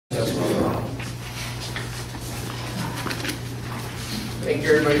Thank you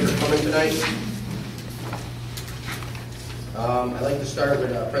everybody for coming tonight. I'd like to start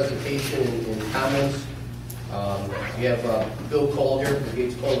with a presentation and comments. We have Bill Cole here from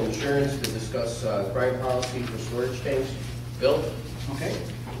Gates Cole Insurance to discuss crime policy for storage tanks. Bill? Okay,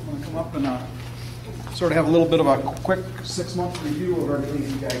 I'm going to come up and sort of have a little bit of a quick 6-month review of everything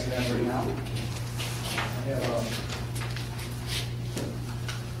you guys have right now. I have a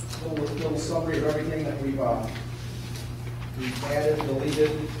little summary of everything that we've added,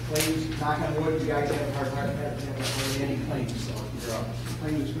 deleted, claims. Knock on wood, you guys haven't had hardly any claims, so your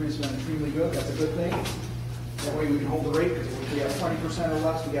claim experience has been extremely good. That's a good thing. That way we can hold the rate, because if we have 20% or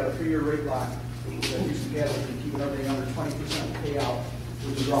less, we got a 3-year rate lock. That used to get it, we can keep everything under 20% payout,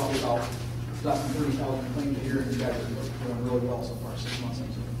 which is roughly about less than 30,000 claims a year, and you guys are doing really well so far, 6 months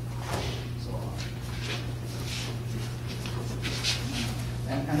into it. So,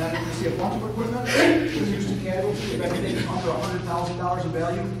 and then you can see a bunch of equipment that's used to casualty. If everything's under $100,000 in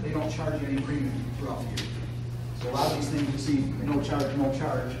value, they don't charge you any premium throughout the year. So a lot of these things you see, no charge,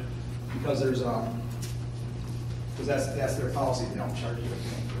 because there's because that's their policy. They don't charge you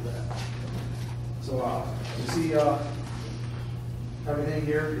anything for that. So you see everything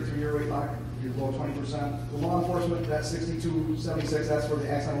here, your 3-year rate lock, you're below 20%. The law enforcement, that's 6276. That's for the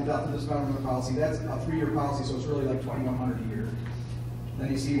accidental death and dismemberment policy. That's a 3-year policy, so it's really like $2,100 a year. Then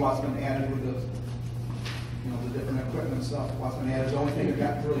you see what's been added with the, the different equipment stuff. What's been added. The only thing that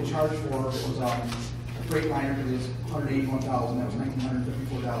got really charged for was a freight liner, because it was $181,000. That was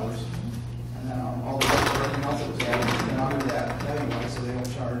 $1,954. And then all the everything else that was added has been under that anyway, so they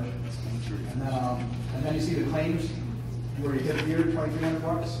don't charge. And then you see the claims where you hit the year, $2,300,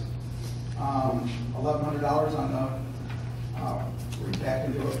 $1,100 on the where you back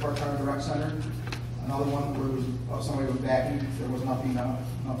into a part-time direct center. Another one where somebody was backing, there was nothing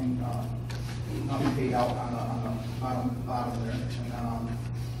paid out on the bottom there,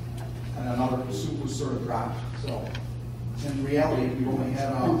 and another soup was sort of dropped. So in reality, we only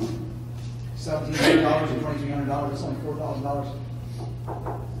had $1,700 or $2,300. That's only $4,000.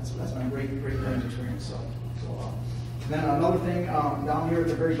 That's been a great claims experience. So then another thing down here at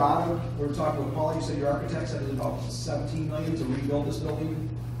the very bottom, we were talking with Paul. You said your architect said it's about $17 million to rebuild this building.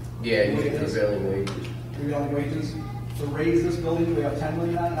 Yeah, you get prevailing wages. Prevailing wages. To raise this building, we have $10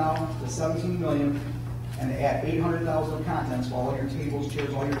 million on it now, to $17 million, and to add 800,000 of contents, for all your tables,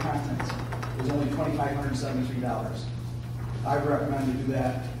 chairs, all your contents, is only $2,573. I would recommend you do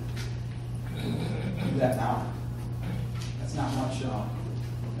that. Do that now. That's not much.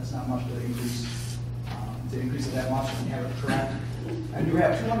 That's not much to increase. To increase it that much and have it correct. And you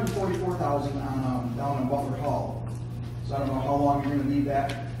have $244,000 on down in Butler Hall. So I don't know how long you're going to need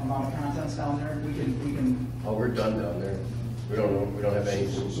that amount of contents down there. We can. Oh, we're done down there. We don't have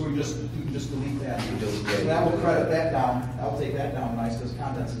anything. So you can just delete that. So that will credit that down. That will take that down nice, because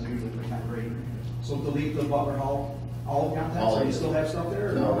contents is usually pretty great. So delete the Butler Hall. All the contents? Or you still have stuff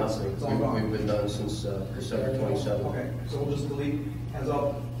there? No, nothing. We've been done since December 27th. Okay, so we'll just delete as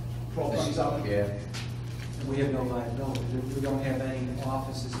of 12/27. Yeah. We have no liability. We don't have any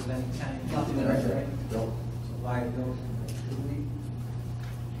offices of any kind. Nothing in there, right? No. So liability. Delete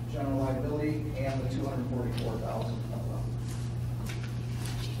general liability and the $244,000.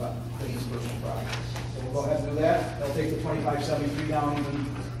 But claims personal property. So we'll go ahead and do that. They'll take the $2,573 down even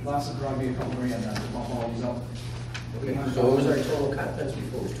less. It'll probably be a couple grand then. We'll bump all these up. So what was our total contents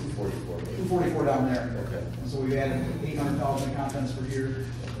before? It was 244. 244 down there. Okay. And so we've added 800,000 contents per year.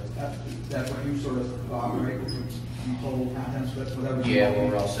 That's what you sort of right? You total contents, but whatever. Yeah, when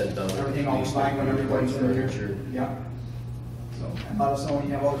we're all set done. Everything all combined when everybody's in here. Furniture. Yeah. So, and let us know when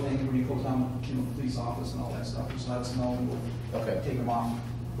you have other things, when you close down the police office and all that stuff. Just let us know and we'll take them off.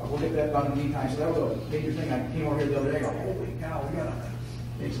 But we'll get that done in the meantime. So that was a major thing. I came over here the other day. I go, holy cow, we gotta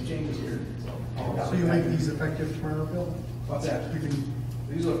make some changes here. So you make these effective tomorrow, Bill? What's that?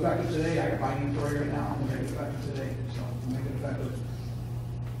 These are effective today. I got my inventory right now. We'll make it effective today. So we'll make it effective.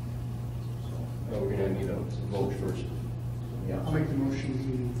 Oh, we're going to need a vote first. Yeah. I'll make the motion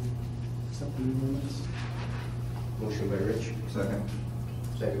to accept the new minutes. Motion by Rich. Second.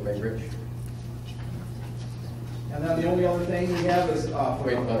 Second by Rich. And then the only other thing we have is Wait,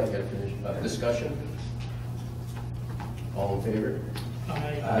 I got to finish. Discussion. All in favor?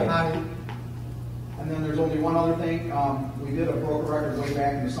 Aye. And then there's only one other thing. We did a broker record way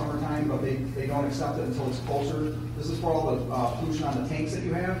back in the summertime, but they don't accept it until it's closer. This is for all the pollution on the tanks that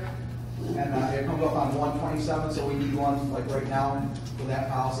you have. And it comes up on 1/27, so we need one like right now for that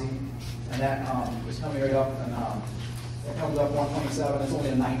policy. And that is coming right up. And That comes up 127, it's only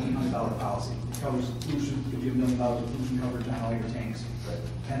a $1,900 policy. It covers pollution, gives you $1 million of pollution coverage on all your tanks.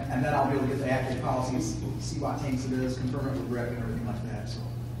 And then I'll be able to get the actual policies, see what tanks it is, confirm it with Rick and everything like that, so.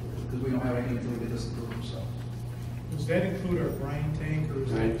 Because we don't have anything until we get this approved, so. Does that include our brine tank or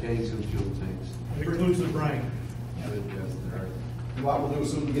is Brine it? tanks and fuel tanks. It includes the brine. Good, yes, there are. And what we'll do,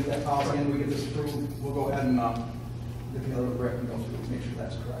 as soon as we get that policy in, we get this approved, we'll go ahead and, get the other Rick and go through, make sure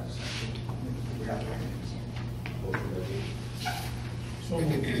that's correct. So, we got everything, so. Motion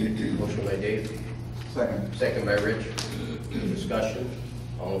by Dave. Motion by Dave. Second. Second by Rich. Discussion.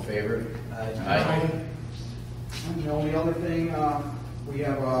 All in favor? Aye. And the only other thing, we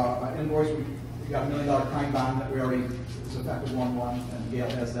have an invoice, we got $1 million crime bond that we already, it's effective 1/1, and Gail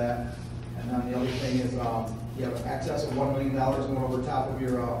has that. And then the other thing is, you have access of $1 million going over top of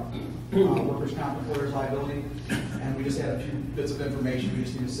your workers' comp employer's liability. And we just had a few bits of information, we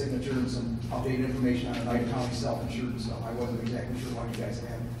just need a signature and some updated information on the Knight County self-insured and stuff. I wasn't exactly sure what you guys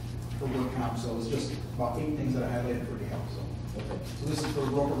had for work comp, so it's just about 8 things that I highlighted for Gail, so. So this is for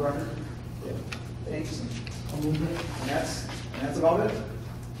the broker record. Yeah. Thanks. And that's about it.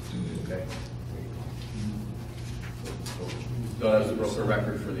 Okay. So that's the broker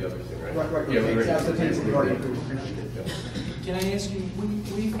record for the other thing, right? Right. Yeah, we That's the things we already already. approved. Can I ask you,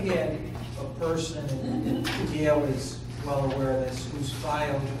 we've had a person, and Gail is well aware of this, who's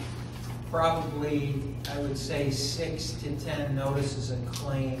filed probably, I would say, 6 to 10 notices of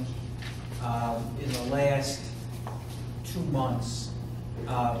claim in the last 2 months,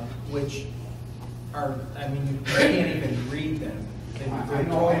 which are, I mean, you can't even read them. I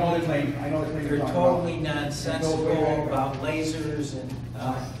know the claim. I know the claim. They're you're talking about. totally nonsensical about lasers and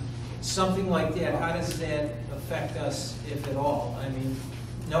something like that. How does that affect us, if at all? I mean,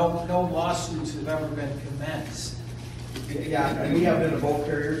 no lawsuits have ever been commenced. Yeah, and we have it in both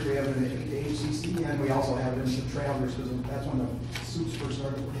carriers. We have it in the HCC, and we also have it in the Travelers, because that's when the suits first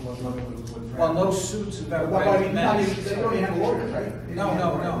started with Travelers. Well, no suits have ever Well, I been mean, not even- commenced. they don't even have lawyers, right? They No, don't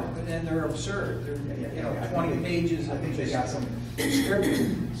have no, lawyers. and they're absurd. They're, you know, I think 20 they- pages. I think they got some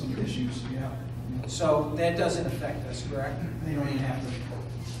description. some issues, yeah. So that doesn't affect us, correct? They don't even have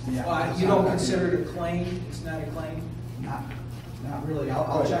to. Yeah. Well, you don't consider it a claim? It's not a claim? Not really.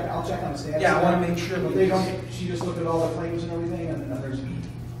 I'll check on the status. Yeah, I wanna make sure But we- they don't, she just looked at all the claims and everything, and there's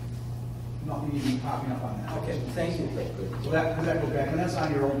nothing even popping up on that. Okay, thank you. So that goes back, and that's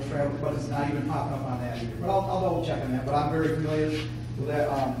on your old travel, but it's not even popping up on that either. But I'll double check on that, but I'm very familiar with that,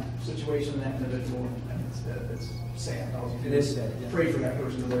 situation, that individual, and it's sad. I was It is sad, yeah. Pray for that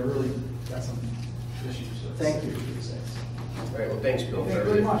person, because they're really got some issues. So it's- Thank you. it's sad. All right, well, thanks, Bill. Thank you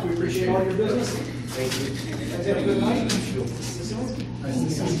very much. We appreciate all your business. Thank you. Guys have a good night. Take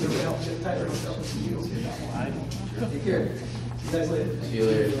care. See you guys later. See you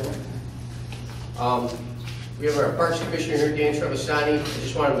later. We have our Parks Commissioner here, Dan Trevisani. I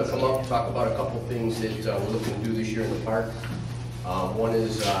just wanted to come up and talk about a couple things that we're looking to do this year in the park. One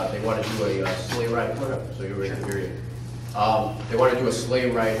is they want to do a sleigh ride. Come on up, so you're ready to hear you. They want to do a sleigh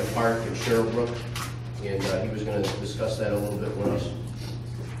ride in the park in Sherbrooke, and he was going to discuss that a little bit with us.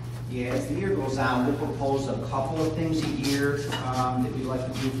 Yeah, as the year goes on, we'll propose a couple of things a year that we'd like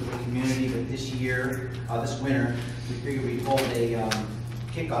to do for the community, but this year, this winter, we figured we'd hold a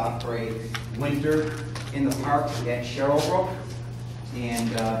kickoff for a winter in the park at Sherbrooke.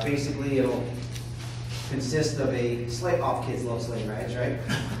 And basically, it'll consist of a sleigh, all kids love sleigh rides, right?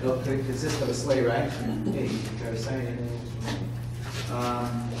 It'll consist of a sleigh ride. Hey, you try to sign it.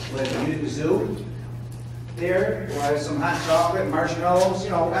 We'll have a zoo there, we'll have some hot chocolate, marshmallows, you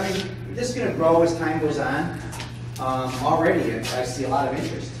know, I mean, this is gonna grow as time goes on. Already, I see a lot of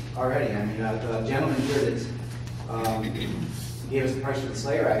interest already. I mean, the gentleman here that gave us the price for the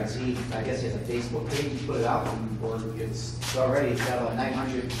sleigh rides, I guess he has a Facebook page, he put it out, or it's already, it's got about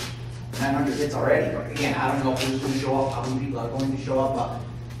 900 hits already. But again, I don't know who's gonna show up, how many people are going to show up, but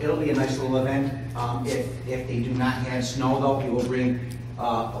it'll be a nice little event. If they do not have snow though, we will bring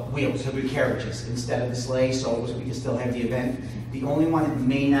wheels, he'll bring carriages instead of the sleigh, so we can still have the event. The only one that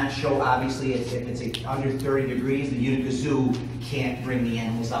may not show, obviously, if it's under 30 degrees, the Utica Zoo can't bring the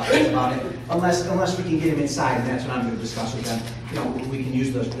animals out. That's about it. Unless we can get them inside, and that's what I'm going to discuss with them. You know, we can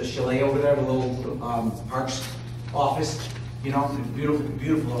use the chalet over there, the little parks office. You know, beautiful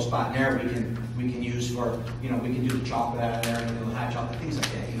little spot in there. We can use for, you know, we can do the chocolate out of there, and the hot chocolate, things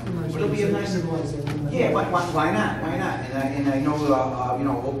like that. You know, but it'll be a nice. Yeah, why not? Why not? And I know, you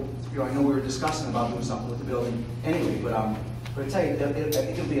know, I know we were discussing about doing something with the building anyway. But I tell you, I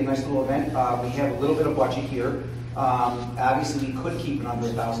think it'll be a nice little event. We have a little bit of budget here. Obviously, we could keep it under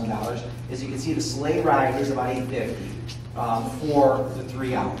 $1,000. As you can see, the sleigh ride is about $850 for the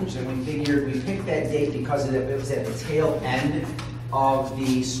 3 hours. And we figured, we picked that date because it was at the tail end of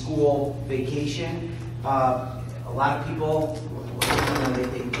the school vacation. A lot of people, they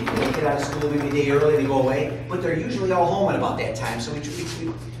get out of school maybe a day early, they go away, but they're usually all home at about that time. So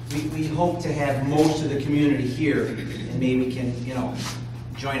we hope to have most of the community here, and maybe can,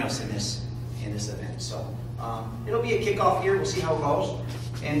 join us in this event. So it'll be a kickoff year. We'll see how it goes.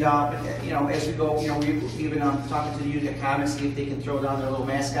 And as we go, we've been talking to the youth at comments, see if they can throw down their little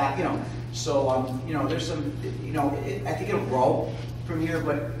mascot. So there's some, I think it'll grow from here.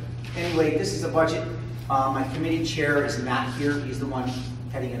 But anyway, this is a budget. My committee chair is not here. He's the one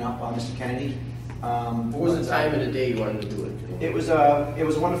heading it up, Mr. Kennedy. What was the time of the day you wanted to do it? It was 1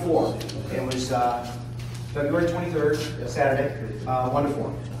 to 4. It was February 23rd, Saturday, 1 to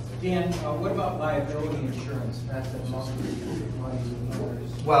 4. Dan, what about liability insurance? That's the most money.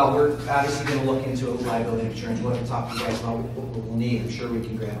 Well, we're obviously going to look into liability insurance. We'll have to talk to you guys about what we'll need. I'm sure we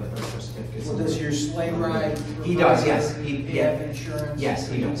can grab it. Certificates. Well, does your sleigh ride? He does, yes. He have insurance? Yes,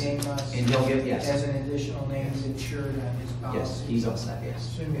 he does. Name us And he'll get, yes. as an additional name insured on his policy? Yes, he's all set, yes.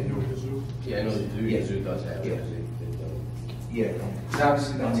 Same they do with the zoo. Yeah, I know the zoo does have it. Yeah.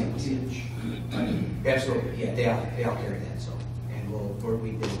 Obviously, that's huge. Absolutely, yeah, they all carry that, so. And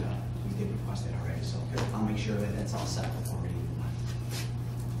we did request that already, so I'll make sure that that's all set before we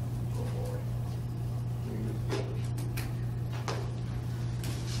go forward.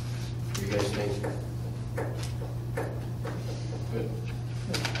 What do you guys think? Good.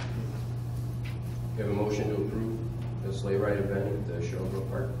 You have a motion to approve the sleigh ride event at the Shelburne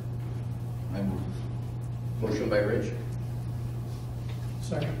Park? I move. Motion by Rich,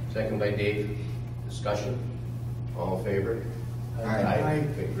 Second. second by Dave. Discussion? All in favor? Aye.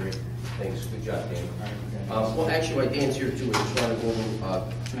 Okay, great. Thanks. Good job, Dan. Well, actually, while Dan's here too, I just want to go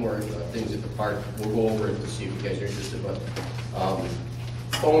over 2 more things at the park. We'll go over it to see if you guys are interested, but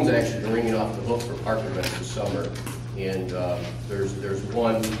phones actually been ringing off the hook for park events this summer. And there's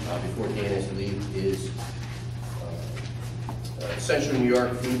one, before Dan has to leave, is Central New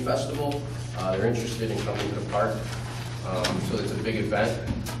York Food Festival. They're interested in coming to the park. So it's a big event.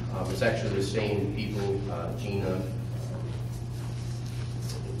 It's actually the same people, Gina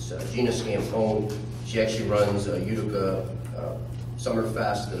Scampone. She actually runs Utica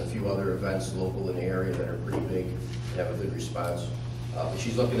Summerfest and a few other events local in the area that are pretty big and have a good response. But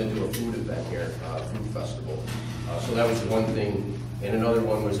she's looking to do a food event here, food festival. So that was one thing. And another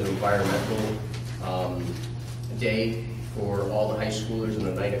one was an environmental day for all the high schoolers in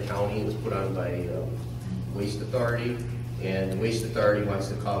Oneida County. It was put on by Waste Authority. And the Waste Authority wants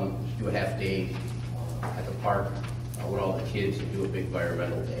to come do a half day at the park with all the kids and do a big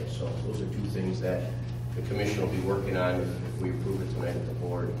environmental day. So those are 2 things that the commission will be working on if we approve it tonight at the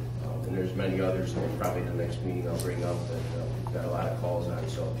board. And there's many others that probably the next meeting I'll bring up that we've got a lot of calls on.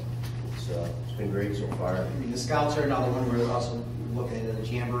 So it's been great so far. I mean, the Scouts are another one. We're also looking at a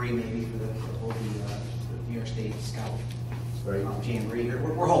jamboree maybe for the whole New York State Scout Right. Jamboree.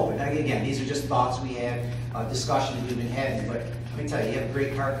 We're hoping. Again, these are just thoughts we had, discussion that we've been having. But let me tell you, you have a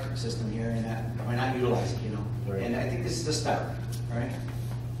great park system here, and why not utilize it? Right. And I think this is the start. All right.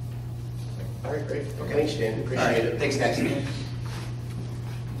 All right, great. Okay. Thanks, Dan. Appreciate it. Thanks, guys.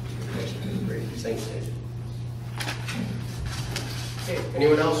 Great. Thanks, Dave. Okay,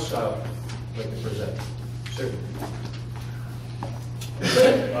 anyone else like to present? Sir?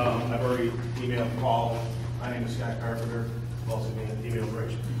 I've already emailed Paul. My name is Scott Carpenter. I've also been emailed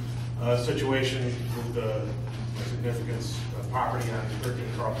Rich. Situation with the significance of property on 13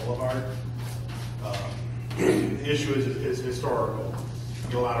 Carl Boulevard. The issue is historical. You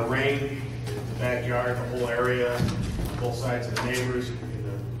get a lot of rain in the backyard, the whole area, both sides of the neighbors,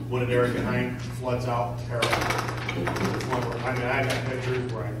 the wooded area behind floods out, terrible. I mean, I got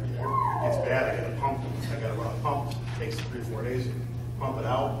pictures where it's bad. I got a pump. I got to run a pump. It takes 3-4 days to pump it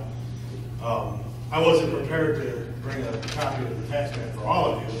out. I wasn't prepared to bring a copy of the tax map for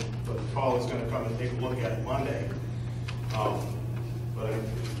all of you, but Paul is going to come and take a look at it Monday. But I'll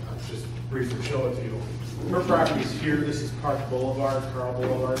just briefly show it to you. Her property is here. This is Park Boulevard, Carl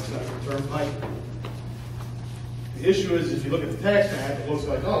Boulevard, Central Turnpike. The issue is, if you look at the tax map, it looks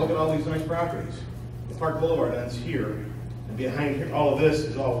like, oh, look at all these nice properties. The Park Boulevard ends here, and behind here, all of this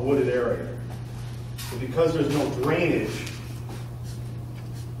is all wooded area. So because there's no drainage,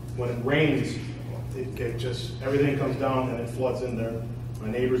 when it rains, it just, everything comes down and it floods in there.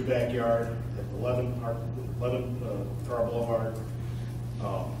 My neighbor's backyard at 11 Carl Boulevard,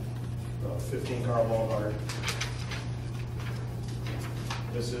 15 Carl Boulevard.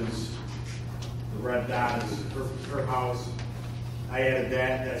 This is The red dot is her house. I added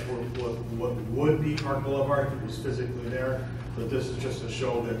that, that's what would be Park Boulevard if it was physically there, but this is just to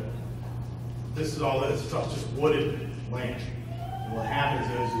show that this is all, this stuff just wooded land. And what happens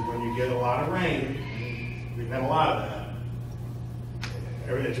is when you get a lot of rain, we've had a lot of that,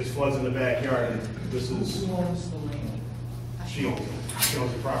 everything just floods in the backyard, and this is, Who owns the land? she owns it. She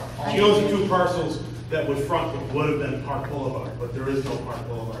owns the property. She owns the two parcels that would front what would have been Park Boulevard, but there is no Park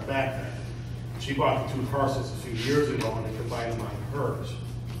Boulevard back then. She bought the two parcels a few years ago and they combined them on hers.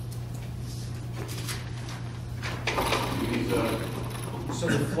 So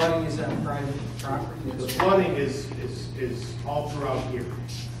the flooding is on private property? The flooding is all throughout here.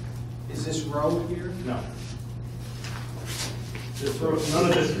 Is this road here? No. This road, none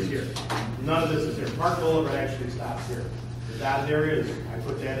of this is here. None of this is here. Park Boulevard actually stops here. The dotted area is, I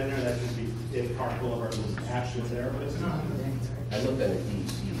put that in there, that should be if Park Boulevard was actually there, but it's not. I looked at it, you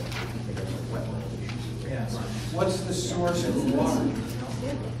see, like, I think there's a wetland issues. Yes. What's the source of the water?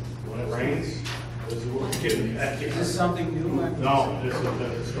 When it rains, this is what we're getting at. Is this something new? No, this is the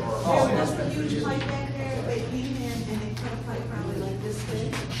historical. Oh, There that's was a been huge years. pipe back there, they came in and they cut a pipe probably like this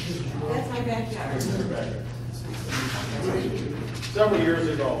big. That's my backyard. Several years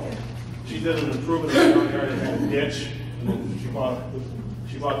ago, she did an improvement in the front yard, and had a ditch, and then she bought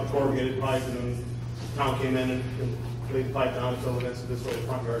the corrugated pipe, and then the town came in and laid the pipe down, so that's this way the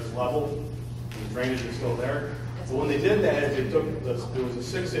front yard is level, and the drainage is still there. But when they did that, they took, there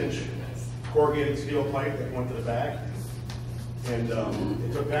was a 6-inch corrugated steel pipe that went to the back, and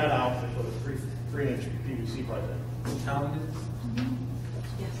they took that out and put a 3-inch PVC pipe in. Counted it?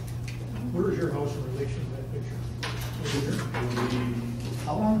 Yes. Where is your house in relation to that picture?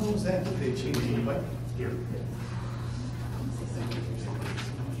 How long ago was that they changed the pipe? Here.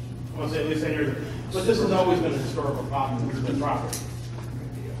 I want to say at least 10 years, but this has always been a historical property.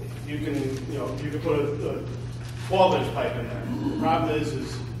 You can, you can put a 12-inch pipe in there. The problem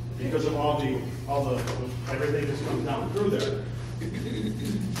is because of all the everything that's comes down through there.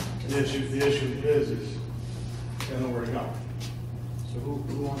 The issue is I don't know where to go. So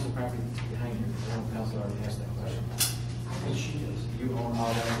who owns the property behind you? I don't know if Council already asked that question. And she is. You own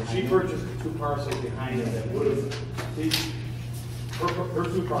all that behind She you? purchased the two parcels behind it that would have, her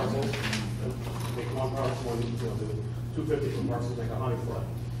two parcels, make one parcel, the 250 foot parcels make 100 foot.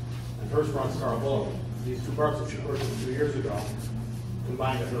 And hers fronts Carl Boulevard. These two parcels she purchased 2 years ago,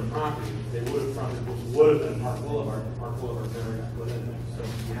 combined with her property, they would have fronted, which would have been Park Boulevard, and Park Boulevard never got put in there. So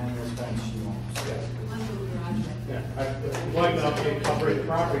behind your fence, you own. Yes. One little garage back there. Yeah, I'd like to upgrade the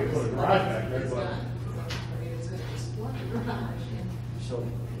property, and put a garage back there, It's but not. It's gonna explode the garage. So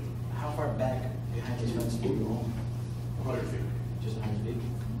how far back behind this fence do you own? 100 feet. Just 100 feet?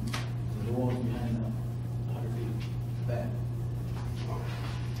 So who owns behind 100 feet back?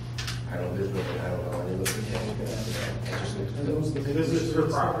 I don't, there's nothing, I don't know, I didn't look at that. I just looked at This is her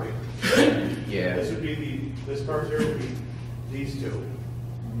property. Yeah. This would be this part here would be these two.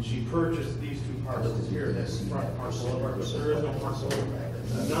 She purchased these two parcels here, this is Park Boulevard, but there is no Park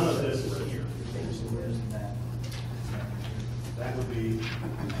Boulevard. None of this is here. So where's that? That would be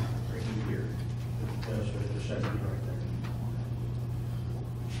right here. The shed would be right there.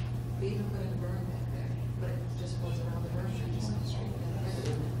 We even put in a berm back there, but it just goes around the berm and just goes straight in.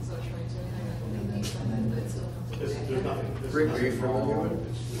 So it's right to, we need something, but it's still. There's nothing. This is Rick, are you familiar with it?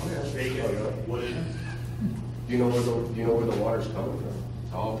 It's vacant, wooded. Do you know where the water's coming from?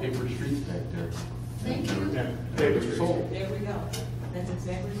 It's all paper streets back there. Thank you. Yeah, paper streets. There we go. That's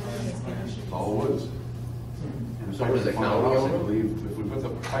exactly what it is. It's all woods. So what is it, county I owned? believe if we put the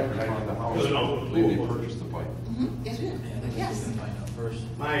pipe in front of the house, No. I believe they purchased the pipe. Yes, it is. Yes. Find out first.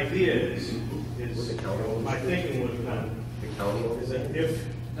 My idea Was is, it county owned? my thinking was that The county owns is it? that if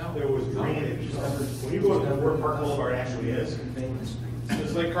there was drainage, when you go to where Park Boulevard actually is,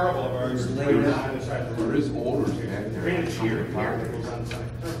 it's like Carl Boulevard, it's right on the side of the There road. is odors back there. Drainage here, Here, here, it goes on the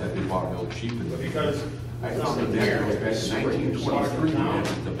side. that they bought real cheap. But because I it's can on see the there, there, back in 1923, when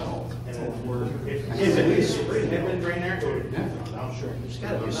it developed. and is it a spring, that been drained there? Yeah. I'm sure. There's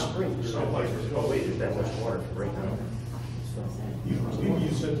gotta be a spring. There's no place to go. Wait, there's that much water to break down. You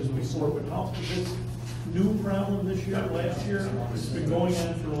said this before, but how, is this new problem this year, last year? It's been going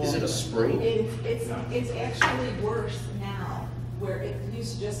on for a long time. Is it a spring? It's actually worse now, where it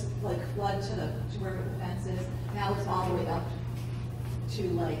used to just like flood to where the fence is. Now it's all the way up to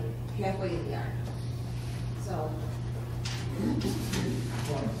like halfway in the yard. So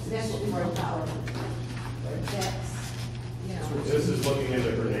that's what we worry about. That's, you know, This is looking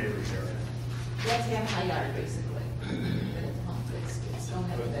into her neighbor's area. that's half my yard basically. And it's don't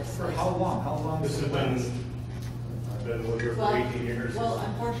have that. For how long? How long? This has been been with her for Well, 18 years. well,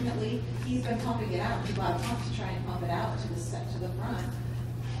 unfortunately, he's been pumping it out, he bought a pump to try and pump it out to the front.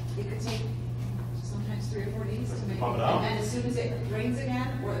 It could take sometimes 3 or 4 days to make. Pump it out? And as soon as it rains again,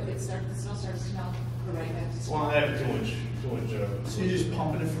 or if the snow starts to melt, go right back to Well, swamp. I have a 2-inch, So you're just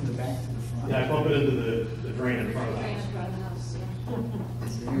pumping it from the back to the front? yeah, I pump it into the drain in front of the Drain house. in front of the house, yeah.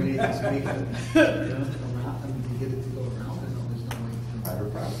 So you need to make it, around, I mean, to get it to go around, there's no way.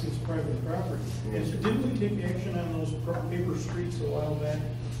 Private property. It's private property. Yes. Didn't we take action on those paper streets a while back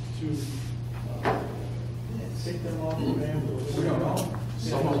to take them off the van? We don't know.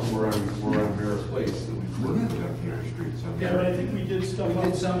 Some of them were on Bear Place that we put on Bear Street. Some Yeah, but I think we did stuff. We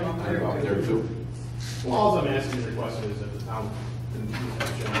did some up I go out there too. Well, all I'm asking is requesting is that the town, and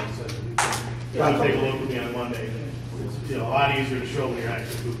says that you can take a look with me on Monday. It's, you know, a lot easier to show when you're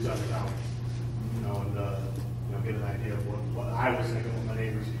actually boots on the ground. You know, and, get an idea of what I was thinking with my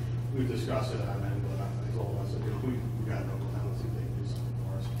neighbors. We've discussed it on that, but I told them, I said, we gotta go down and see if they can do something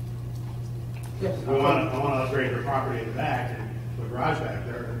for us. I want to upgrade the property in the back and put a garage back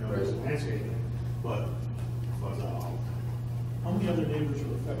there, and there's some landscaping, but, How many other neighbors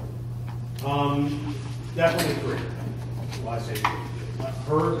are affected? definitely 3. Well, I say 3.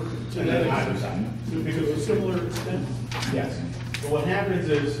 Her, and then either side. Because of a similar extent? Yes. But what happens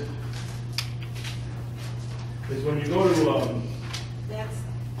is when you go to, That's,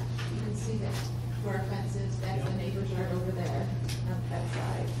 you can see that where our fence is, that's the neighbor's yard over there, on that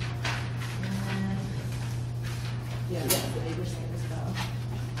side. And then, yeah, that's the neighbor's side as well.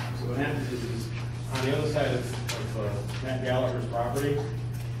 so what happens is on the other side of Matt Gallagher's property,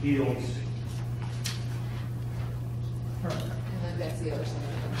 he owns, And then that's the other side.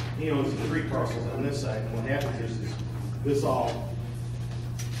 he owns the 3 parcels on this side, and what happens is this all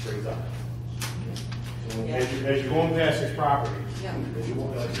brings up. So when- as you're going past his property, Yeah. as you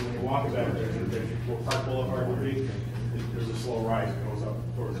walk, like when you're walking back there, there's Park Boulevard, there's a slow rise that goes up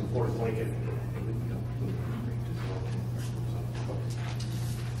towards Lincoln.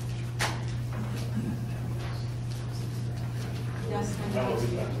 Yes, That was it.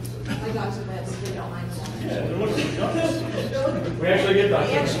 my dogs are bad, so they don't mind the Yeah, water. it looks like ducks. We actually get ducks.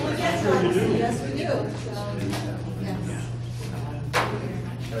 We actually get dogs, yes, we do, so, yes.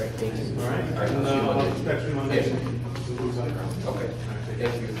 All right, thank you. All right, All right, and, we'll see you I'll Monday. expect you Monday. Okay,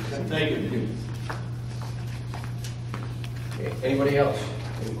 thank you. Thank you. Okay, anybody else?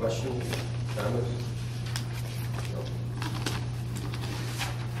 Any questions, comments? No.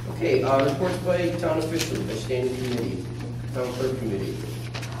 Okay, reports by town officials, by standing committee, town clerk committee.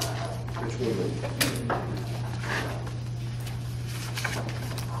 Which one?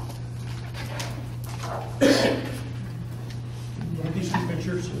 You want these 2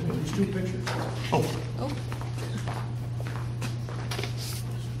 pictures? These 2 pictures?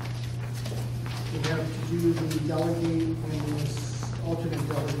 We have to do the delegate and this alternate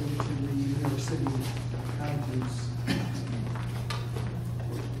delegate to the New York City conference.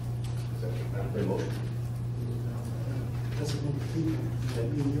 Very motion. Doesn't look people, that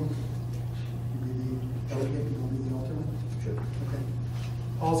me and you. You be the delegate, you will be the alternate? Sure. Okay.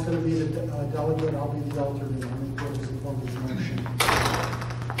 Paul's gonna be the delegate, I'll be the alternate, I'm going to form the motion.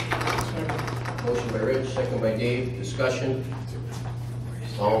 Motion by Rich, second by Dave, discussion.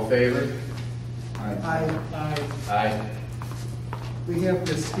 All in favor? Aye. Aye. We have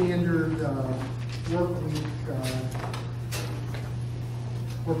the standard work week,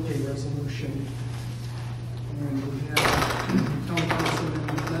 workday resolution. And we have town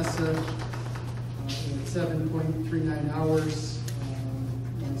councilman Nessa at 7.39 hours.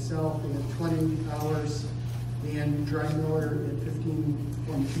 Myself at 20 hours. Dan Drymiller at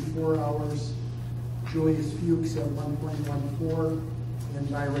 15.24 hours. Julius Fuchs at 1.14. And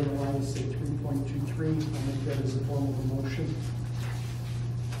Byron Elias at 3.23. I'll make that as a form of a motion.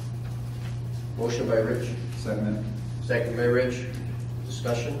 Motion by Rich, Second. second by Rich,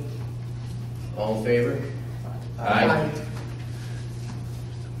 discussion. All in favor?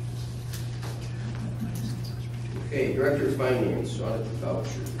 Okay, Director of Finance, audit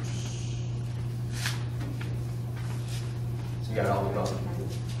vouchers. You got all the vouchers?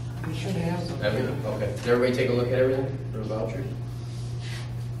 We should have some. Everything, okay. Did everybody take a look at everything for the vouchers?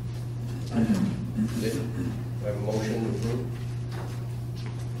 Did, I have a motion to approve?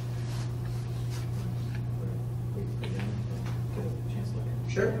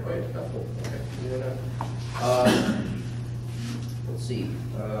 Sure, right, okay. Let's see,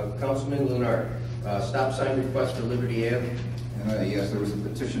 Councilman Leonard, stop sign request for Liberty Ave. Yes, there was a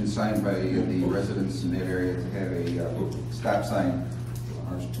petition signed by the residents in that area to have a stop sign,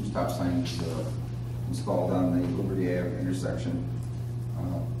 or 2 stop signs installed on the Liberty Ave intersection.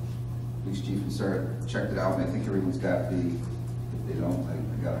 police chief and Sarah checked it out, and I think everyone's got the, if they don't,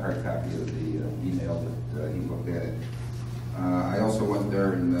 I got a hard copy of the email that he looked at it. I also went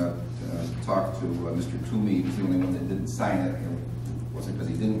there and talked to Mr. Toomey. He was the only one that didn't sign it. It wasn't because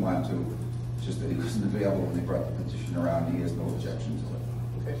he didn't want to, it's just that he wasn't available when they brought the petition around. He has no objections to it.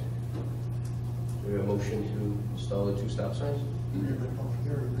 Okay. Do we have a motion to install the 2 stop signs? We're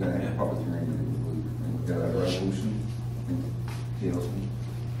gonna have a public hearing, and we've got a resolution. Dale's.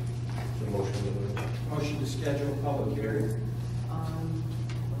 Motion to schedule a public hearing.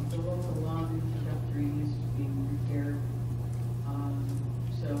 The local law introductory is being prepared.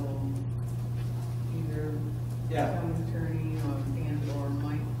 So either Yeah. town attorney or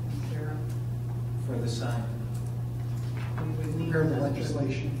Mike and Sarah, For the sign. we would need. Prepare the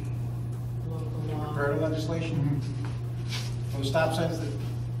legislation. Local law. Prepare the legislation. For the stop signs that,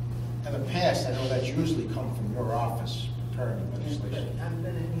 in the past, I know that's usually come from your office, preparing the legislation. I'm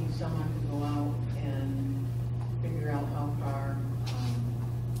gonna need someone to go out and figure out how far.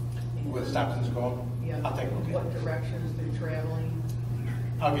 Where the stop signs go, Yeah, I'll take a look at what it. directions they're traveling.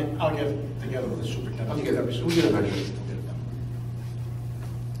 I'll get together with the superintendent. We'll get it eventually. We'll get it done.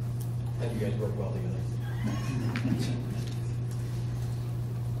 And you guys work well together.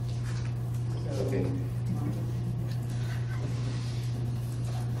 So, Okay.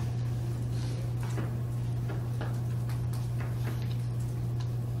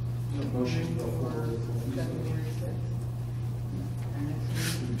 Motion for February 6th. Our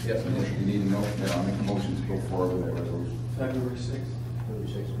next meeting. Yes. You need a motion, yeah, I'll make a motion to go forward with that resolution. February 6th, February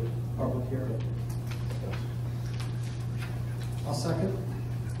 6th, good. public hearing. I'll second.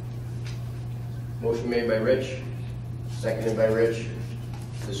 Motion made by Rich, seconded by Rich.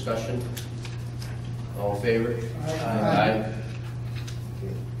 Discussion. All in favor? Aye.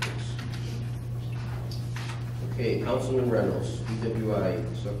 Okay, Councilman Reynolds,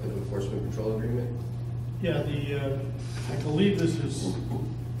 DWI, Selective Enforcement Control Agreement. Yeah, I believe this is,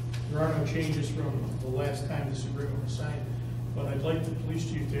 there are no changes from the last time this agreement was signed, but I'd like the police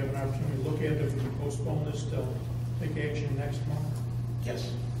chief to have an opportunity to look at it if we can postpone this till take action next month.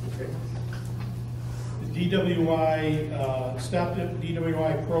 Yes. Okay. The DWI, Stop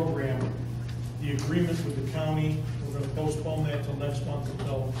DWI program, the agreement with the county, we're going to postpone that till next month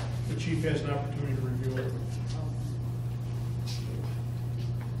until the chief has an opportunity to review it.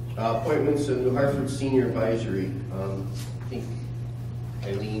 Appointments of New Hartford Senior Advisory. I think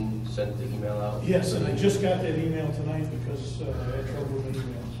Eileen sent the email out. Yes, and I just got that email tonight because I had trouble with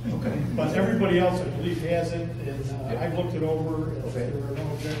emails. Okay. But everybody else, I believe, has it, and I've looked it over. If Okay. there are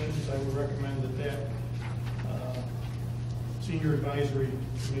no objections, I would recommend that Senior Advisory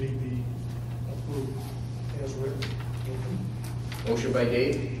Committee be approved as written. Motion by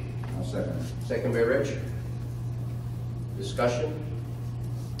Dave, I'll second it. second by Rich. Discussion.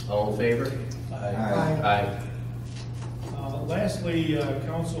 All in favor? Aye. Lastly,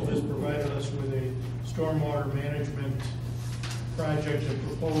 council has provided us with a stormwater management project, a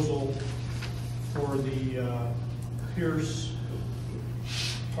proposal for the Pierce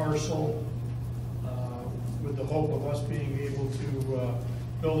parcel, with the hope of us being able to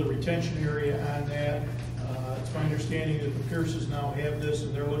build a retention area on that. It's my understanding that the Pierces now have this,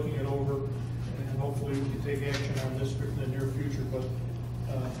 and they're looking it over, and hopefully we can take action on this in the near future. But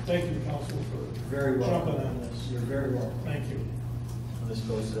thank you, council, for Very well. jumping on this. You're very welcome. Thank you. This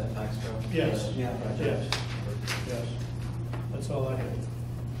goes to that Foxborough? Yes. Yeah. Yes. Yes. That's all I have.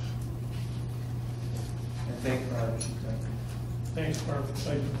 And thank Barb. Thanks, Barb.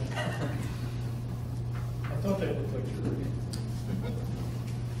 Thank you. I thought that looked like you were.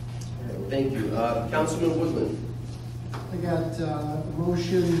 All right, well, thank you. Councilman Woodland. I got a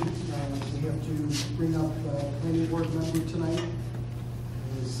motion, we have to bring up planning board member tonight.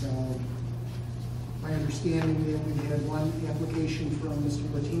 It was my understanding that we had one application from Mr.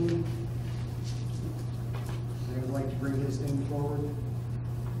 Latini. I would like to bring his name forward.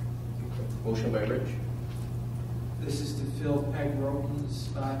 Motion by Rich. This is to fill Peg Rogan's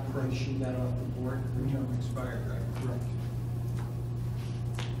spot when she got off the board, her term expired, right? Correct.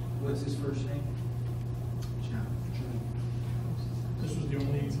 What's his first name? This was the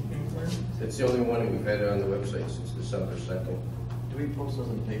only inquiry? It's the only one that we've had on the website since December 2nd. Do we post those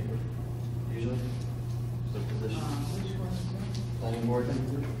in the paper, usually? The position? Which one is that? Planning board?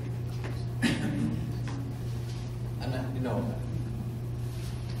 I'm not, you know,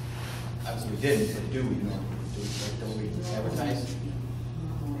 obviously we didn't, but do we, you know, don't we advertise?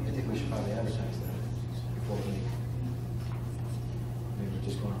 I think we should probably advertise that before we, maybe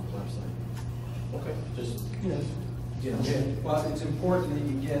just go on the website. Okay. Just, Yes. you know. Well, it's important that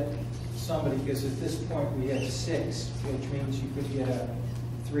you get somebody, because at this point we have 6, which means you could get a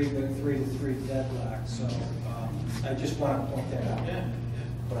three to three deadlock, so, I just want to point that out. Yeah,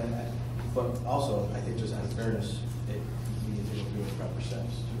 but also, I think just out of fairness, we need to go through the proper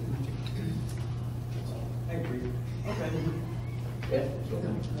steps too. That's all. I agree. Okay. Yeah, so,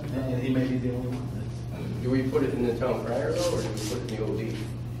 And he may be the only one. do we put it in the town crier though, or do we put it in the OD?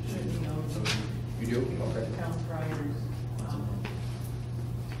 You do? Okay. Town criers, I'm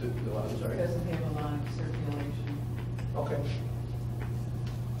sorry. doesn't have a lot of circulation. Okay.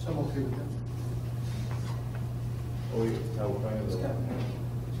 So I'm okay with that. Oh, yeah, town crier It's though. got-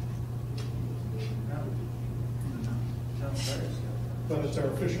 Town criers, But it's our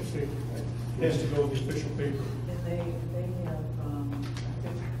official paper, right? It has to go to the official paper. And they have,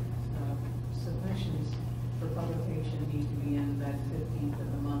 submissions for publication need to be in that 15th of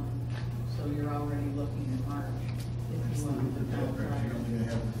the month. So you're already looking at March if you want the town crier. You're only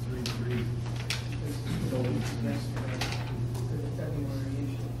gonna have the 3-3. Yesterday, for the February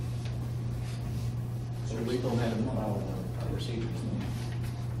issue. So we don't have to follow our procedures,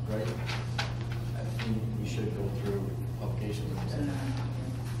 right? I think we should go through publications. And,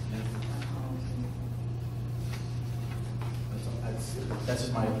 Yeah. That's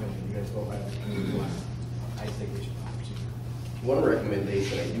just my opinion, you guys go by it. I think we should follow procedure. One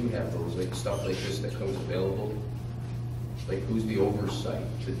recommendation I do have though is like stuff like this that comes available. Like who's the oversight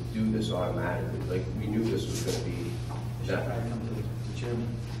to do this automatically? Like we knew this was gonna be Should that. probably come to the chairman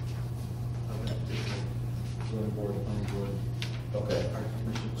of that particular zoning board, planning board. Okay. Our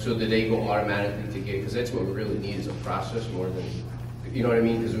commission. So do they go automatically to get, because that's what we really need is a process more than, you know what I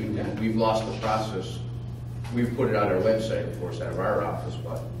mean? Because we've lost the process. We've put it on our website, of course, out of our office,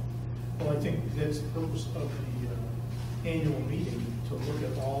 but Well, I think that's the purpose of the annual meeting, to look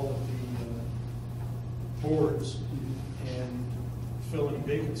at all of the boards and fill in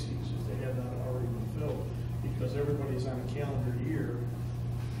vacancies if they have not already been filled, because everybody's on a calendar year,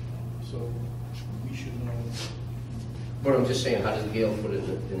 so we should know. But I'm just saying, how does Gail put it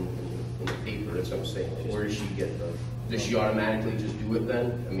in the paper? That's what I'm saying. Like, where does she get the, does she automatically just do it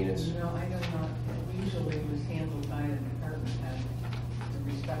then? I mean, it's, No, I don't know. Usually it was handled by the department head, the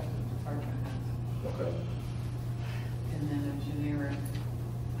respective department head. okay. And then a generic,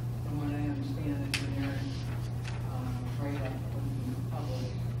 from what I understand, a generic write-up would be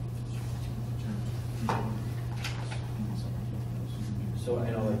published. So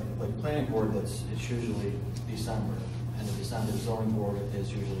I know like planning board, it's usually December, and the December zoning board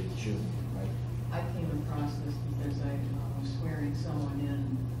is usually June, right? I came across this because I was swearing someone in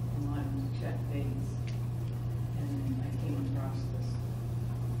and wanted to check dates. And I came across this.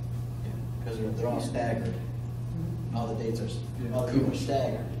 Because they're all staggered. All the dates are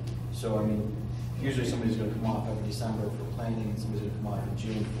staggered. So, I mean, usually somebody's gonna come off every December for planning, and somebody's gonna come off in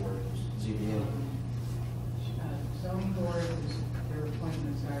June for ZBA. Zoning board, their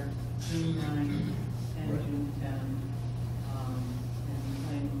appointments are June 9 and Right. June 10. And the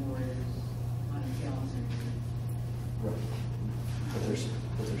planning board is on a calendar year. Right. But they're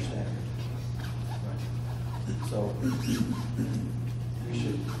staggered. Right. So, we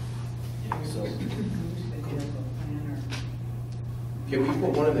should, yeah, so. Who's the deal with planner? Can we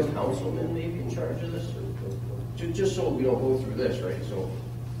put one of the councilmen maybe in charge of this? Just so we don't go through this, right? So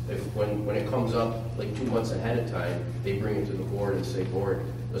if, when it comes up like 2 months ahead of time, they bring it to the board and say, board,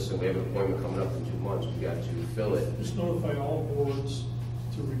 listen, we have an appointment coming up in 2 months, we got to fill it. Just notify all boards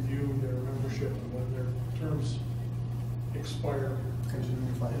to review their membership and when their terms expire. And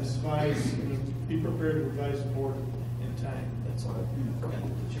advise, be prepared to advise the board in time. That's all.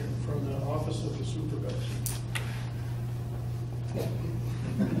 From the office of the supervisor.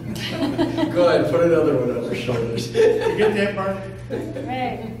 Good, put another one on our shoulders. You get that, Mark?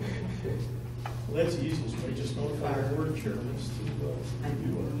 Right. Well, that's the easiest way, just notify our board chairmen to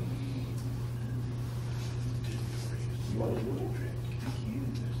review it. You want to do it?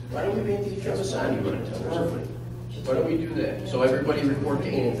 Why don't we make each other sign you on it? Why don't we do that? So everybody report to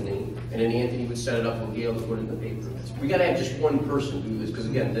Anthony, and then Anthony would set it up with Gail to put it in the paper. We gotta have just one person do this, because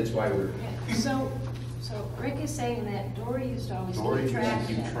again, that's why we're, So Rick is saying that Dory used to always Dory keep used track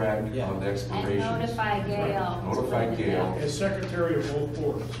to keep of track it of the and expirations. notify Gail. Notify Gail. As secretary of both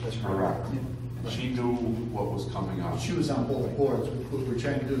boards. That's correct. She knew what was coming up. She was on both boards. What we're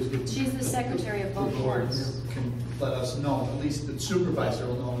trying to do is get. She's the secretary of both boards. Can let us know, at least the supervisor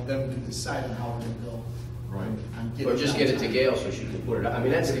will know, and then we can decide on how we're gonna go. Right. on getting or just get it to done. Gail so she can put it out. I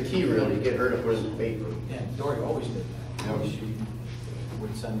mean, that's the key really, get her to put it in the paper. Yeah, Dory always did that. Yeah. She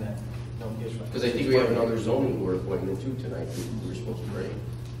would send that notification. Because I think we have another zoning board appointment too tonight, we were supposed to bring.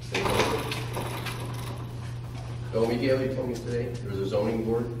 Oh, Gail, you told me today, there was a zoning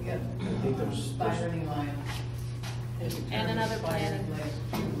board? Yeah. I think there's- Byron Eli. And another planning.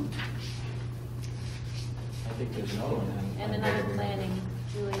 I think there's another one. And another planning,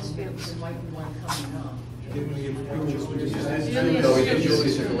 Julius Fuchs. There might be one coming up. No, we did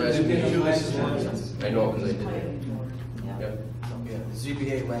Julius at the last meeting. I know, because I did it. Yeah. Yep. Yeah, the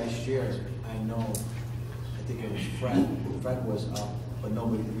ZBA last year, I know, I think it was Fred. Fred was up, but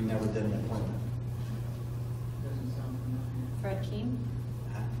nobody, we never did an appointment. Doesn't sound familiar. Fred Keane?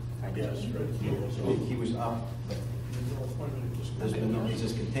 Fred Yes, Keane? Fred Keane was So on. he was up, but No appointment, it just there's been no, it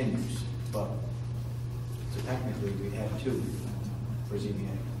just continues, but, so technically, we have two for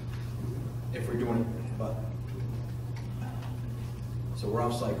ZBA. If we're doing it, but, so we're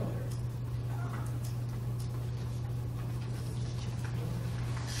off cycle here.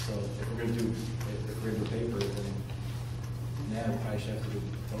 So if we're gonna do, if we're gonna do paper, then now we probably should have to do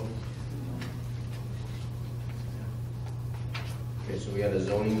both. Okay, so we had a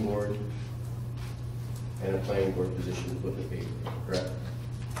zoning board and a planning board position to put in the paper, correct?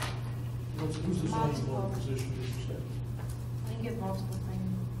 Who's the zoning board position, did you say? I think you have multiple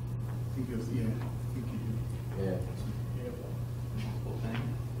things. Yeah. Whole thing?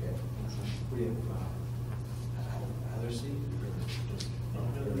 Yeah. We have, other seat? No,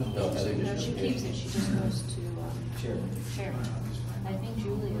 I think No, it's she just- keeps it, she just goes to Chairman. chairman. I think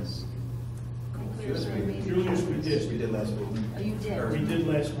Julius. I think we were doing maybe- Julius, we did. We did last week. Oh, you did? We did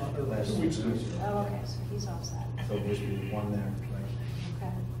last month, or Last 2 weeks ago. Oh, okay, so he's offset. So there's be one there.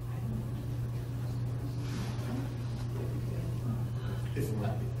 Okay. I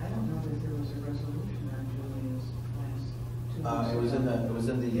don't know that there was a resolution on Julia's last 2 weeks. It was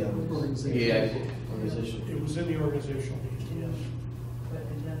in the, Yeah. organization. It was in the organizational meeting, yes. But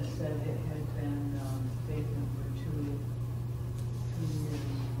and then it said it had been vacant for 2 years.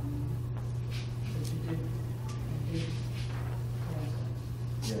 But you did pass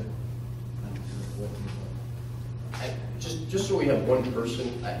it. Yeah. Just so we have one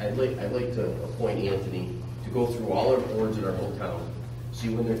person, I'd like to appoint Anthony to go through all our boards in our whole town, see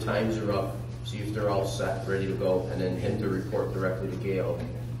when their times are up, see if they're all set, ready to go, and then him to report directly to Gail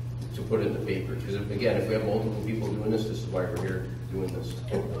to put it in the paper. Because again, if we have multiple people doing this is why we're here doing this.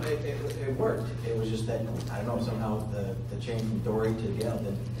 It worked. It was just that, I don't know, somehow the change from Dory to Gail,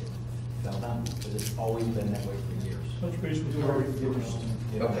 then it fell down, because it's always been that way for years. Touch base with Dory first.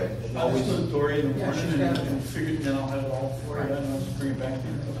 You know, Okay. it's I'll just always- put Dory in the Yeah, morning she's got it. and figure, then I'll have it all for you, and I'll just bring it back to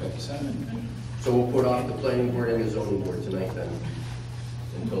you. Okay. Send it. So we'll put off the planning board and the zoning board tonight then,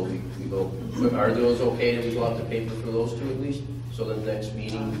 until we go. But are those okay that we go out to paper for those two at least? So the next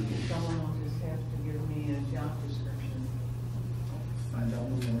meeting, Someone will just have to give me a job description. Find out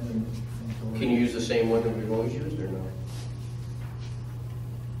more than from Dory. can you use the same one that we've always used or no?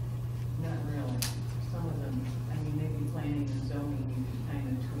 Not really. Some of them, I mean, maybe planning and zoning, you can kind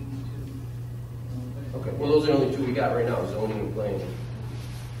of tweak to, you know, but. Okay, well, those are the only two we got right now, zoning and planning.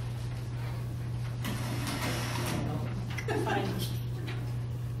 Fine.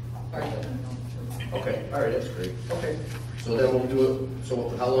 Okay, all right, that's great. Okay, so then we'll do it, so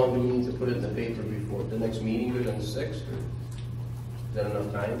how long do we need to put it in the paper before, the next meeting, good on the 6th, or is that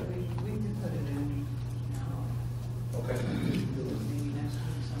enough time? We can put it in now, Okay. maybe next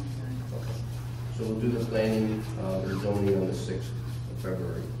week sometime. Okay. So we'll do the planning, or zoning on the 6th of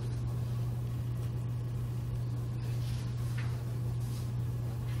February.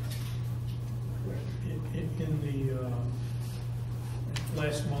 In the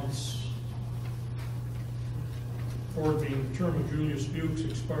last month's board meeting, the term of Julius Fuchs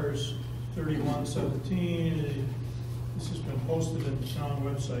expires 31/17. This has been posted in the town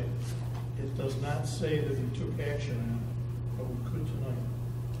website. It does not say that he took action on it, but we could tonight.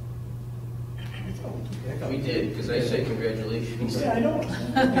 We did, because I said congratulations. Yeah, I know.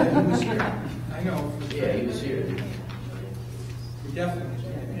 Yeah, he was here. I know. Yeah, he was here. We definitely.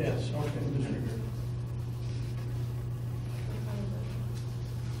 Yes, okay. Disregard.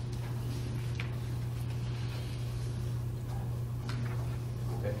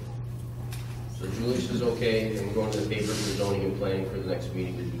 Okay. So Julius is okay, and we're going to the paper for zoning and planning for the next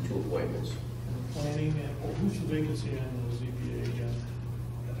meeting to do 2 appointments. Planning, and who's the vacancy on the ZBA again?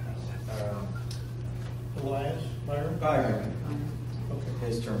 Elias, Byron? Byron. Okay.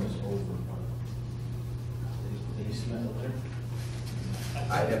 His term is over. Did he submit a letter?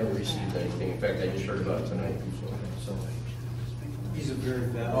 I haven't received anything. In fact, I just heard about it tonight. So, He's a very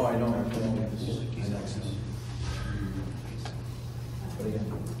valid. oh, I know. He's next. But again,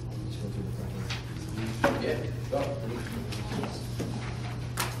 let's go through the process. Yeah.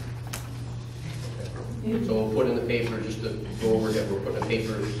 So we'll put in the paper, just to go over that, we'll put in the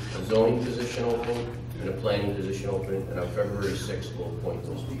paper a zoning position open and a planning position open, and on February 6th, we'll appoint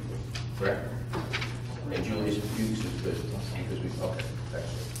those people. Correct? And Julie's Fuchs is good, because we, okay,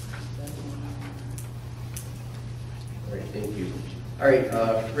 excellent. All right, thank you. All right,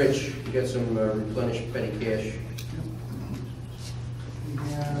 Rich, you got some replenished petty cash? We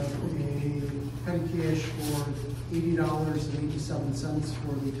have a petty cash for $80.87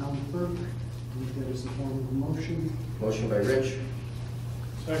 for the town clerk. I think that is the form of a motion. Motion by Rich,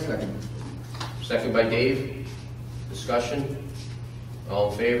 Second. second by Dave. Discussion?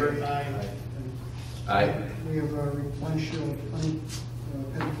 All in favor? Aye. Aye. We have a replenish petty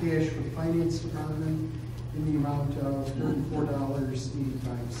cash for the finance department in the amount of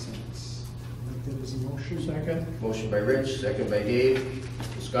 $34.85. That is a motion. Second. Motion by Rich, second by Dave.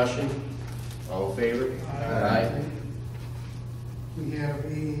 Discussion? All in favor? Aye. We have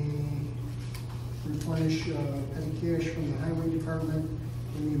a replenish petty cash from the highway department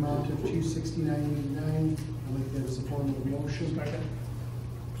in the amount of $269.89. I'll make that as a form of a motion. Second.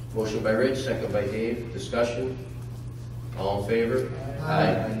 Motion by Rich, second by Dave. Discussion? All in favor?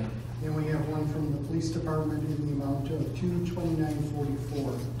 Aye. Then we have one from the police department in the amount of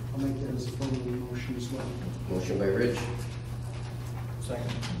 $229.44. I'll make that as a form of a motion as well. Motion by Rich,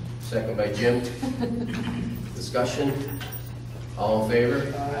 Second. second by Jim. Discussion? All in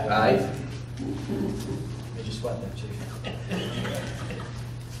favor? Aye. Did you sweat that, chief?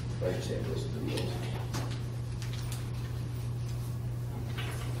 I just have listed the names.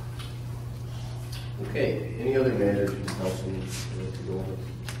 Okay, any other matters the council needs to go over?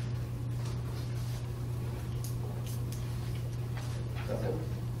 Nothing.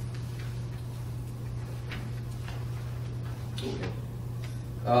 Okay.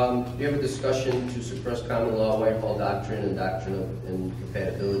 We have a discussion to suppress common law, Whitehall doctrine, and doctrine of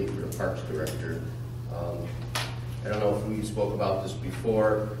incompatibility for the Parks Director. I don't know if we spoke about this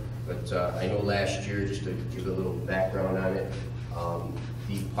before, but I know last year, just to give a little background on it,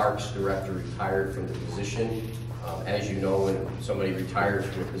 the Parks Director retired from the position. As you know, when somebody retires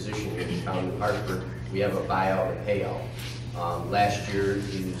from a position here in the town of Hartford, we have a buyout and payout. Last year,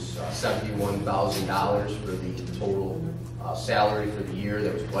 it was $71,000 for the total salary for the year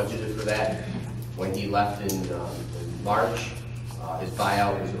that was budgeted for that. When he left in March, his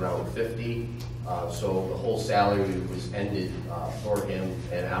buyout was around $50,000. So the whole salary was ended for him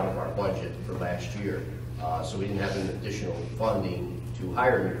and out of our budget for last year. So we didn't have an additional funding to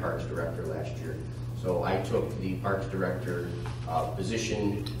hire a new Parks Director last year. So I took the Parks Director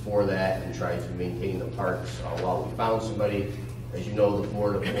position for that and tried to maintain the parks while we found somebody. As you know, the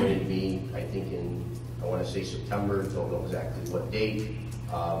board appointed me, I think I want to say September, don't know exactly what date.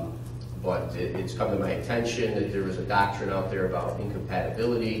 But it's come to my attention that there was a doctrine out there about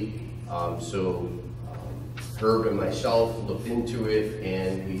incompatibility. Herb and myself looked into it,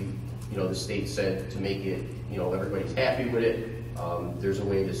 and the state said to make it, everybody's happy with it. There's a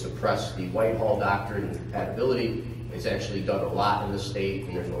way to suppress the Whitehall doctrine and incompatibility. It's actually done a lot in the state,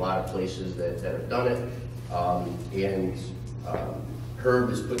 and there's a lot of places that have done it. Herb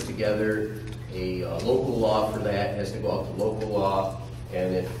has put together a local law for that. It has to go out to local law,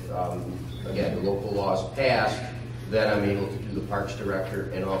 and if, again, the local law is passed, then I'm able to do the Parks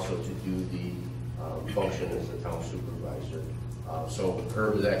Director and also to do the function as the town supervisor. So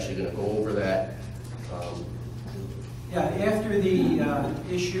Herb is actually going to go over that. Yeah, after the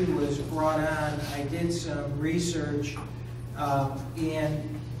issue was brought on, I did some research,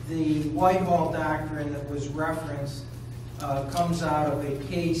 and the Whitehall doctrine that was referenced comes out of a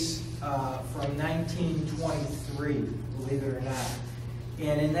case from 1923, believe it or not.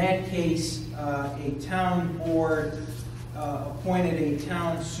 And in that case, a town board appointed a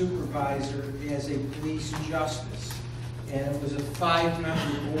town supervisor as a police justice. And it was a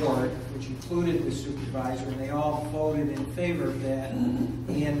 5-member board, which included the supervisor, and they all voted in favor of that.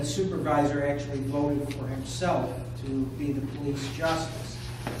 And the supervisor actually voted for himself to be the police justice.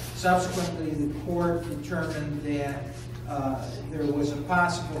 Subsequently, the court determined that there was a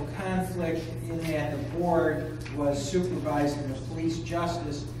possible conflict in that the board was supervising the police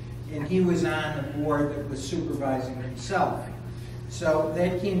justice, and he was on the board that was supervising himself. So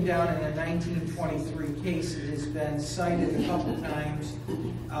that came down in a 1923 case. It has been cited a couple times.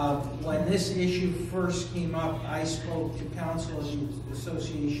 When this issue first came up, I spoke to counsel of the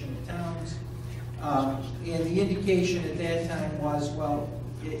Association of Towns, and the indication at that time was, well,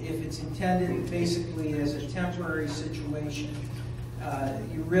 if it's intended basically as a temporary situation,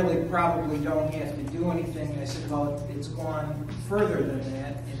 you really probably don't have to do anything. I said, well, it's gone further than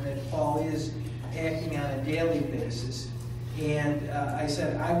that, in that Paul is acting on a daily basis. And I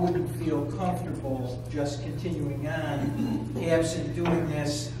said, I wouldn't feel comfortable just continuing on absent doing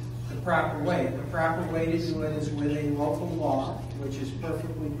this the proper way. The proper way to do it is with a local law, which is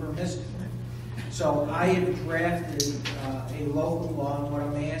perfectly permissible. So I have drafted a local law, and what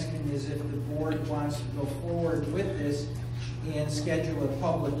I'm asking is if the board wants to go forward with this and schedule a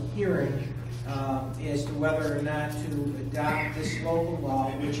public hearing as to whether or not to adopt this local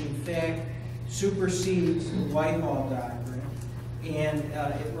law, which in fact supersedes the Whitehall Doctrine. And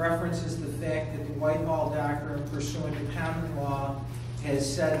it references the fact that the Whitehall Doctrine pursuant to common law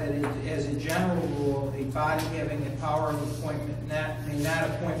has said that it, as a general rule, a body having the power of appointment may not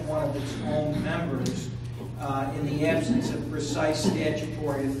appoint one of its own members in the absence of precise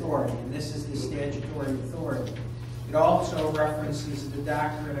statutory authority. And this is the statutory authority. It also references the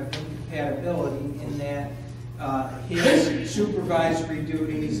doctrine of incompatibility in that his supervisory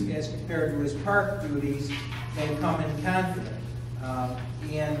duties as compared to his park duties may come in conflict.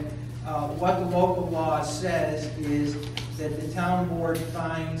 What the local law says is that the town board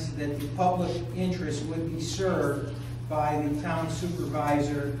finds that the public interest would be served by the town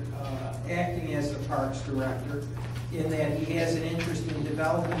supervisor acting as the parks director, in that he has an interest in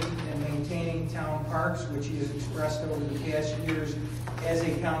developing and maintaining town parks, which he has expressed over the past years as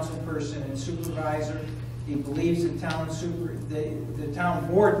a council person and supervisor. He believes the town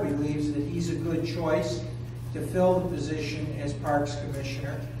board believes that he's a good choice to fill the position as Parks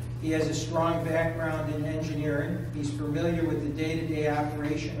Commissioner. He has a strong background in engineering. He's familiar with the day-to-day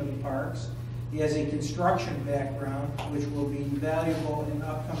operation of the parks. He has a construction background, which will be valuable in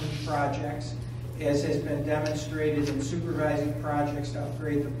upcoming projects, as has been demonstrated in supervising projects to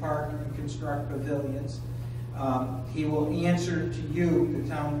upgrade the park and construct pavilions. He will answer to you, the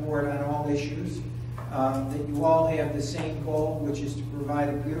town board, on all issues. That you all have the same goal, which is to provide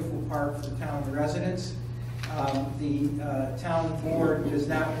a beautiful park for town residents. The town board does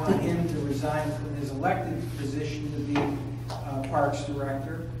not want him to resign from his elected position to be Parks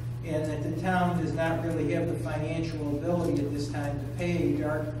Director, and that the town does not really have the financial ability at this time to pay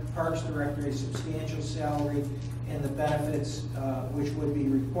our Parks Director a substantial salary and the benefits which would be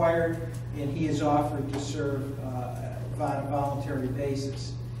required, and he is offered to serve on a voluntary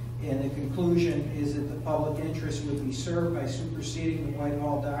basis. And the conclusion is that the public interest would be served by superseding the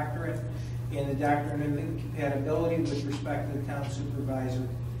Whitehall Doctrine and the doctrine of incompatibility with respect to the town supervisor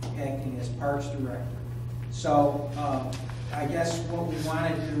acting as Parks Director. So I guess what we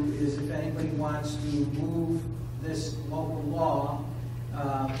want to do is, if anybody wants to move this local law,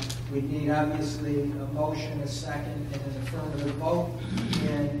 we need obviously a motion, a second, and an affirmative vote,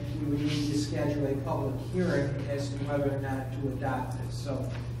 and we would need to schedule a public hearing as to whether or not to adopt this. So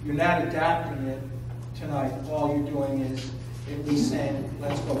you're not adopting it tonight. All you're doing is at least saying,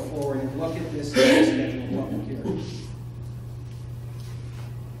 let's go forward and look at this and schedule a public hearing.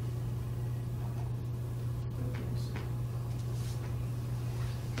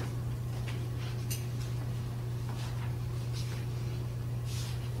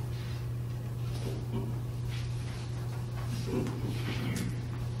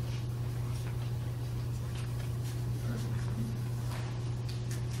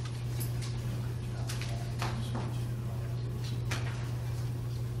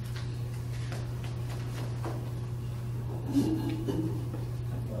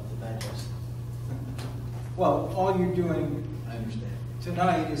 Well, all you're doing, I understand,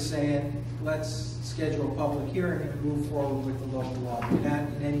 tonight is saying, let's schedule a public hearing and move forward with the local law. You're not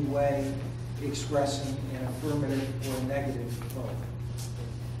in any way expressing an affirmative or negative vote.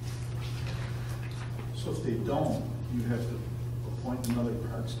 So if they don't, you have to appoint another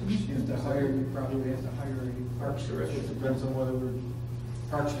Parks Commission? You probably have to hire a Parks Director. It depends on whether we're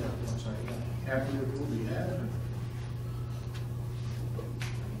Parks Director, I'm sorry. happy with what we have.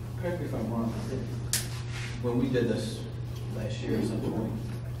 Correct me if I'm wrong, I think when we did this last year at some point,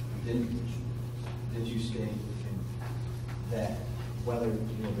 did you state that whether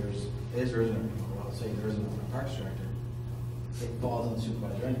there is or isn't, well, I'll say there isn't a Parks Director, it falls on the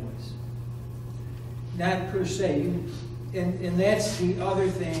supervisor anyways? Not per se. And that's the other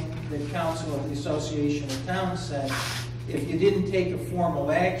thing the Council of the Association of Towns said. If you didn't take a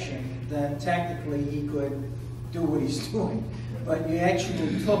formal action, then technically he could do what he's doing. But you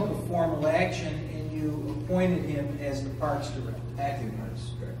actually took a formal action and you appointed him as the Parks Director. Acting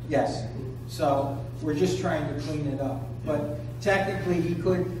Parks Director. Yes. So we're just trying to clean it up. But technically he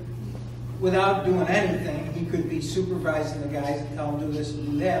could, without doing anything, he could be supervising the guys and tell them do this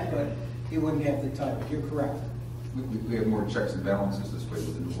and do that, but he wouldn't have the title. You're correct. We have more checks and balances this way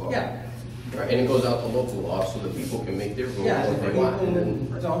with the new law. Yeah. Right, and it goes out to local law so that people can make their vote Yeah, what they want. And then,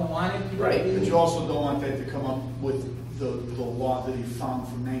 people don't want it. Right. But you also don't want that to come up with the law that he found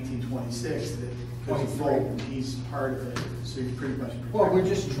from 1926, that because of vote, he's part of it, so you pretty much. Well, we're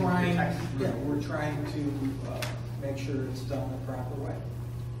just trying, we're trying to make sure it's done the proper way.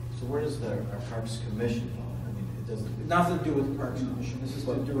 So where does our Parks Commission fall? I mean, it doesn't. Nothing to do with the Parks Commission, this is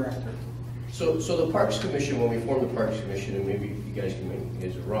the director. So the Parks Commission, when we formed the Parks Commission, and maybe you guys can make you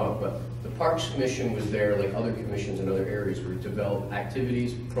guys are wrong, but the Parks Commission was there, like other commissions in other areas, where to develop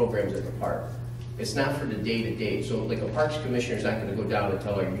activities, programs at the park. It's not for the day-to-day. So like a Parks Commissioner is not gonna go down and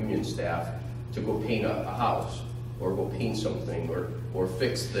tell our union staff to go paint a house, or go paint something, or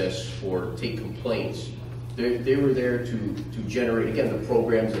fix this, or take complaints. They were there to generate, again, the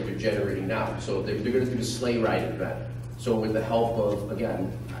programs that they're generating now. So they're gonna do the sleigh ride event. So with the help of,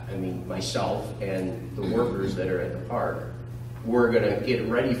 again, I mean, myself and the workers that are at the park, we're gonna get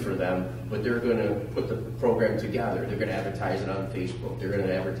ready for them, but they're gonna put the program together. They're gonna advertise it on Facebook. They're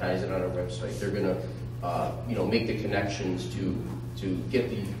gonna advertise it on our website. They're gonna, make the connections to get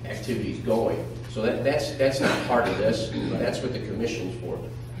the activities going. So that's not part of this. That's what the commission's for.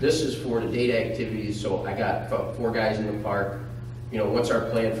 This is for the data activities. So I got 4 guys in the park. What's our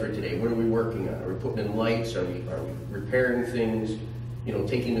plan for today? What are we working on? Are we putting in lights? Are we repairing things?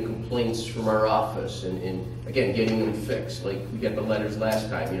 Taking the complaints from our office and again, getting them fixed. Like we got the letters last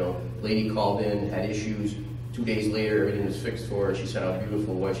time, lady called in, had issues. 2 days later, everything was fixed for her. She said how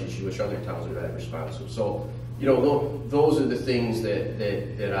beautiful it was. She wished other towns were that responsive. So, those are the things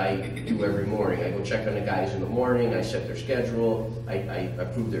that I do every morning. I go check on the guys in the morning. I set their schedule. I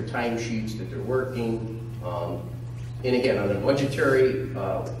approve their timesheets that they're working. And again, on the budgetary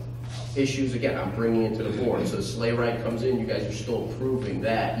issues, again, I'm bringing it to the board. So the sleigh ride comes in, you guys are still approving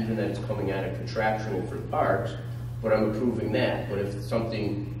that, even though it's coming out of contractual for the parks, but I'm approving that. But if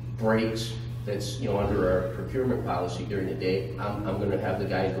something breaks that's, under our procurement policy during the day, I'm gonna have the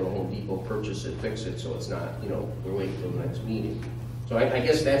guys go to Home Depot, purchase it, fix it, so it's not, we're waiting till the next meeting. So I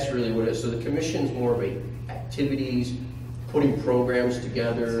guess that's really what it is. So the commission's more of activities, putting programs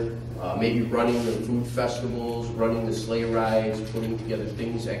together, maybe running the food festivals, running the sleigh rides, putting together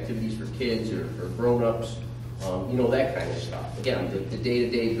things, activities for kids or grown-ups, that kind of stuff. Again, the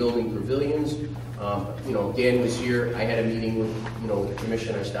day-to-day building pavilions. Dan was here. I had a meeting with, the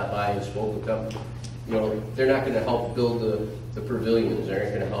commission. I stopped by and spoke with them. They're not going to help build the pavilions. They're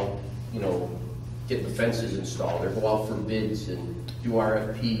not going to help, get the fences installed. They're go out for bids and do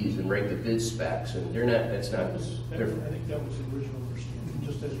RFPs and write the bid specs. And they're not. That's not. I think that was the original understanding,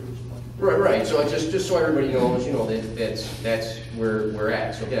 just as you explained. Right. So just so everybody knows, that's where we're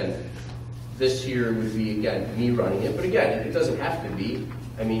at. So again, this here would be again me running it, but again, it doesn't have to be.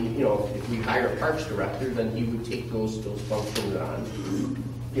 I mean, if we hire a parks director, then he would take those functions on,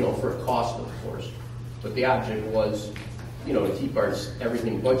 for a cost, of course. But the object was, to keep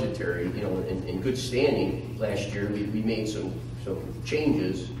everything budgetary, in good standing. Last year, we made some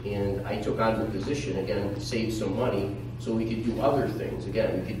changes, and I took on the position again, save some money, so we could do other things.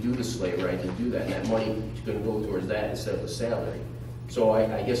 Again, we could do the sleigh rides and do that, and that money is going to go towards that instead of a salary. So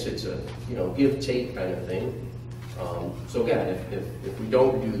I guess it's a give-take kind of thing. So again, if we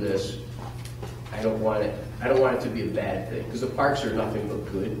don't do this, I don't want it to be a bad thing, because the parks are nothing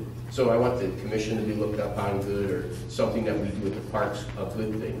but good. So I want the commission to be looked upon good, or something that we do at the parks a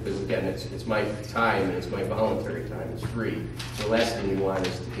good thing. Because again, it's my time and it's my voluntary time. It's free. The last thing you want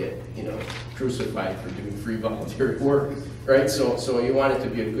is to get crucified for doing free voluntary work, right? So you want it to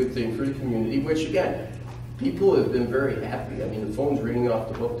be a good thing for the community, which again, people have been very happy. I mean, the phone's ringing off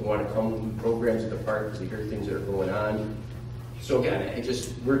the hook to want to come to programs at the park because they hear things that are going on. So again,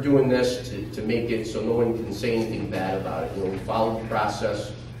 we're doing this to make it so no one can say anything bad about it. We followed the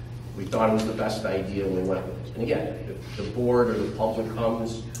process. We thought it was the best idea, and we went with it. And again, if the board or the public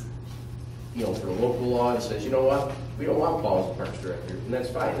comes, for the local law and says, you know what, we don't want Paul as the parks director, and that's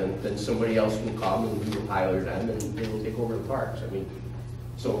fine. Then somebody else will come and we will hire them, and they will take over the parks. I mean,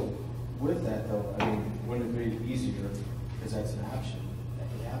 so. With that though, I mean, wouldn't it be easier, because that's an option that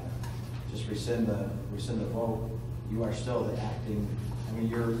could happen, just rescind the vote, you are still the acting, I mean,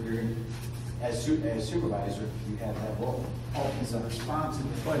 you're as supervisor, you have that role. Oh, he's a responsible,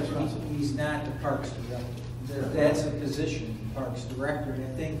 but he's not the parks director. That's a position, parks director, and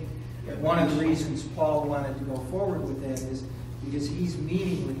I think one of the reasons Paul wanted to go forward with that is because he's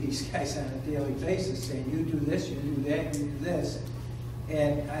meeting with these guys on a daily basis, saying, you do this, you do that, you do this.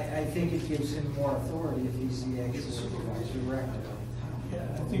 And I think it gives him more authority if he's the actual supervisor director. Yeah,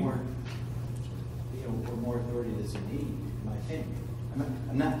 I think what more authority does he need, in my opinion?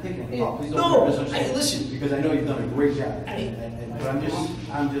 I'm not picking it up. Please No, don't listen. Because I know you've done a great job. But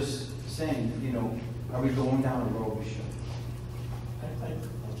I'm just saying, are we going down a road we should?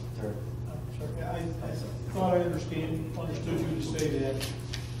 I thought I understood you to say that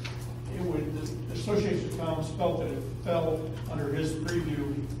the Association of Towns felt that it fell under his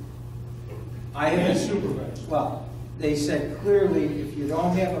preview as supervisor. Well, they said clearly if you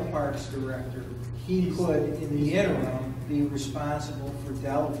don't have a parks director, he could, in the interim, be responsible for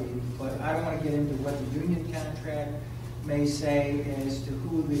delegating, but I don't want to get into what the union contract may say as to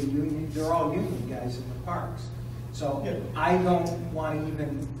who the union, they're all union guys in the parks. So I don't want to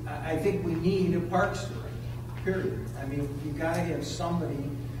even, I think we need a parks director, period. I mean, you got to have somebody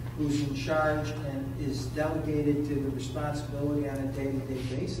who's in charge and is delegated to the responsibility on a day-to-day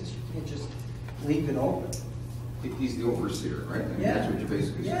basis. You can't just leave it open. He's the overseer, right? I mean, Yeah. That's what you're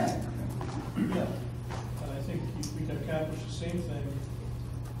basically saying. Yeah. And I think we can accomplish the same thing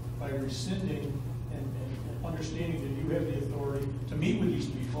by rescinding and understanding that you have the authority to meet with these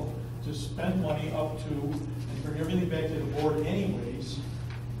people, to spend money up to, and bring everything back to the board anyways.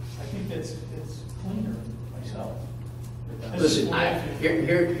 I think that's cleaner myself. Listen,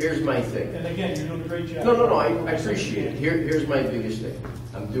 here's my thing. And again, you're doing a great job. No, I appreciate it. Here's my biggest thing.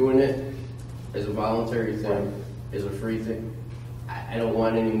 I'm doing it as a voluntary thing, as a free thing. I don't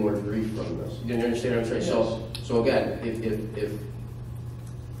want any more grief from this. You understand what I'm saying? So again, if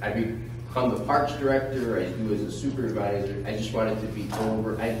I become the parks director, I do as a supervisor, I just want it to be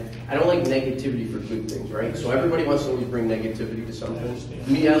over. I don't like negativity for good things, right? So everybody wants to always bring negativity to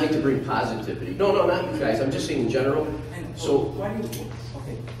something. Me, I like to bring positivity. No, not you guys. I'm just saying in general. So why do you,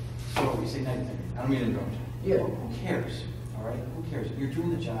 okay, so we say negativity. I don't mean to interrupt you. Yeah. Who cares, all right? Who cares? You're doing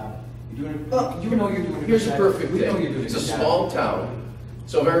the job. You're doing it. Well, you know you're doing it. here's the perfect We know thing. you're doing It's a a good job. small town.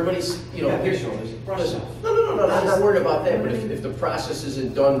 So if everybody's, Here's shoulders. listen, no, I'm not worried about that, but if the process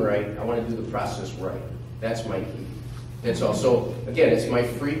isn't done right, I want to do the process right. That's my key. That's all. So again, it's my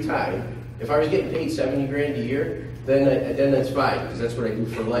free time. If I was getting paid 70 grand a year, then that's fine, because that's what I do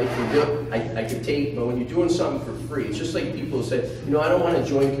for life. I could take, but when you're doing something for free, it's just like people say, I don't want to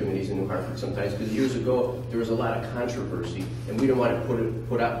join committees in New Hartford sometimes, because years ago, there was a lot of controversy, and we don't want to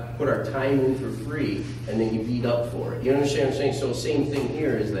put our time in for free, and then you beat up for it. You understand what I'm saying? So same thing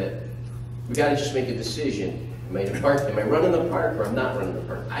here is that we got to just make a decision. Am I running the park or I'm not running the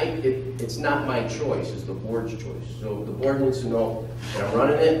park? It's not my choice, it's the board's choice. So the board needs to know that I'm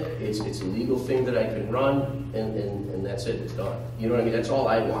running it, it's a legal thing that I can run, and that's it, it's done. You know what I mean? That's all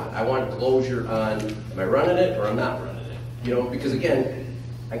I want. I want closure on, am I running it or I'm not running it? Because again,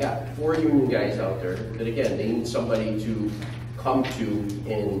 I got 4 union guys out there that again, they need somebody to come to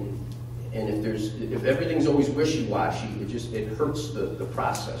and if everything's always wishy-washy, it hurts the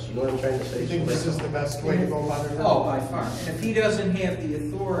process. You know what I'm trying to say? You think this is the best way to go about it? Oh, by far. And if he doesn't have the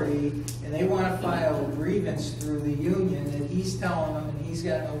authority and they want to file a grievance through the union that he's telling them and he's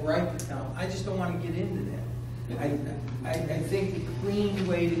got no right to tell them, I just don't want to get into that. I think the clean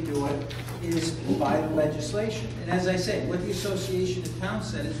way to do it is by legislation. And as I say, what the Association of Towns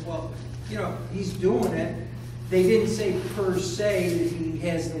said is, well, he's doing it. They didn't say per se that he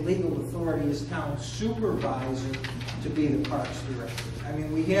has the legal authority as town supervisor to be the parks director. I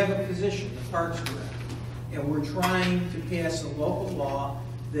mean, we have a position, the parks director, and we're trying to pass a local law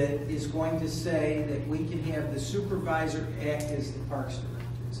that is going to say that we can have the supervisor act as the parks director.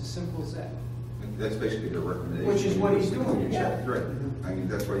 It's as simple as that. That's basically the recommendation. Which is what he's doing, yeah. Right. I mean,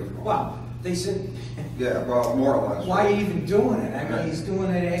 that's what you. Well, they said. Yeah, well, more or less. Why are you even doing it? I mean, he's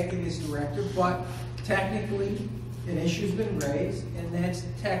doing it acting as director, but technically, an issue's been raised, and that's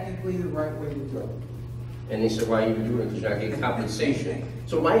technically the right way to do it. And they said, why are you doing it? Because you're not getting compensation.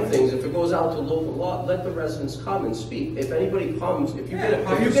 So my thing is, if it goes out to local law, let the residents come and speak. If anybody comes, if you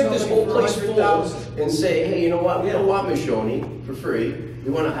get this whole place full and say, hey, you know what, we don't want Michonne for free. We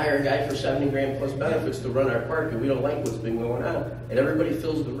want to hire a guy for 70 grand plus benefits to run our park, and we don't like what's been going on, and everybody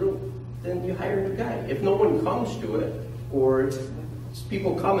fills the room, then you hire a new guy. If no one comes to it, or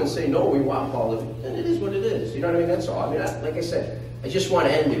people come and say, no, we want Paul, then it is what it is. You know what I mean? That's all. I mean, like I said, I just want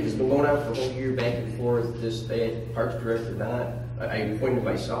to end it. It's been going on for a whole year, back and forth, this, that, parks director, not. I appointed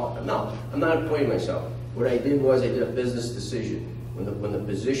myself. No, I'm not appointing myself. What I did was I did a business decision. When the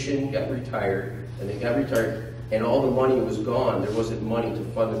position got retired, and they got retired, and all the money was gone, there wasn't money to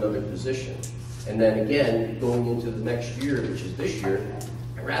fund another position. And then again, going into the next year, which is this year,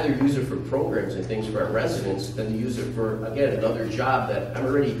 I'd rather use it for programs and things for our residents than to use it for, again, another job that I'm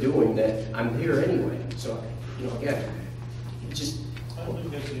already doing that I'm here anyway. So, again, it just... I don't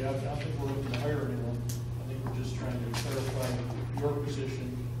think that's the option. I don't think we're looking to hire anyone. I think we're just trying to clarify your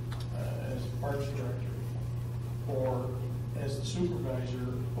position as parks director or as the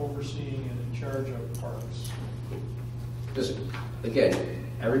supervisor overseeing and in charge of parks. Just, again,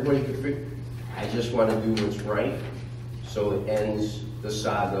 everybody could figure, I just want to do what's right, so it ends the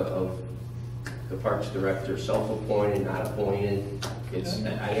saga of the parks director, self-appointed, not appointed. It's,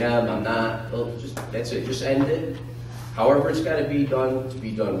 I am, I'm not, well, that's it, just end it. However it's got to be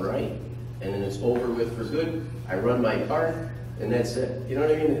done right, and then it's over with for good. I run my park, and that's it. You know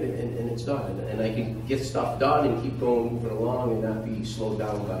what I mean? And it's done. And I can get stuff done and keep going, moving along, and not be slowed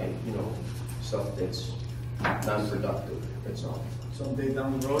down by, you know, stuff that's non-productive. That's all. Someday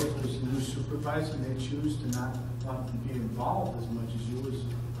down the road, if there's a new supervisor and they choose to not want to be involved as much as you as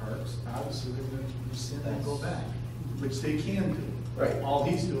parks, obviously they're going to rescind and go back, which they can do. Right. All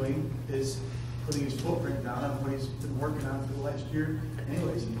he's doing is putting his footprint down on what he's been working on for the last year.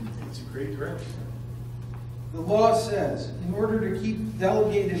 Anyways, it's a great direction. The law says, in order to keep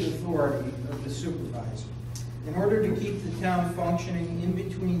delegated authority of the supervisor, in order to keep the town functioning in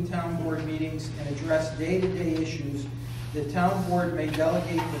between town board meetings and address day-to-day issues, the town board may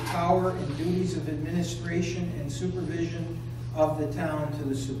delegate the power and duties of administration and supervision of the town to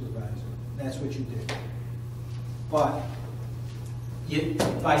the supervisor. That's what you did. But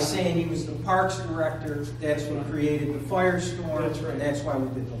by saying he was the parks director, that's what created the firestorm. That's right. And that's why we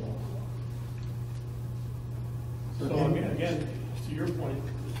did the law. So again, to your point,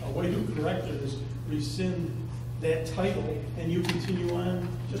 a way to correct it is rescind that title and you continue on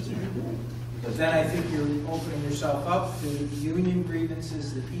just as you're doing. Because then I think you're opening yourself up to union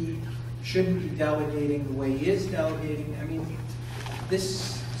grievances that he shouldn't be delegating the way he is delegating. I mean,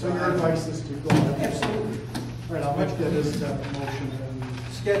 this... So your advice is to go ahead? Absolutely. All right, I'll make that as a motion.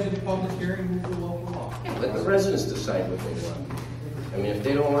 Schedule the public hearing, move the local law. Let the residents decide what they want. I mean, if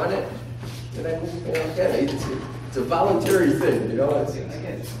they don't want it, then again, it's a voluntary thing, you know? It's,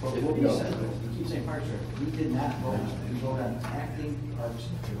 Again, but what you said, you keep saying parks director. We did not vote on it. We voted on acting parks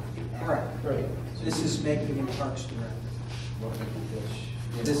director. Correct. right. This is making him parks director.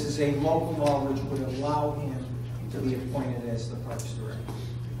 This is a local law which would allow him to be appointed as the parks director.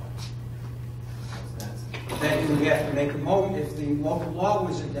 Then you would have to make a motion, if the local law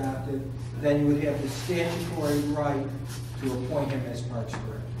was adopted, then you would have the statutory right to appoint him as parks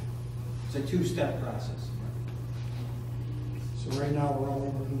director. It's a two-step process. So right now, we're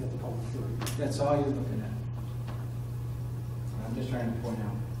only looking at the public hearing. That's all you're looking at. I'm just trying to point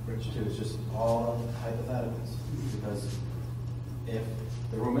out, Rich, too, it's just all hypotheticals. Because if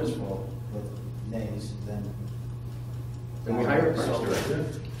the room is full with nays, then... Then we hire a parks director.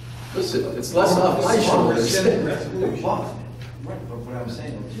 Listen, it's less off my shoulders. Right, but what I'm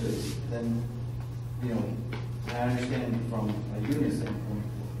saying too is, then, you know, I understand from a union standpoint,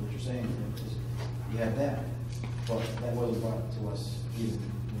 what you're saying, is you have that, but that wasn't brought to us even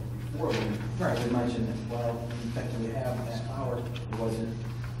before. Right. We mentioned that, well, we effectively have that power, it wasn't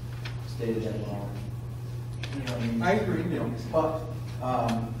stated that law. You know what I mean? I agree. You know, but,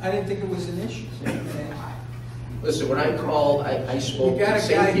 I didn't think it was an issue. Listen, when I called, I spoke You to got the a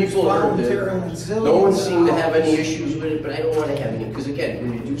same guy who's people that volunteering did. zillions No one of seemed to have any dollars. issues with it, but I don't want to have any. Because again,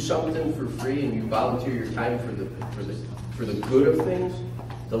 when you do something for free and you volunteer your time for the good of things,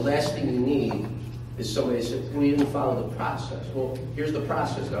 the last thing you need is somebody that says, well, you didn't follow the process. Well, here's the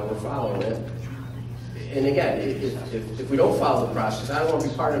process, now we're following it. And again, if we don't follow the process, I don't want to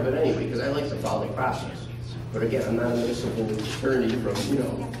be part of it anyway, because I like to follow the process. But again, I'm not a municipal attorney from, you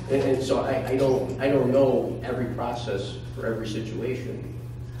know, and so I don't know every process for every situation.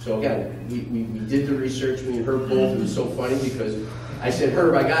 So again, we did the research, me and Herb both. It was so funny because I said,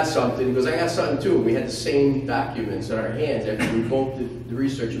 Herb, I got something. He goes, I got something too. We had the same documents in our hands after we both did the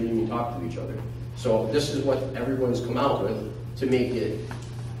research and we didn't even talk to each other. So this is what everyone's come out with to make it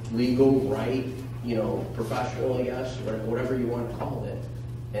legal, right, you know, professional, I guess, or whatever you want to call it.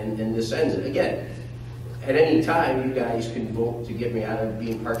 And this ends it. Again, at any time, you guys can vote to get me out of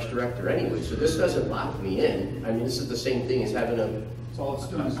being parks director anyway. So this doesn't lock me in. I mean, this is the same thing as having a... So all it's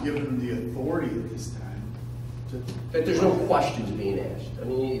doing is giving them the authority at this time to... But there's no questions being asked. I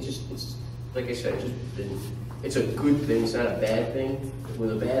mean, it's like I said, it's a good thing. It's not a bad thing.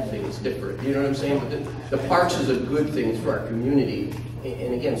 With a bad thing, it's different. You know what I'm saying? But the parks is a good thing. It's for our community.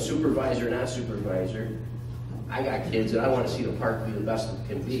 And again, supervisor, not supervisor, I got kids and I want to see the park be the best it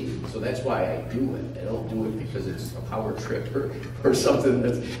can be. So that's why I do it. I don't do it because it's a power trip or something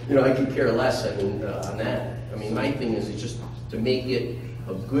that's, you know, I could care less on that. I mean, my thing is just to make it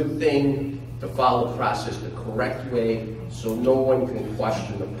a good thing, to follow the process the correct way so no one can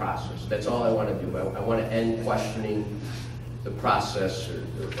question the process. That's all I want to do. I want to end questioning the process or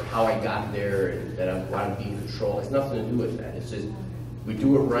how I got there and that I want to be in control. It has nothing to do with that. It's just we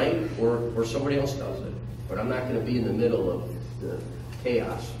do it right or somebody else does it. But I'm not going to be in the middle of the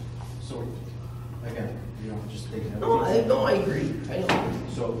chaos. So, again, you know, just thinking. No, I agree. I know.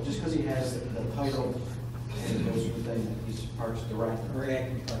 So, just because he has the title and he goes through the thing that he's parks director. Or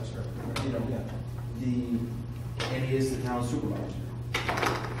acting parks director. You know, and he is the town supervisor.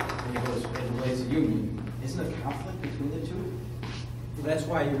 And he goes and lays a union. Isn't there a conflict between the two? Well, that's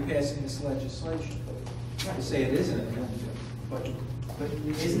why you're passing this legislation. To say it isn't a conflict. But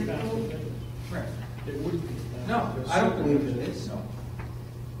isn't it code? Right. It would be. No, I don't believe it is. No.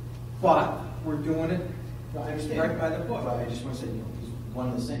 But we're doing it No, I understand. right by the book. But I just want to say, you know, he's one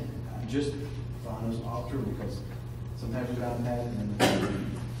and the same. I'm just following us all through because sometimes we got mad and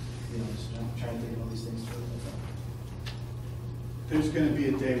then, you know, just trying to think of all these things through. There's gonna be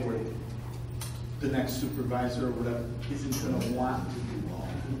a day where the next supervisor or whatever isn't gonna want to do all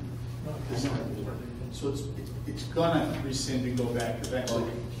this. So it's gonna rescind and go back eventually.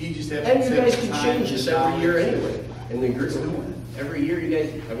 He just has. And you guys can change this every year anyway, in the agreement. Every year, you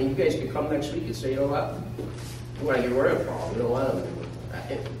guys, I mean, you guys could come next week and say, you know what, we want to get rid of Paul, we don't want him anymore.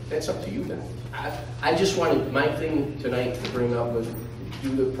 That's up to you guys. I just wanted, my thing tonight to bring up was do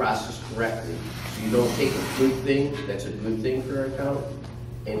the process correctly. So you don't take a good thing, that's a good thing for our town,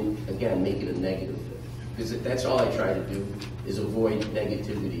 and again, make it a negative thing. Because that's all I try to do, is avoid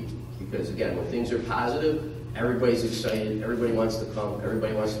negativity. Because again, when things are positive, everybody's excited, everybody wants to come,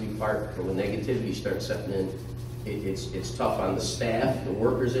 everybody wants to be part, but when negativity starts setting in, it's tough on the staff, the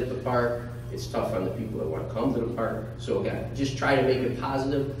workers at the park, it's tough on the people that want to come to the park. So again, just try to make it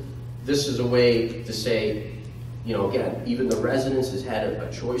positive. This is a way to say, you know, again, even the residents has had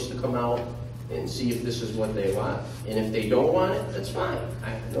a choice to come out and see if this is what they want. And if they don't want it, that's fine.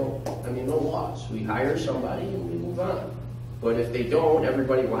 No loss. We hire somebody and we move on. But if they don't,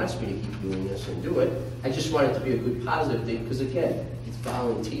 everybody wants me to keep doing this and do it. I just want it to be a good positive thing, because again, it's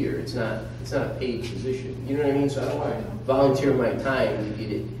volunteer. It's not a paid position. You know what I mean? So I don't want to volunteer my time to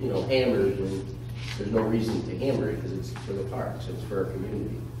get it, you know, hammered when there's no reason to hammer it, because it's for the parks, it's for our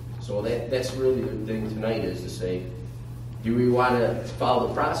community. So that's really the thing tonight, is to say, do we want to follow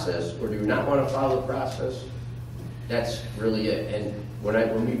the process or do we not want to follow the process? That's really it. And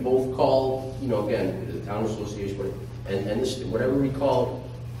when we both called, you know, again, the town association, and this, whatever we called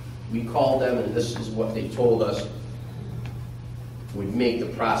them, and this is what they told us would make the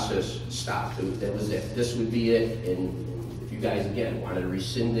process stop. That was it. This would be it. And if you guys, again, wanted to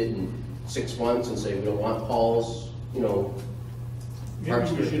rescind it in 6 months and say we don't want Paul's, you know,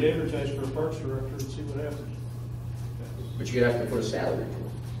 Maybe we should advertise for a parks director and see what happens. but you're gonna have to put a salary.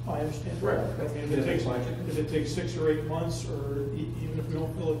 I understand. Right. I mean, if it takes 6 or 8 months, or even if we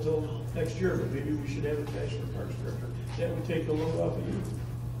don't fill it till next year, but maybe we should advertise for parks director. That would take a load off of you.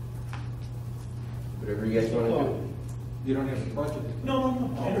 Whatever you guys want to do. You don't have a budget.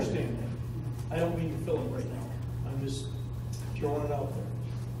 No, I understand that. I don't mean to fill it right now. I'm just throwing it out there.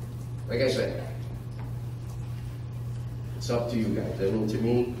 Like I said, it's up to you guys. I mean, to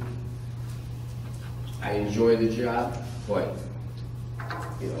me, I enjoy the job, but,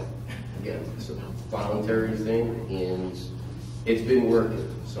 you know, again, it's a voluntary thing, and it's been working.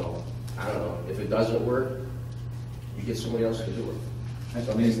 So, I don't know. If it doesn't work, you get somebody else to do it.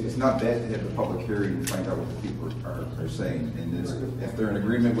 I mean, it's not bad to have the public hearing and find out what the people are saying. And if they're in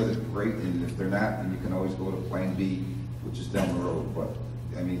agreement with it, great. And if they're not, then you can always go to Plan B, which is down the road. But,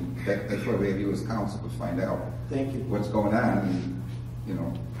 I mean, that's why we have you as counsel, to find out what's going on. And, you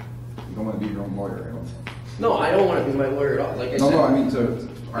know, you don't want to be your own lawyer, I don't think. No, I don't want to be my lawyer at all. Like I said. No, I mean to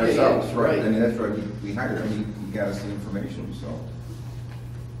ourselves, yeah, right? right. I mean, that's why we hired. I mean, he got us the information, so.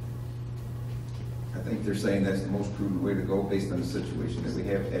 I think they're saying that's the most prudent way to go based on the situation that we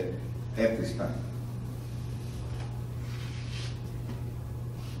have at this time.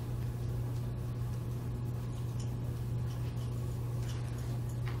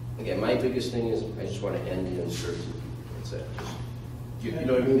 Again, my biggest thing is I just want to end the uncertainty. That's it. You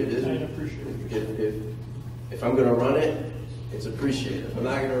know what I mean? It is. I appreciate it. If I'm going to run it, it's appreciated. If I'm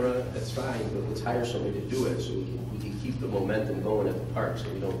not going to run it, that's fine. But let's hire somebody to do it so we can keep the momentum going at the park, so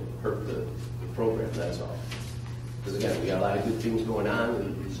we don't hurt the program. That's all. Because again, we got a lot of good things going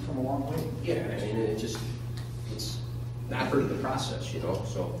on. It's come a long way. Yeah, I mean, it's not hurting the process, you know.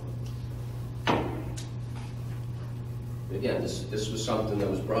 So again, this was something that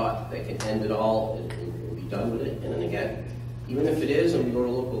was brought that can end it all and be done with it. And then again, even if it is, and we go to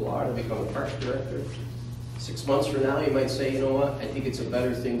local law to become a parks director, 6 months from now, you might say, you know what, I think it's a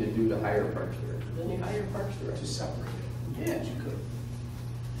better thing to do to hire a parks director. Then you hire a parks director. Just separate it. Yeah, you could.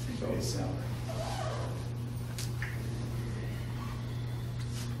 So it's salary.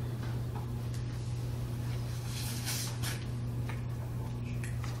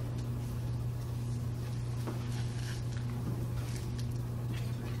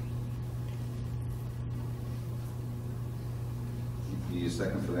 Need a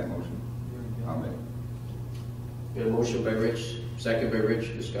second for that motion? I'll make it. Got a motion by Rich, second by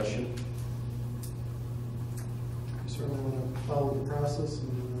Rich, discussion. I certainly want to follow the process,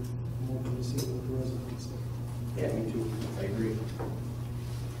 and I'm open to see what the residents say. Yeah, me too. I agree.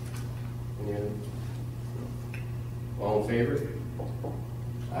 Any other? All in favor?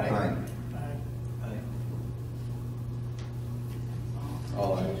 Aye.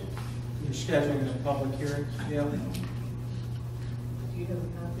 All ayes. You're scheduling a public hearing, yeah? Do you have a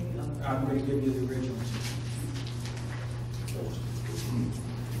copy of? I'm going to give you the original.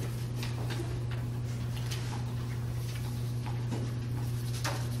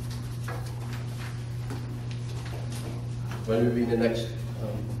 When will be the next?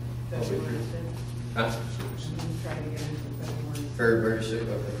 Public February hearing? 6th. Huh? Try to get it for February. Very sick,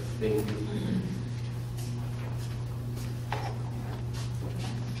 okay, thank you.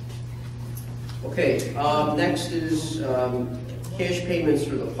 Okay, next is cash payments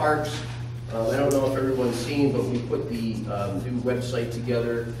for the parks. I don't know if everyone's seen, but we put the new website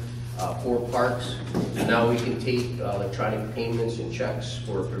together for parks. So now we can take electronic payments and checks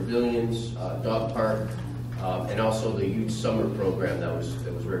for pavilions, dog park, and also the youth summer program that was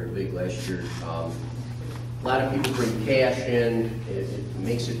very big last year. A lot of people bring cash in. It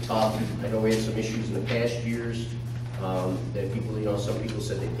makes it tough. I know we had some issues in the past years that people, some people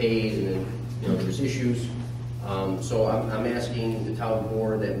said they paid, and then there was issues. So I'm asking the town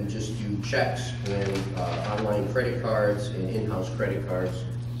board that we just do checks and online credit cards and in-house credit cards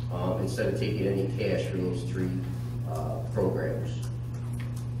instead of taking any cash for those three programs.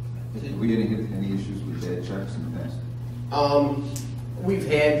 Did we hit any issues with bad checks in the past? We've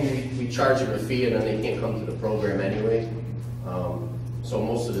had, we charge them a fee and then they can't come to the program anyway. So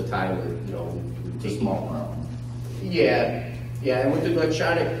most of the time, we take Small amount. Yeah, and with the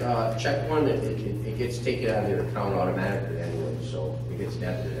electronic check one, it gets taken out of their account automatically anyway, so it gets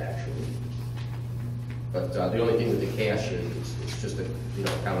debited actually. But the only thing with the cash is it's just a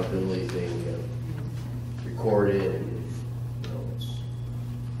accountability thing, record it, and it's.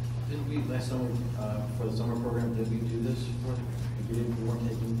 Did we, last summer, for the summer program, did we do this for, we weren't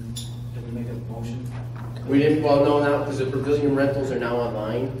taking, did we make a motion? We didn't, well, no, now, because the pavilion rentals are now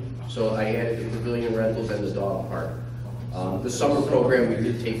online, so I added the pavilion rentals and the dog park. The summer program, we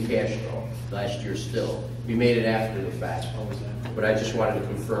did take cash though, last year still. We made it after the fact. But I just wanted to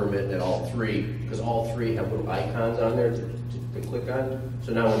confirm it that all three, because all three have little icons on there to click on.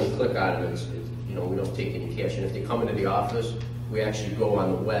 So now when you click on it, we don't take any cash. And if they come into the office, we actually go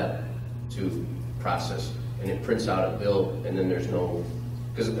on the web to process, and it prints out a bill, and then there's no,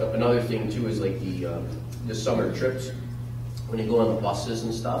 because another thing too is like the summer trips, when you go on the buses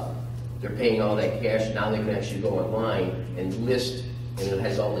and stuff, they're paying all that cash. Now they can actually go online and list, and it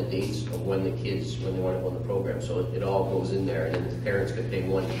has all the dates of when they want to go on the program. So it all goes in there, and then the parents can pay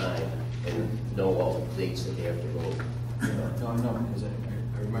one time and know all the dates that they have to go. No, I know, because I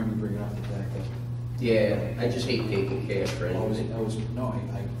remember you bringing up the fact that. Yeah, I just hate taking cash for anything. Yeah,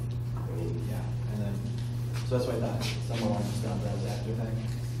 and then, so that's why I thought someone wanted to stop that was after the fact.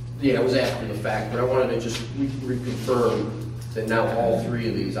 Yeah, it was after the fact, but I wanted to just reconfirm that now all three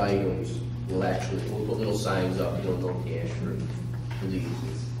of these items we'll put little signs up, no cash for these.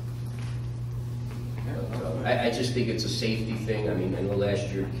 But, I just think it's a safety thing. I mean, I know last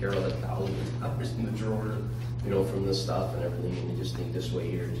year Carol had $1,000 in the drawer, from this stuff and everything, and I just think this way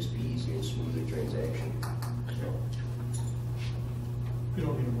here would just be easier and smoother transaction. So. You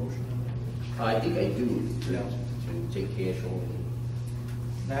don't need a motion on I think I do. Yeah. To take cash only.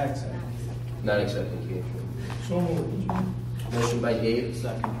 Not accepted. Not accepting cash. that. So moved. Motion by Dave,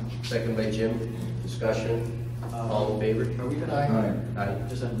 Second. second by Jim. Discussion. All in favor? Are we gonna? Aye.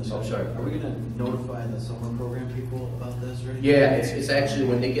 Just on this. Oh, sorry. Are we gonna notify the summer program people about this or anything? Yeah, it's actually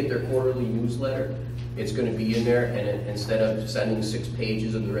when they get their quarterly newsletter, it's gonna be in there, and instead of sending 6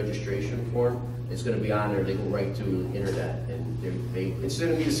 pages of the registration form, it's gonna be on there. They go right to the internet, and it's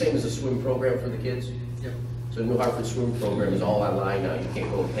gonna be the same as the swim program for the kids. Yep. So the New Hartford swim program is all online now. You can't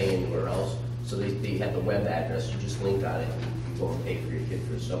go and pay anywhere else. So they have the web address. You just link on it, and you go and pay for your kid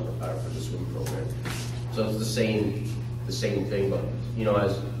for the summer or for the swim program. So it's the same thing, but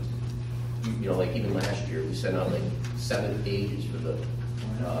as like even last year, we sent out like 7 pages for the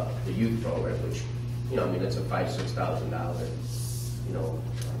youth program, which it's a $5,000-6,000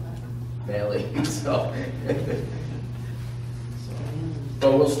 mailing. So.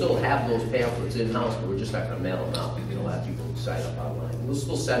 But we'll still have those pamphlets in-house, but we're just not gonna mail them out. A lot of people sign up online. We'll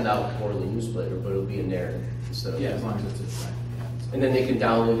still send out quarterly newsletter, but it'll be in there instead of. Yeah, as long as it's right. And then they can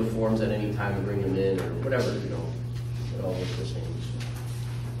download the forms at any time and bring them in, or whatever, it all looks the same.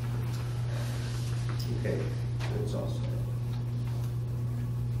 Okay, that's all set.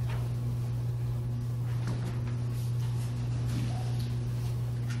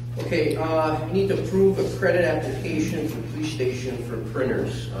 Okay, you need to approve a credit application for police station for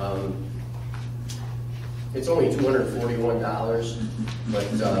printers. It's only $241,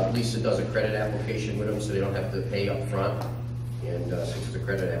 but Lisa does a credit application with them, so they don't have to pay up front. And since it's a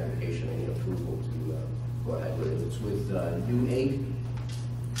credit application, I need approval to go ahead with it. It's with New Egg.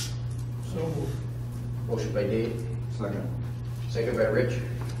 So moved. Motion by Dave, Second. second by Rich.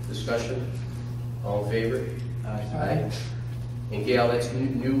 Discussion. All in favor? Aye. And Gail, that's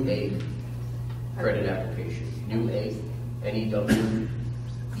New Egg credit application. New Egg, N-E-W-E-G-G.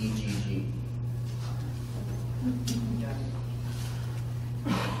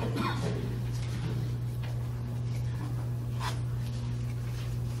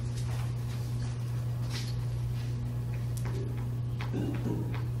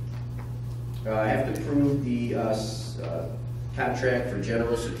 I have to approve the contract for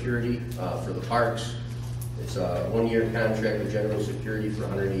general security for the parks. It's a one-year contract with general security for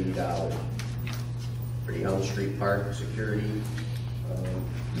 $180 for the Elm Street Park security.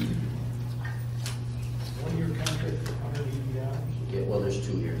 1 year contract for $180. Yeah, well, there's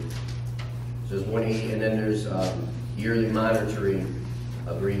 2 years. So there's 180, and then there's yearly monitoring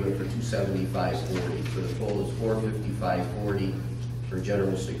agreement for $275.40. For the total is $455.40 for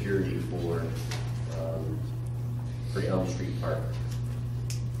general security for Elm Street Park.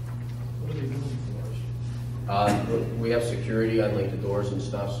 What are they doing for us? We have security on like the doors and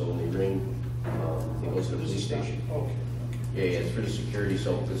stuff, so when they ring, it goes to the police station. Okay. Yeah, yeah, it's for the security,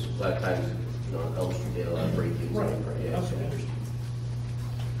 so because a lot of times, you know, on Elm Street, they had a lot of break-ins. Right, Yeah, okay, so. I understand.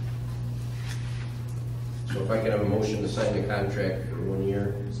 So if I can have a motion to sign the contract for 1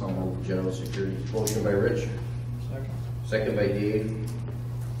 year, for general security. Motion by Rich, Second. second by Dave.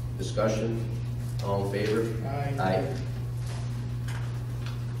 Discussion, all in favor? Aye. Aye.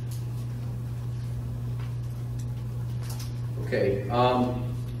 Okay,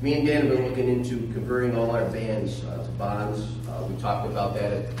 me and Dan have been looking into converting all our vans to bonds. We talked about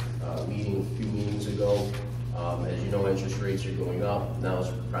that at a meeting a few meetings ago. As you know, interest rates are going up. Now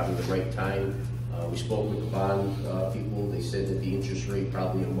is probably the right time. We spoke with the bond people. They said that the interest rate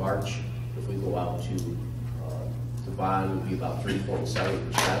probably in March, if we go out to the bond, would be about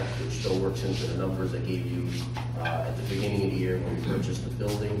 3.7%, which still works into the numbers I gave you at the beginning of the year when we purchased the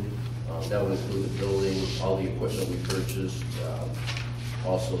building. That would include the building, all the equipment we purchased,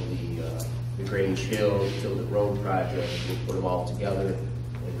 also the Grange Hill, Tilden Road project. We'll put them all together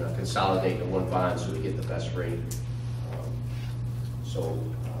and consolidate in one bond so we get the best rate.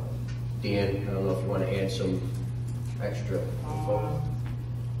 Dan, I don't know if you want to add some extra info.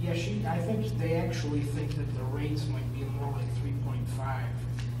 Yeah, I think they actually think that the rates might be more like 3.5.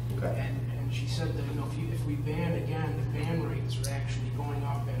 Okay. And she said that, you know, if we ban again, the ban rates are actually going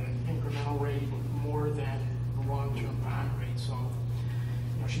up at an incremental rate more than the long-term bond rate. So,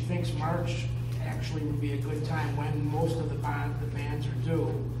 you know, she thinks March actually would be a good time when most of the bans are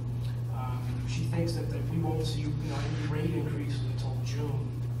due. She thinks that we won't see, you know, any rate increases until June.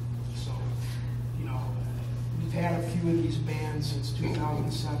 So, you know, we've had a few of these bans since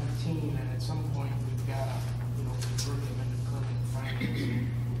 2017, and at some point we've got to, you know, convert them into permanent financing.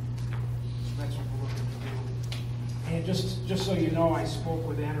 So that's what we're looking to do. And just so you know, I spoke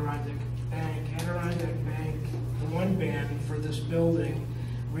with Adirondack Bank. Adirondack Bank, the one ban for this building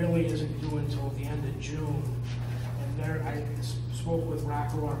really isn't due until the end of June. And there, I spoke with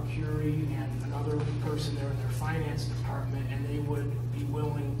Rocco Arcuri and another person there in their finance department, and they would be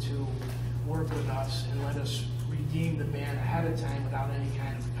willing to work with us and let us redeem the ban ahead of time without any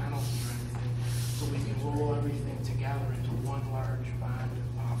kind of penalty or anything, so we can roll everything together into one large bond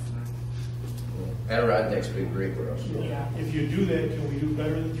offering. Adirondack's been great for us. Yeah. If you do that, can we do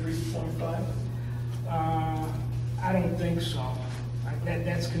better than 3.5? I don't think so.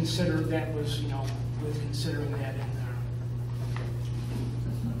 That's considered, that was, you know, with considering that in there.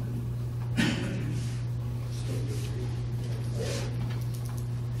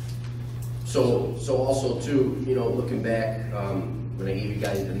 So also too, you know, looking back, when I gave you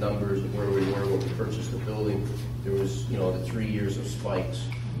guys the numbers of where we were when we purchased the building, there was, you know, the 3 years of spikes.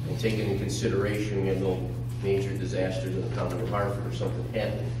 And taking into consideration, we had no major disasters in the county of Hartford or something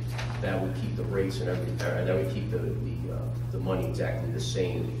happened, that would keep the rates and everything, that would keep the money exactly the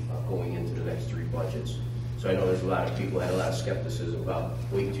same going into the next 3 budgets. So I know there's a lot of people that had a lot of skepticism about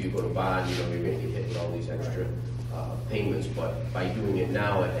wait till you go to bond, you know, you're going to get hit with all these extra payments, but by doing it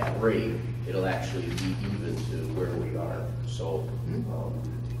now at that rate, it'll actually be even to where we are. So,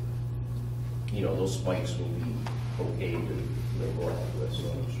 you know, those spikes will be okay to go ahead with. So,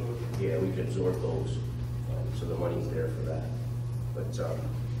 yeah, we can absorb those. So the money's there for that. But,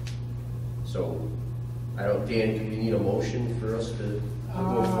 so, I don't, Dan, do we need a motion for us to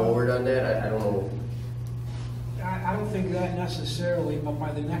go forward on that? I don't know. I don't think that necessarily, but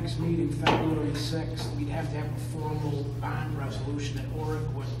by the next meeting, February 6th, we'd have to have a formal bond resolution that Oric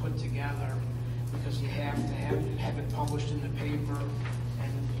would put together, because you have to have it published in the paper,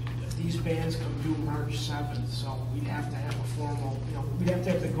 and these bans come due March 7th, so we'd have to have a formal, we'd have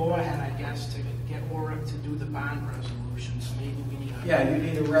to go ahead, I guess, to get Oric to do the bond resolution, so maybe we need a... Yeah, you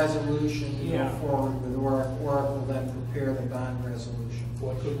need a resolution to go Yeah. forward with Oric. Oric will then prepare the bond resolution.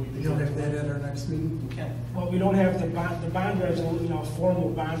 What could we do? You'll have that at our next meeting? You can. Well, we don't have the bond resolution, formal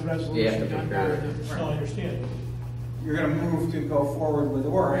bond resolution done by the... No, I understand. You're gonna move to go forward with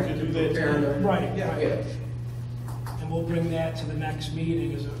Oric To to do that prepare tonight. the... Right, Yeah. right. And we'll bring that to the next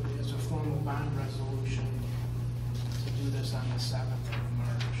meeting as a formal bond resolution to do this on the 7th of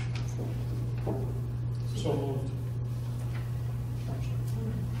March. So moved.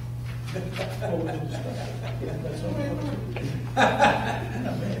 That's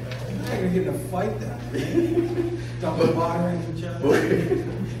I'm not gonna get in a fight then. Dump water in each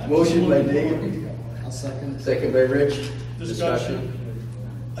other. Motion by Dave, I'll second. second by Rich. Discussion.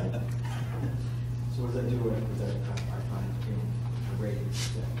 So what does that do with our fine, the ratings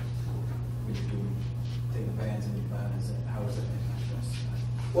that we do, take the bans and the bans, how is it impact us?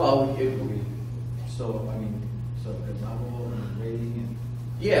 Well, Are we still, still a good level and rating and?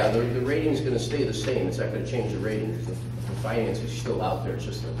 yeah, the rating's gonna stay the same, it's not gonna change the rating, because the finance is still out there, it's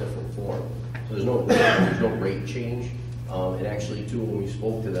just in a different form. So there's no rate change, and actually too, when we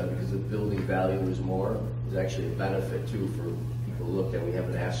spoke to them, because the building value is more, there's actually a benefit too for people to look at, we have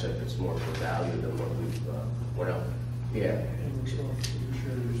an asset that's more for value than what we've, what else? Yeah, And we're still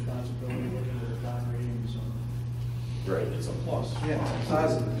fiduciary responsibility, looking at the bond ratings. right. It's a plus. Yeah, it's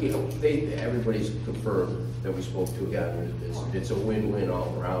positive. Everybody's confirmed that we spoke to, again, it's a win-win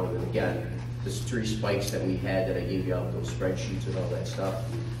all around, and again, there's 3 spikes that we had that I gave you out, those spreadsheets and all that stuff,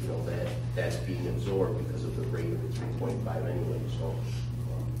 that's being absorbed because of the rate of the 3.5 anyway, so.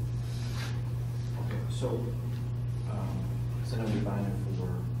 Okay, so I know we bonded for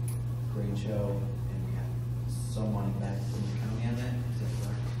Green Show, and we got some money back from the county on that, is that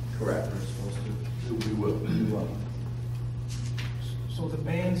correct? Correct. We're supposed to. We will. We will. So the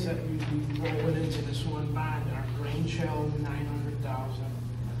bands that we rolled into this one bond are Grain Shell, 900,000.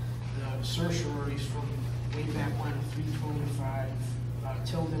 The certioraries from way back when, 325.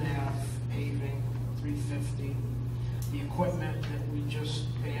 Tilden Ave paving, 350. The equipment that we just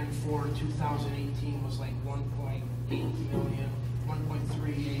banned for in 2018 was like 1.8 million,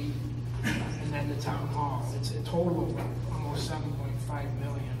 1.38. And then the town hall, it's a total of like almost 7.5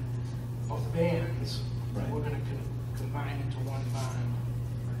 million of bans. Right. We're gonna combine into one bond.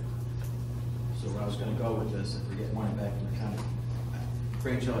 So where I was gonna go with this, if we get money back from the county,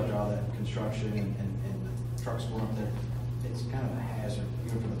 Green Show, I draw that construction and the trucks going up there, it's kind of a hazard,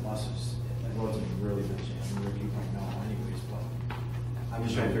 even for the buses. The roads are in really good shape, you might know anyways, but I'm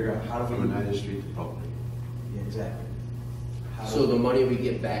just trying to figure out how do From we... United Street to Public. Yeah, exactly. How So do- the money we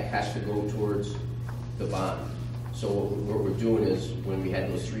get back has to go towards the bond. So what we're doing is, when we had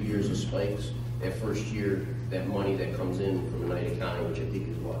those 3 years of spikes, that first year, that money that comes in from United County, which I think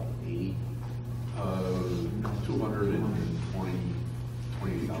is what, 80?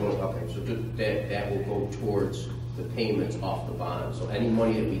 220,000. Okay, so that will go towards the payments off the bond. So any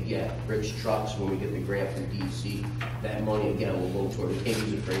money that we get, Rich Trucks, when we get the grant from DC, that money again will go toward, we can't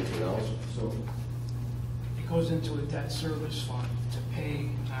use it for anything else. So, It goes into a debt service fund to pay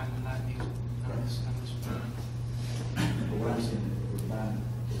on this bond. but what I'm saying, with bond,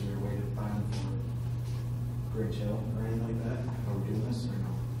 is there a way to bond for Green Show or anything like that? Are we doing this or no?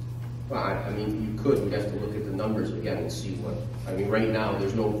 Well, I mean, you could, we'd have to look at the numbers again and see what, I mean, right now, there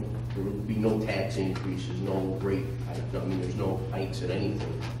would be no tax increases, no rate, there's no hikes in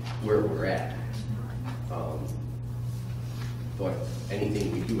anything where we're at. But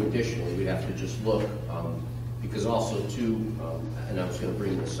anything we do additionally, we'd have to just look, because also too, and I was gonna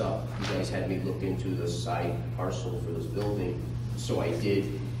bring this up, you guys had me look into the side parcel for this building, so I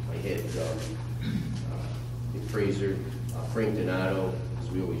did. I had the appraiser, Frank Donato,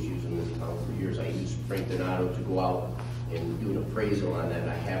 because we always use him in town for years, I used Frank Donato to go out and do an appraisal on that, and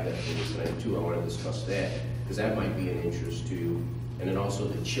I have that for this tonight too. I want to discuss that, because that might be an interest to you. And then also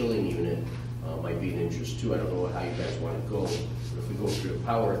the chilling unit might be an interest too. I don't know how you guys want to go. But if we go through the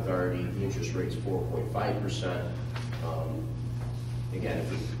power authority, the interest rate's 4.5%. Again,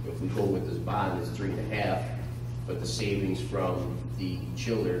 if we go with this bond, it's 3.5%, but the savings from the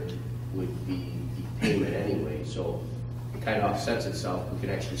chiller would be the payment anyway. So it kind of offsets itself. We can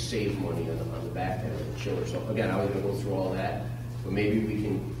actually save money on the back end of the chiller. So again, I was going to go through all that, but maybe we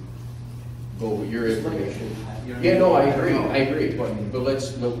can go with your information. Yeah, no, I agree,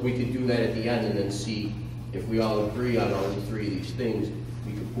 but we could do that at the end and then see if we all agree on all three of these things,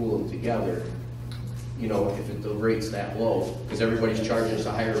 we can pool them together. You know, if the rate's that low, because everybody's charging us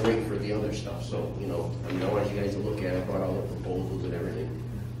a higher rate for the other stuff, so, you know, I mean, I want you guys to look at it, brought all the proposals and everything.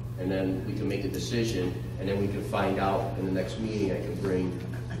 And then we can make a decision, and then we can find out in the next meeting I can bring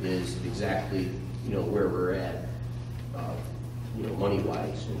is exactly, you know, where we're at, you know,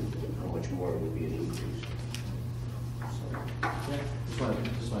 money-wise, and how much more would be an increase. So, Yeah,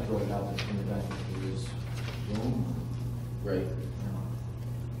 just want to throw it out there in the event that there is room. right.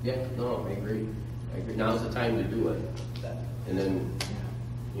 Yeah, no, I agree. I agree. Now's the time to do it. And then,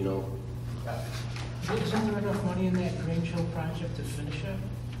 you know, Isn't there enough money in that Grange Hill project to finish it?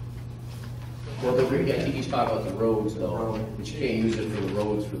 well, I think he's talking about the roads though, but you can't use it for the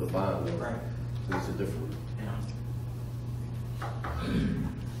roads for the bond. Though. Right. So it's a different.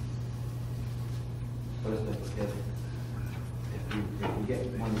 But if we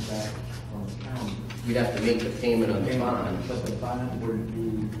get money back from the county. We'd have to make the payment on the bond. But the bond wouldn't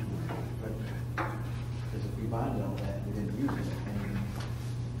be, because if we bonded all that, we didn't use it. And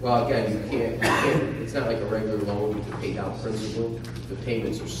Well, again, you can't, it's not like a regular loan, you can pay down principal. The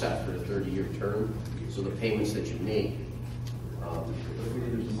payments are set for a 30-year term, so the payments that you make, but if we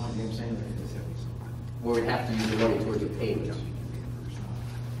didn't use the money, I'm saying that. well, we'd have to use the money towards the payments.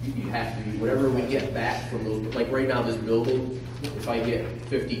 You have to, whatever we get back from those, like right now, this building, if I get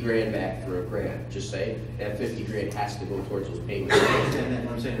 50 grand back for a grant, just say, that 50 grand has to go towards those payments. And then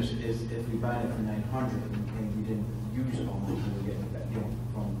what I'm saying is if we buy it for 900 and we didn't use all 900, we're getting it back, you know,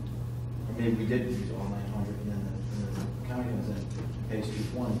 from, or maybe we did use all 900 and then the county comes in, pays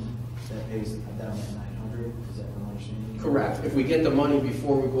 220, that pays down at 900, is that what I'm understanding? Correct. If we get the money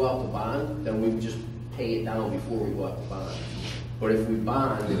before we go out to bond, then we would just pay it down before we go out to bond. But if we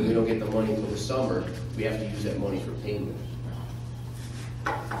bond and we don't get the money until the summer, we have to use that money for payments.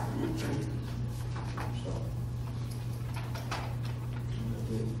 So.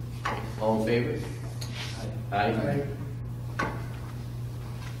 All in favor? Aye.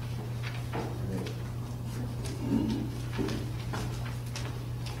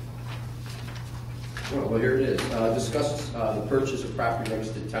 Well, here it is. Discuss the purchase of property next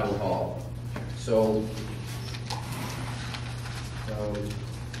to Town Hall. So,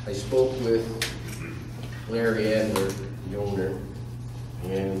 I spoke with Larry Adler, the owner,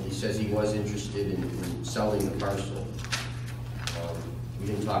 and he says he was interested in selling the parcel. We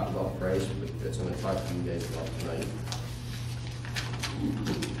didn't talk about price, but that's what I'm going to talk to you guys about tonight.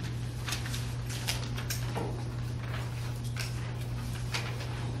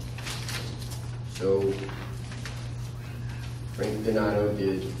 So, Frank Donato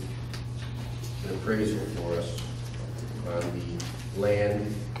did an appraisal for us on the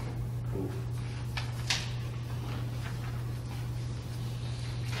land.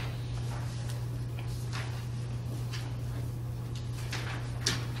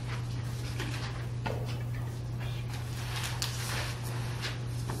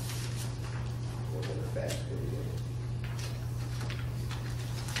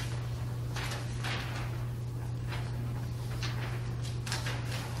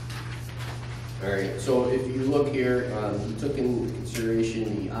 All right, so if you look here, we took into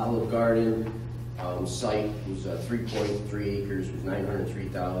consideration the Olive Garden site was 3.3 acres, was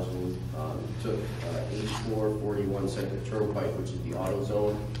 903,000. Took H4 41 Center Turnpike, which is the auto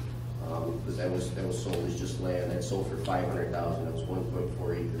zone, because that was sold as just land. That sold for 500,000. That was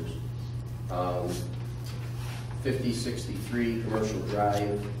 1.4 acres. 5063 Commercial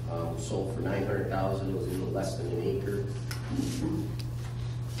Drive sold for 900,000. It was a little less than an acre.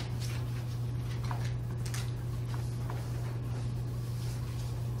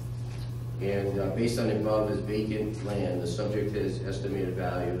 And based on the above is vacant land, the subject has estimated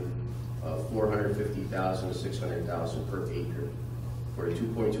value of $450,000 to $600,000 per acre. For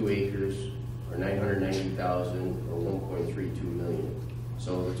 2.2 acres, or $990,000, or $1.32 million.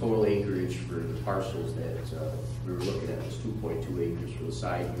 So the total acreage for the parcels that we were looking at was 2.2 acres for the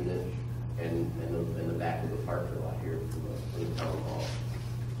side unit and the back of the parking lot here from the town hall.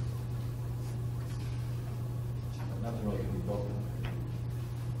 Nothing really can be built.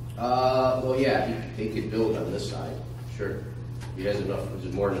 Well, yeah, he could build on this side, sure. He has enough,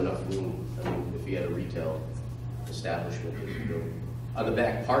 there's more than enough room. I mean, if he had a retail establishment, he could build. On the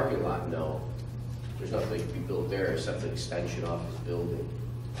back parking lot, no. There's nothing that could be built there except an extension off his building,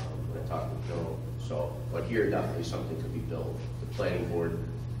 when I talked with Joe. So, but here definitely something could be built. The planning board,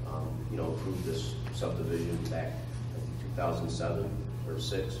 approved this subdivision back in 2007 or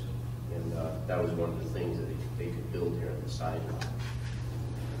 6, and that was one of the things that they could build here on the side lot.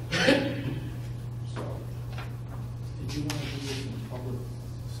 So, Did you want to do this in public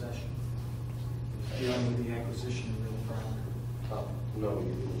session? Dealing with the acquisition of real property? No,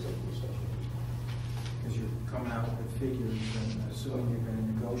 you didn't say this. Because you're coming out with figures and assuming you're going to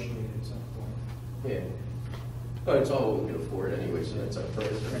negotiate at some point. Yeah. But it's all we can afford anyway, so that's our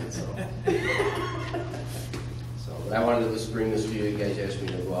price, right? So. So, but I wanted to just bring this to you. You guys asked me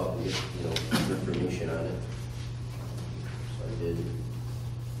to go out and get, information on it. So I did.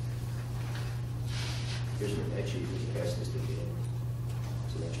 Here's an actually, you can pass this to me.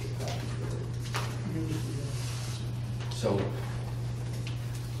 It's an extra copy for it. So, do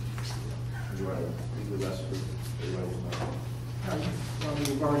you want to read the rest for everyone? Well,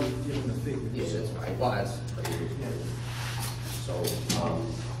 we've already given the figures. Yes, that's fine. Well, that's so.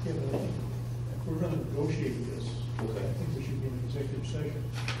 Yeah, but if we're gonna negotiate this, Okay. I think we should be in executive session.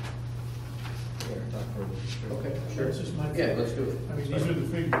 Okay, sure. That's just my. Yeah, let's do it. I mean, these are the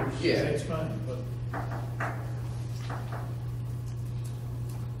figures. Yeah. That's fine, but.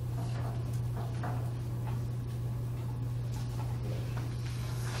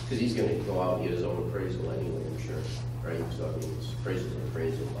 Because he's going to go out and get his own appraisal anyway, I'm sure, right? So I mean, it's appraisal's an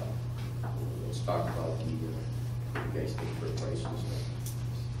appraisal, but let's talk about the, you guys think for price and stuff.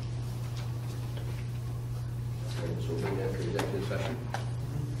 Okay, so we'll bring that for executive session.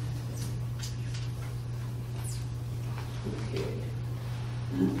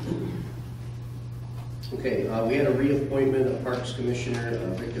 Okay, we had a reappointment of Parks Commissioner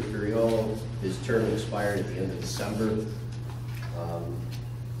Victor Furiolo. His term expired at the end of December.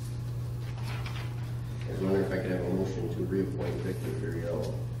 I was wondering if I could have a motion to reappoint Victor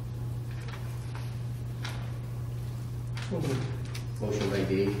Furiolo. Motion by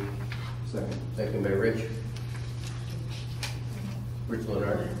Dave. Second by Rich. Rich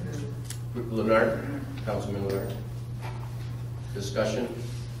Leonard. Councilman Leonard. Discussion?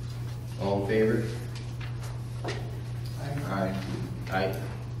 All in favor? Aye. Aye.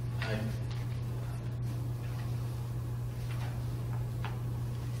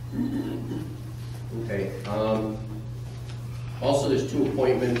 Okay. Also, there's two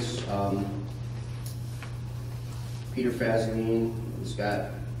appointments. Peter Fazeline and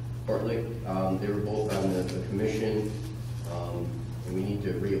Scott Portlick. They were both on the commission, and we need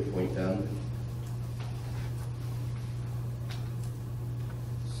to reappoint them.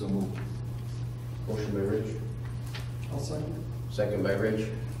 So moved. Motion by Rich. I'll second. Second by Rich.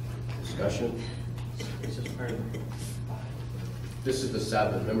 Discussion? This is part of the This is the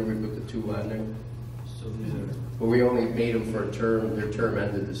 7. Remember we put the 2 on there? So these are. But we only made them for a term. Their term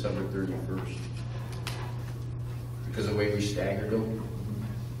ended December 31st. Because of the way we staggered them.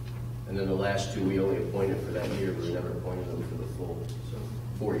 And then the last 2 we only appointed for that year, but we never appointed them for the full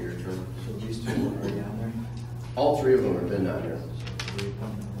 4-year term. So these 2 are already on there? All 3 of them have been on there. So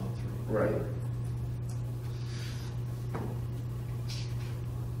reappointment of all 3. Right.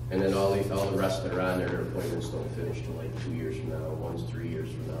 And then all the rest that are on there, their appointments don't finish till like 2 years from now, one's 3 years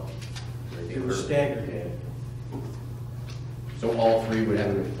from now. They were staggered. Yeah. So all 3 would have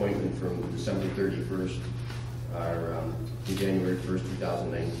an appointment from December 31st, or to January 1st,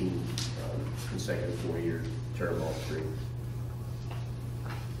 2019, consecutive 4-year term, all 3.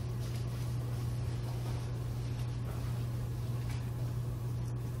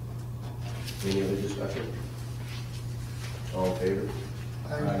 Any other discussion? All in favor?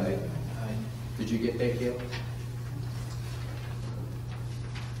 Aye. Did you get that, Gail?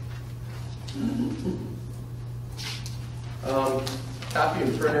 Copy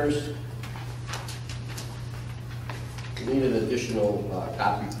and printers. We need an additional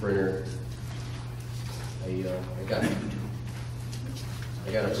copy printer. I got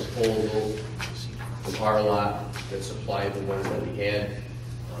a proposal from our lot that supplied the ones that we had.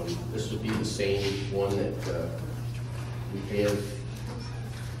 This would be the same one that we have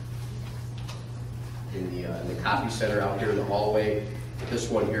in the copy center out here in the hallway. This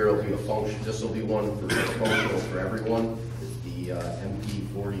one here will be a function. This will be one for functional for everyone. It's the MP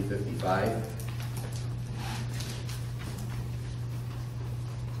 4055.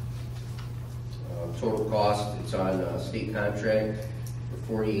 Total cost, it's on state contract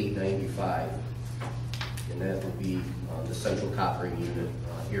for $48.95, and that will be the central coppering unit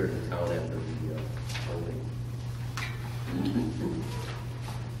here in the town end of the building.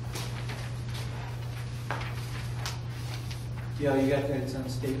 Yeah, you got that, it's on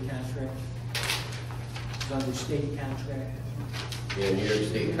state contract? It's under state contract? Yeah, New York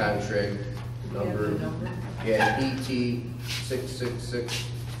State contract number, yeah, ET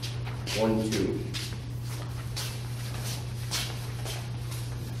 66612.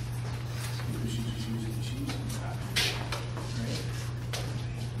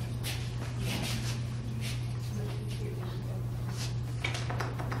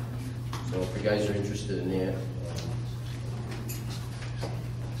 So if you guys are interested in that,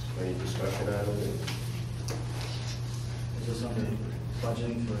 any discussion on it? Is this under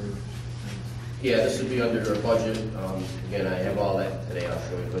budgeting for? Yeah, this would be under our budget. Again, I have all that today, I'll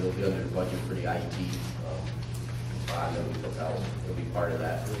show you, but it'll be under the budget for the IT bond that we took out. It'll be part of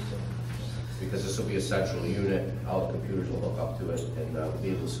that. Because this will be a central unit, all the computers will hook up to it, and we'll be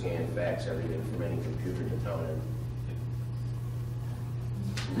able to scan, fax, everything from any computer in town.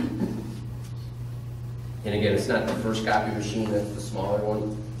 And again, it's not the first copy machine, that's the smaller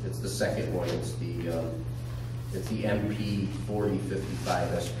one. It's the second one. It's the MP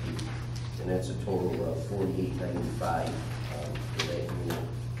 4055 SP, and that's a total of $48.95 for that unit.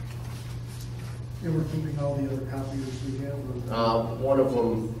 And we're keeping all the other copiers we have? One of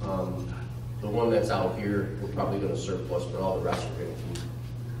them, the one that's out here, we're probably going to surplus, but all the rest we're going to keep.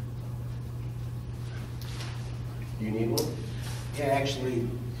 Do you need one? Yeah, actually,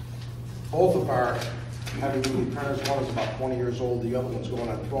 both of our heavy-duty printers, one is about 20 years old, the other one's going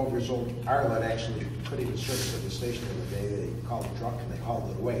on 12 years old. Arlet actually couldn't even service at the station the other day. They called the truck and they hauled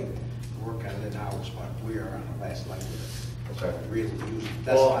it away. We work on it in-house, but we are on the last leg with it. Okay. Really use it.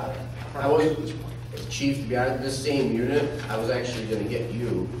 That's Well, not I was, Chief, to be honest, this same unit, I was actually going to get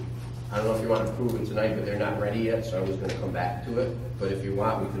you. I don't know if you want to approve it tonight, but they're not ready yet, so I was going to come back to it. But if you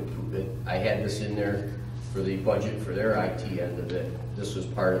want, we could approve it. I had this in there for the budget for their IT end of it. This was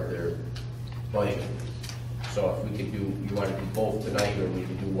part of their budget. So if we could do, you want to do both tonight, or we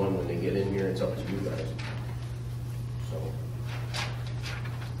could do one when they get in here, it's up to you guys. So,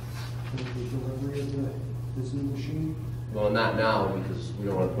 The delivery of this new machine? well, not now, because we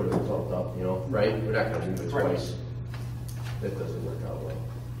don't want to put it both up, you know, right? We're not going to move it twice. That doesn't work out well.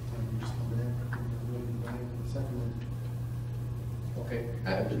 Okay,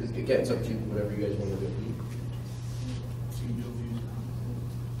 again, it's up to you, whatever you guys want to do.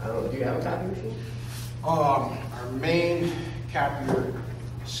 I don't know, do you have a copy machine? Our main copier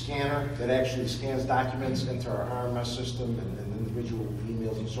scanner that actually scans documents into our RMS system and individual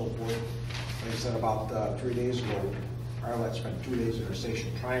emails and so forth. Like I said, about 3 days ago, Arlet spent 2 days at our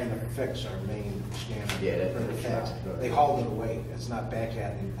station trying to fix our main scanner. Yeah, that printer printer's fax. not good. They hauled it away. It's not back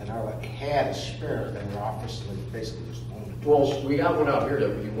at, and Arlet had a spare in their office, and they basically just owned it. Well, we got one out here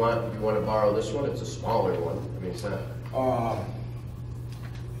that you want to borrow this one. It's a smaller one. I mean, it's not.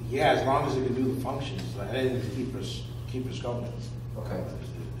 Yeah, as long as it can do the functions, anything to keep us going. Okay.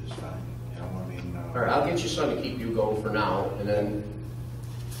 Is fine. You know, I mean. All right, I'll get you some to keep you going for now, and then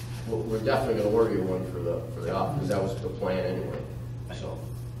we're definitely going to order you one for the office, because that was the plan anyway. So.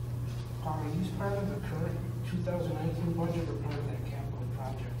 Are these part of the current 2019 budget or part of that capital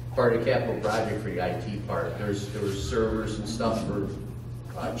project? Part of the capital project for the IT part. There was servers and stuff for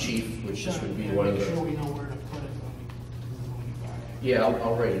Chief, which just would be one of the. Make sure we know where to put it when we buy it. Yeah,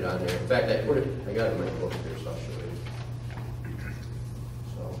 I'll write it on there. In fact, I got it in my book there, so I'll show you.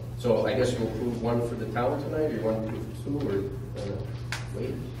 So I guess we'll approve one for the town tonight, or you want to approve two, or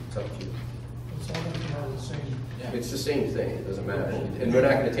wait? It's up to you. It's all going to be the same. It's the same thing. It doesn't matter. And we're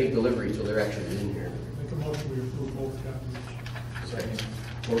not going to take delivery until they're actually in here. Make a motion, we approve both copies. Second.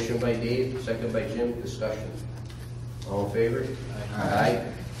 Motion by Dave, second by Jim. Discussion. All in favor? Aye.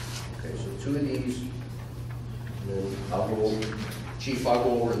 Okay, so two of these. And then I'll go over, Chief, I'll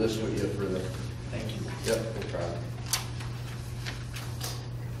go over this with you for the. Thank you. Yep, no problem.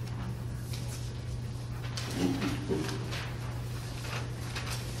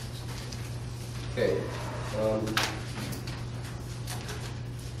 Okay.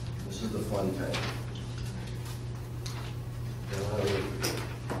 This is the fun time.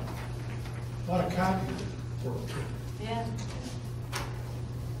 A lot of copy work. Yeah.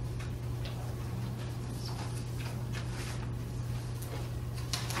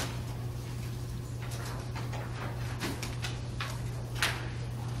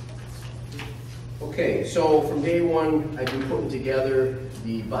 Okay, so from day one, I've been putting together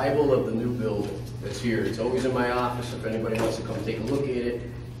the Bible of the new building that's here. It's always in my office if anybody wants to come take a look at it.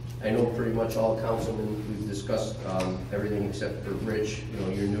 I know pretty much all councilmen, we've discussed everything except for Rich, you know,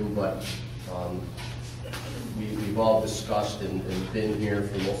 you're new, but we've all discussed and been here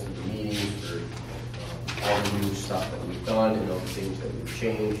for most of the meetings for all the new stuff that we've done and all the things that we've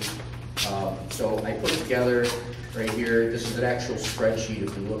changed. So I put together right here, this is an actual spreadsheet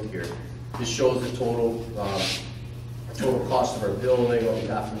if you look here. This shows the total cost of our building, what we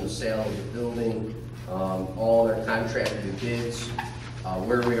got from the sale of the building, all our contracted bids,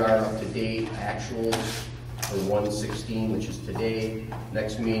 where we are up to date, actuals for 1/16, which is today.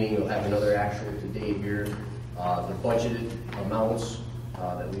 Next meeting, we'll have another actual to date here. The budgeted amounts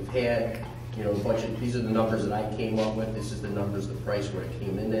that we've had, you know, the budget, these are the numbers that I came up with. This is the numbers, the price where it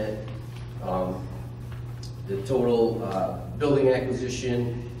came in at. The total building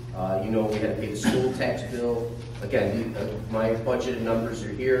acquisition, we had to pay the school tax bill. Again, my budgeted numbers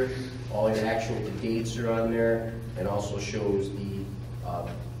are here. All your actual dates are on there, and also shows the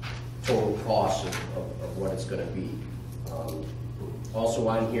total cost of what it's going to be. Also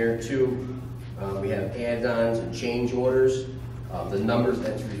on here too, we have add-ons and change orders. The numbers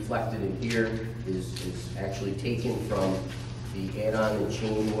that's reflected in here is actually taken from the add-on and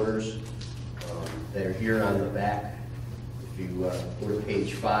change orders that are here on the back. If you go to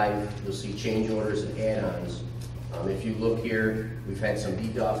page 5, you'll see change orders and add-ons. If you look here, we've had some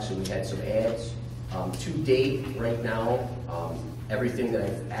deducts and we've had some adds. To date, right now, everything that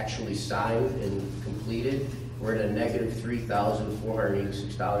I've actually signed and completed, we're at a negative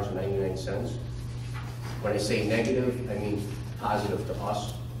 $3,486.99. When I say negative, I mean positive to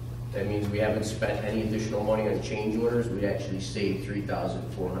us. That means we haven't spent any additional money on change orders. We actually saved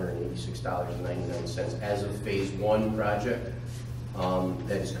 $3,486.99 as of phase 1 project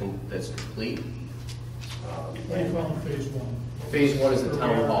that's complete. What do you call it, phase 1? Phase 1 is the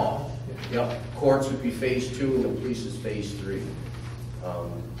town hall. Yep. Courts would be phase 2 and the police is phase 3.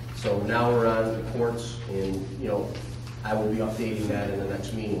 So now we're on the courts, and I will be updating that in the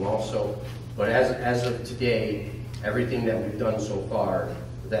next meeting also. But as of today, everything that we've done so far,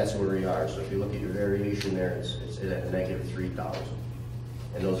 that's where we are. So if you look at your variation there, it's at a negative 3,000.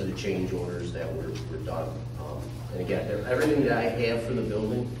 And those are the change orders that were done. And again, everything that I have for the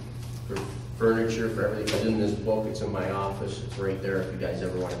building, for furniture, for everything is in this book. It's in my office. It's right there if you guys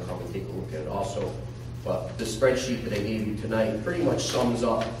ever want to come and take a look at it also. But the spreadsheet that I gave you tonight pretty much sums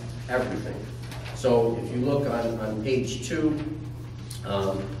up everything. So if you look on page 2,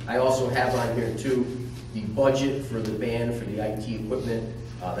 I also have on here too the budget for the band for the IT equipment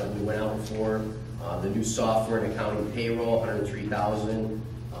that we went out for, the new software and accounting payroll, $103,000,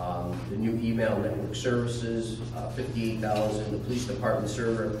 the new email network services, $58,000, the police department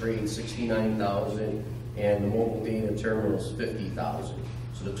server upgrade, $69,000, and the mobile data terminals, $50,000.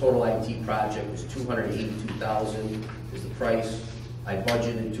 So the total IT project was $282,000 is the price. I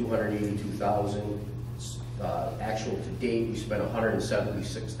budgeted $282,000. Actual to date, we spent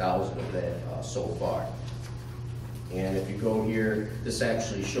 $176,000 of that so far. And if you go here, this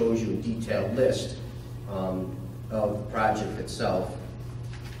actually shows you a detailed list of the project itself.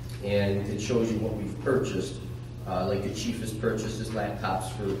 And it shows you what we've purchased. Like the chief has purchased his laptops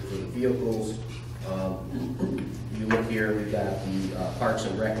for the vehicles. You look here, we've got the Parks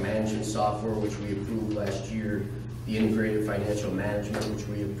and Rec management software, which we approved last year, the integrated financial management, which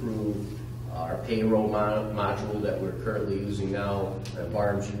we approved, our payroll module that we're currently using now, that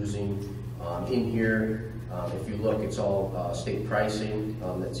Barb's using. In here, if you look, it's all state pricing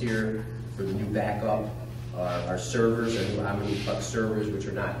that's here for the new backup. Our servers, our new OmniPlex servers, which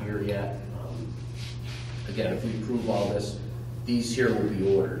are not here yet. Again, if we approve all this, these here will be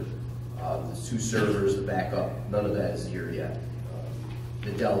ordered. The 2 servers, the backup, none of that is here yet.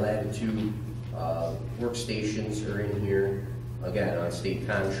 The Dell Latitude workstations are in here, again, on state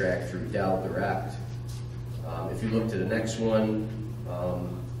contract through Dell Direct. If you look to the next one,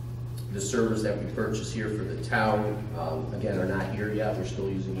 the servers that we purchased here for the town, again, are not here yet. We're still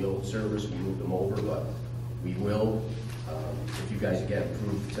using the old servers. We moved them over, but we will. If you guys get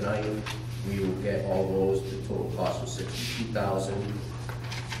approved tonight, we will get all those. The total cost was $62,000.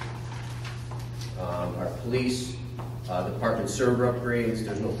 Our police department server upgrades,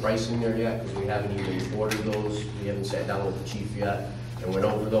 there's no pricing there yet because we haven't even ordered those. We haven't sat down with the chief yet and went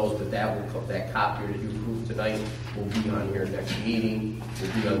over those, but that copier that you approved tonight will be on here next meeting.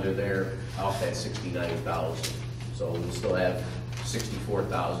 Will be under there off that $69,000. So we'll still have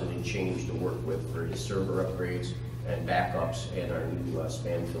 $64,000 in change to work with for his server upgrades and backups and our new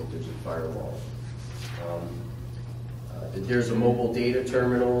spam filters and firewalls. There's a mobile data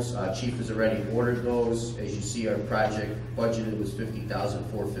terminals. Chief has already ordered those. As you see, our project budgeted was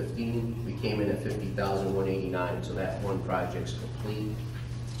 $50,415. We came in at $50,189, so that one project's complete.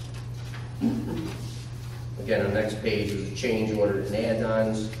 Again, on the next page is a change order and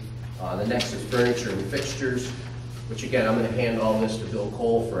add-ons. The next is furniture and fixtures, which again, I'm going to hand all this to Bill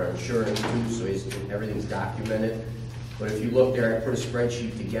Cole for our insurance too, so everything's documented. But if you look there, I put a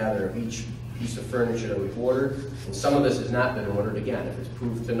spreadsheet together of each piece of furniture that we've ordered, and some of this has not been ordered. Again, if it's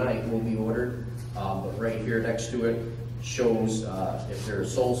approved tonight, will be ordered. But right here next to it shows if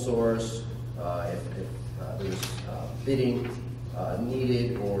there's sole source, if there's bidding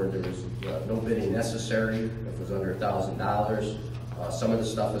needed, or there was no bidding necessary, if it was under $1,000. Some of the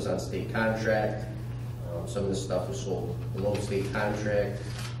stuff is on state contract. Some of the stuff was sold below state contract.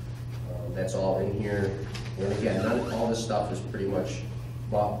 That's all in here. And again, all this stuff is pretty much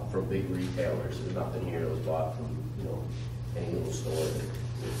bought from big retailers. There's nothing here that was bought from, you know, any little store.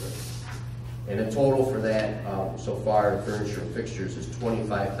 And the total for that, so far, in furniture and fixtures is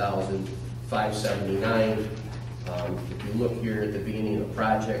 $25,579. If you look here at the beginning of the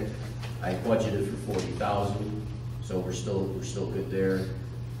project, I budgeted for $40,000, so we're still good there.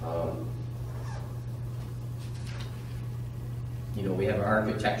 You know, we have our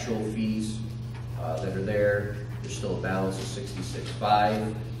architectural fees that are there. There's still a balance of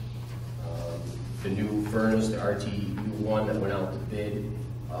 $66,500. The new furnace, the RTU1 that went out to bid,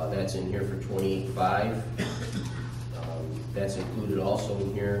 that's in here for $28,500. That's included also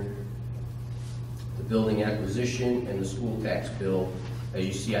in here. The building acquisition and the school tax bill. As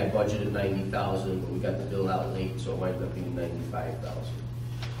you see, I budgeted $90,000, but we got the bill out late, so it wound up being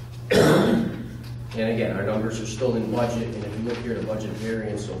 $95,000. And again, our numbers are still in budget, and if you look here at the budget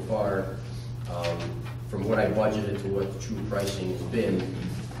variance so far, from what I budgeted to what the true pricing has been,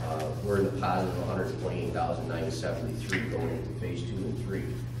 we're in the positive $128,973 going into phase 2 and 3.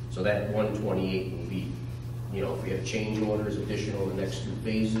 So that 128 will be, you know, if we have change orders additional in the next 2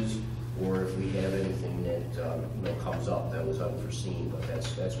 phases, or if we have anything that you know, comes up that was unforeseen, but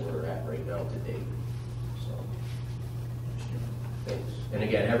that's where we're at right now today. So, thanks. And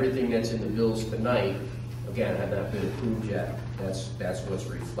again, everything that's in the bills tonight, again, had not been approved yet. That's what's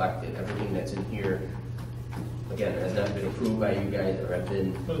reflected. Everything that's in here, again, has not been approved by you guys, or have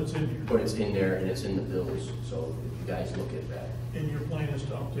been, But it's in here. but it's in there and it's in the bills. So if you guys look at that. And your plan is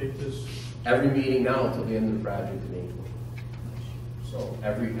to update this? Every meeting now until the end of the project in April. So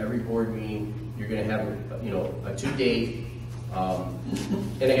every board meeting, you're gonna have, you know, a to-date,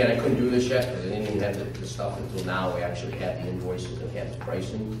 and again, I couldn't do this yet because I didn't even have the stuff until now. We actually had the invoices and had the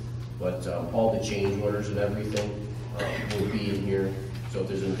pricing, but all the change orders and everything will be in here. So if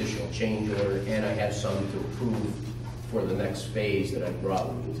there's an additional change order, and I have some to approve for the next phase that I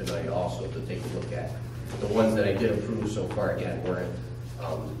brought with me tonight also to take a look at. The ones that I did approve so far, again, we're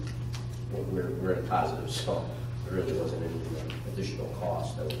in a positive, so there really wasn't any additional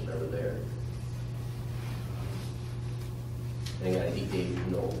cost that was never there. And again, I think Dave,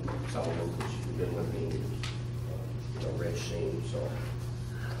 you know, some of them, because you've been with me, you know, Rich, same, so.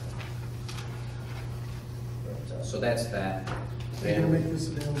 But, so that's that. You're gonna make this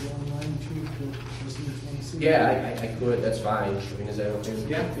available online too for listeners want to see? Yeah, I could, that's fine. I mean, is that okay?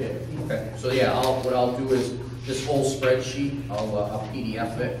 Yeah. Okay, so yeah, what I'll do is, this whole spreadsheet, I'll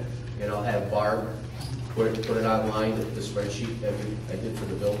PDF it, and I'll have Barb put it online, the spreadsheet that I did for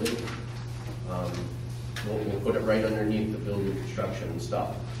the building. We'll put it right underneath the building construction and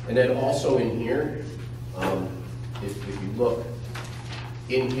stuff. And then also in here, if you look,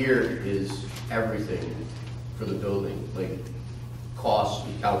 in here is everything for the building, like costs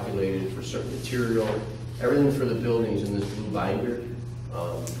we calculated for certain material, everything for the buildings in this blue binder,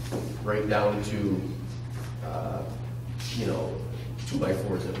 right down to, you know,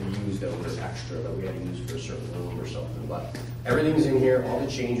 2x4s that we used that were extra that we had to use for a certain room or something. But everything's in here, all the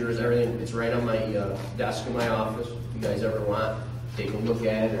change orders, everything. It's right on my desk in my office. If you guys ever want, take a look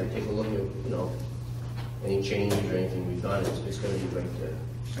at it or take a look at, you know, any changes or anything we've done. It's going to be right there.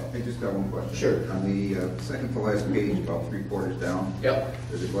 I just got one question. Sure. On the second to last page, about 3/4 down. Yep.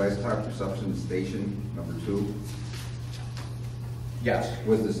 There's a glass top reception station, number 2. Yes.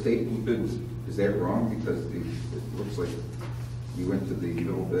 Was the Staples bid, is that wrong? Because it looks like you went to the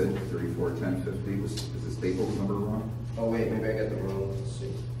middle bid, 341050. Is the Staples number wrong? Oh wait, maybe I got the wrong. Let's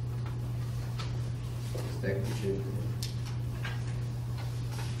see. Stack the two.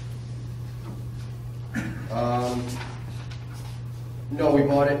 No, we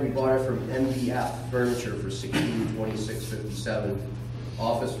bought it from MDF Furniture for $1626.57.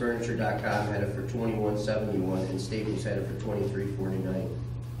 OfficeFurniture.com had it for $21.71, and Staples had it for $23.49.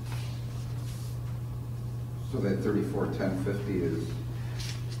 So that 341050 is,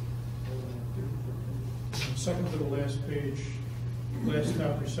 Second to the last page, last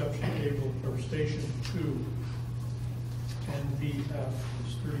top reception table for station 2, NBF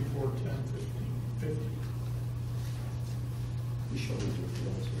is 3410.50.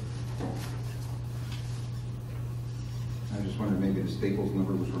 I just wondered maybe the Staples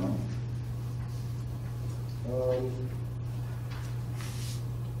number was wrong.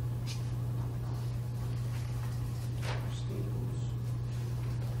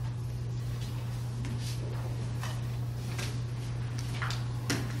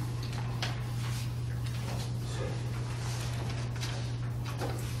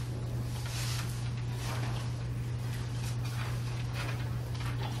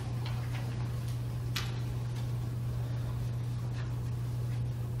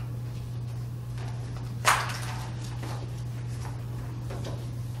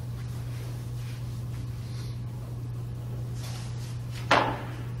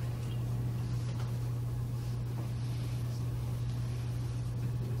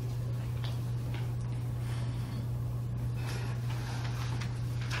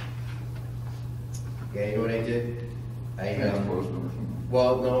 Yeah, you know what I did? I had, Transpose numbers from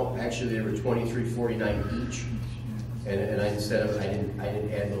well, no, actually, they were $23.49 each. And I, instead of, I didn't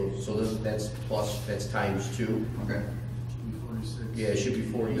add those, so that's plus, that's times 2. Okay. Yeah, it should be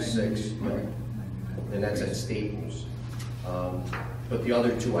 46. yeah. Okay. And that's at Staples. But the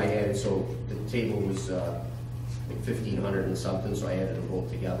other 2 I added, so the table was like 1,500 and something, so I added them both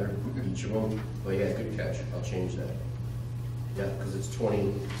together, each of them. But yeah, good catch, I'll change that. Yeah, because it's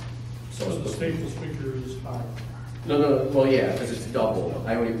 20, so. So the Staples figure is high. No, well, yeah, because it's double.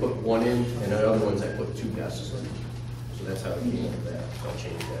 I only put 1 in, and the other ones I put 2 guesses in. So that's how it came up with that, so I'll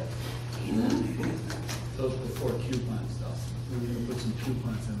change that. Those before coupons though. We were gonna put some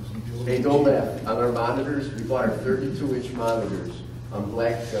coupons in. Hey, don't laugh. On our monitors, we bought our 32-inch monitors on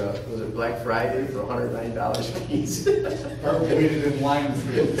was it Black Friday for $109 a piece? Or waited in line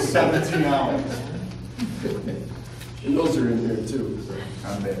for 17 hours. And those are in there too. So.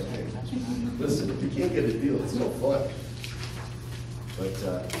 On that page. Listen, if you can't get a deal, it's no fun. But,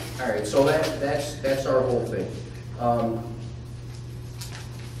 all right, so that's our whole thing.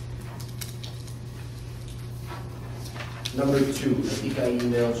 Number 2, I think I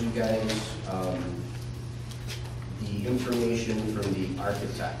emailed you guys the information from the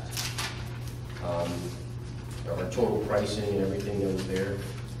architect. Of our total pricing and everything that was there.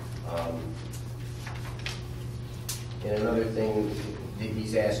 And another thing that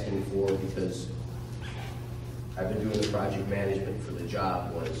he's asking for, because I've been doing the project management for the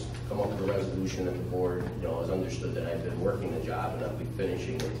job, was come up with a resolution that the board, has understood that I've been working the job and I'll be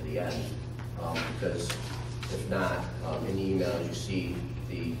finishing it to the end. Because if not, in the emails you see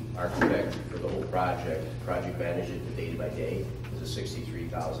the architect for the whole project managed it the day by day, is a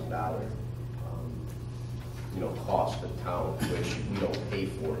 $63,000 cost of town, which we don't pay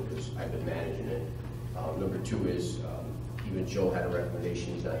for because I've been managing it. Number 2 is, even Joe had a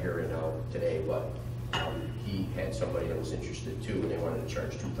recommendation, he's not here right now today, but he had somebody that was interested too, and they wanted to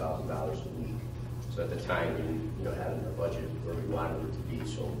charge $2,000 a week. So at the time, we had in the budget where we wanted it to be,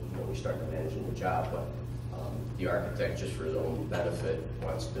 so we started managing the job. But the architect, just for his own benefit,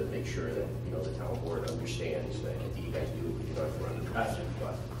 wants to make sure that the town board understands that I think you guys do run the project,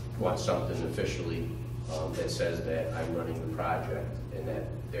 but wants something officially that says that I'm running the project and that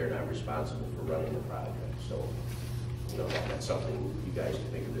they're not responsible for running the project. So that's something you guys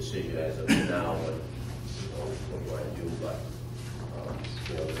can make a decision as of now, what you want to do, but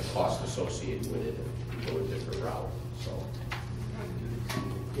the cost associated with it, if you go a different route. So.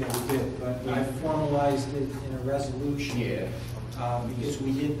 Yeah, we did, but I formalized it in a resolution. Yeah. Because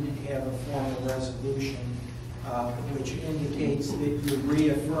we didn't have a formal resolution, which indicates that you're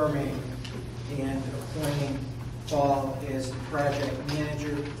reaffirming and appointing Paul as the project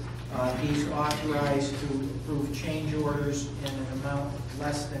manager. He's authorized to approve change orders in an amount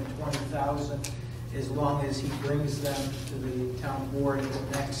less than $20,000 as long as he brings them to the town board at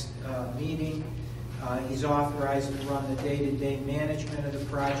the next meeting. He's authorized to run the day-to-day management of the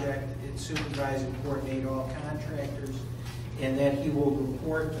project and supervise and coordinate all contractors, and that he will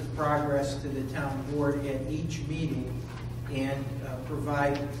report the progress to the town board at each meeting and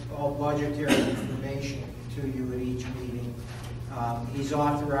provide all budgetary information to you at each meeting. He's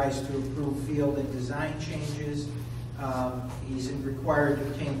authorized to approve field and design changes. He's required to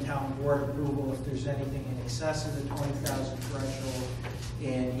obtain town board approval if there's anything in excess of the $20,000 threshold,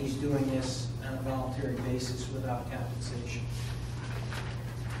 and he's doing this on a voluntary basis without compensation.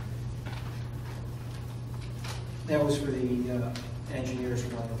 That was for the engineers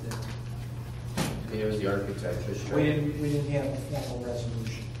who wanted to. It was the architect. We didn't have a formal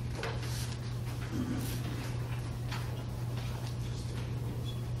resolution.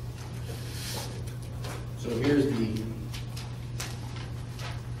 So here's the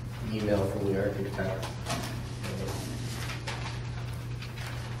email from the architect.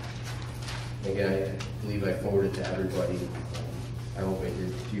 Again, I believe I forwarded to everybody. I hope I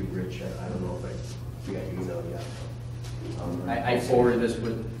did to you, Rich. I don't know if you got your email yet. I forwarded this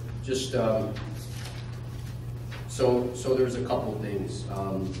with just, so there's a couple things.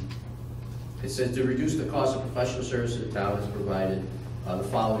 It says to reduce the cost of professional services the town has provided the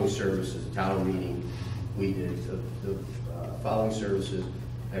following services, town meeting, we did the following services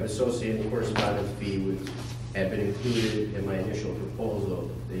have associated correspondence fee which had been included in my initial proposal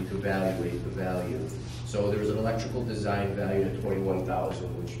that you could evaluate the value. So there was an electrical design valued at $21,000,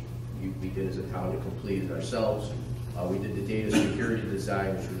 which we did as a town and completed ourselves. We did the data security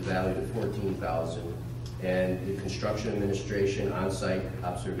design, which was valued at $14,000, and the construction administration on-site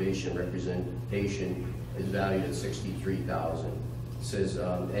observation representation is valued at $63,000. It says,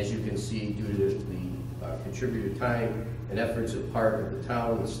 as you can see, due to the contributed time and efforts of part of the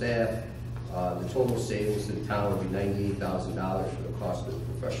town and staff, The total savings to the town would be $98,000 for the cost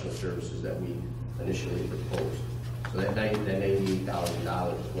of professional services that we initially proposed. So that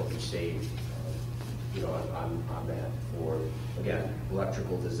 $98,000 is what we saved, on that for, again,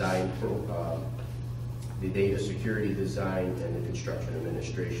 electrical design, the data security design, and the construction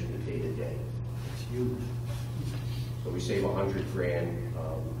administration, the day-to-day. It's huge. So we save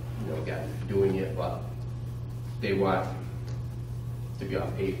 $100,000, again, doing it, but they want to be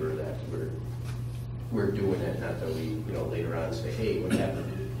on paper that we're doing it, not that we, later on say, hey, what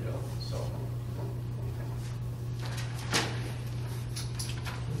happened, so.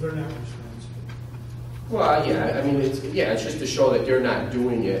 They're not responsible. Well, yeah, I mean, it's just to show that they're not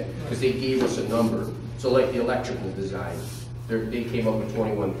doing it, because they gave us a number. So like the electrical design, they came up with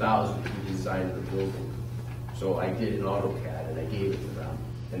 $21,000 to design the building. So I did an AutoCAD and I gave it to them,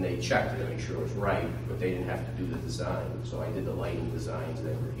 and they checked it to make sure it was right, but they didn't have to do the design. So I did the lighting designs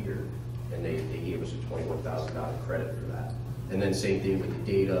that were here, and they gave us a $21,000 credit for that. And then same thing with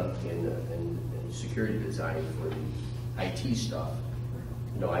the data and security design for the IT stuff.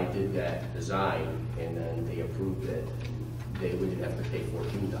 I did that design, and then they approved it. We didn't have to pay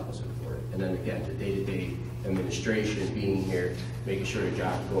 $14,000 for it. And then again, the day-to-day administration, being here, making sure the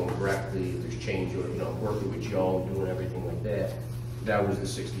job's going correctly, if there's change, or working with Joe, doing everything like that. That was the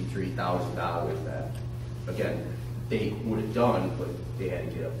 $63,000 that, again, they would have done, but they had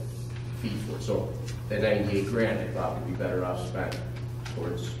to get a fee for it. So that $98,000, I thought would be better off spent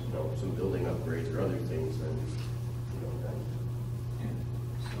towards, some building upgrades or other things than,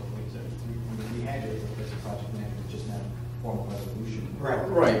 So, like I said, we had it as a project manager, just not formal resolution.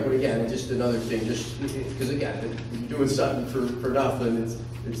 Right, but again, just another thing, because again, you're doing something for nothing,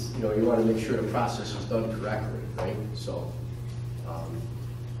 it's you want to make sure the process is done correctly, right? So,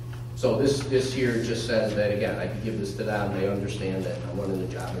 so this here just says that, again, I can give this to them, they understand that I'm running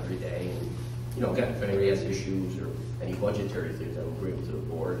the job every day, and, again, if anybody has issues or any budgetary things, I will bring them to the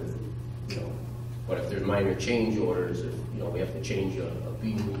board, and, but if there's minor change orders, if, we have to change a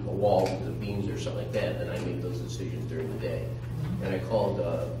beam, a wall because of beams or something like that, then I make those decisions during the day. And I called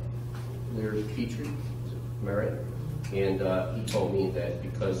Larry Petrie, am I right? And he told me that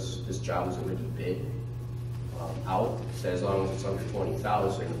because this job was already bid out, that as long as it's under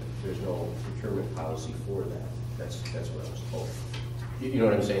 $20,000, there's no procurement policy for that. That's what I was told. You know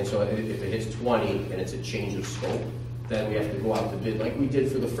what I'm saying? So if it hits 20 and it's a change of scope, then we have to go out to bid like we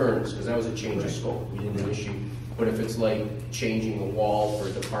did for the furnace, because that was a change of scope. We didn't issue. But if it's like changing a wall for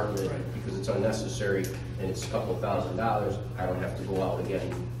a department because it's unnecessary and it's a couple $1,000s, I don't have to go out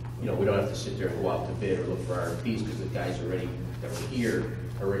again. We don't have to sit there and go out to bid or look for RFPs, because the guys that were here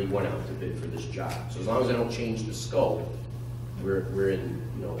already went out to bid for this job. So as long as I don't change the scope, we're in,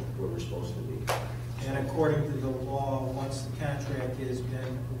 where we're supposed to be. And according to the law, once the contract has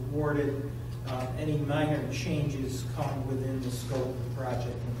been awarded, any minor changes come within the scope of the project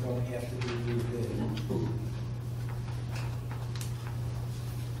and don't have to be rebid.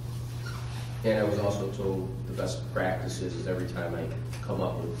 And I was also told the best practices is every time I come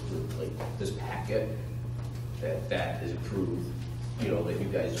up with like this packet, that is approved, that you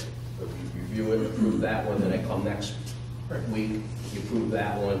guys review it, approve that one, then I come next week, you approve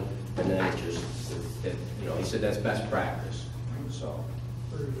that one, and then it just, he said that's best practice, so.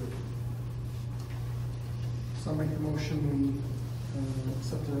 So I'll make a motion, we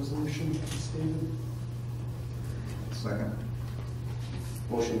accept the resolution as stated. Second.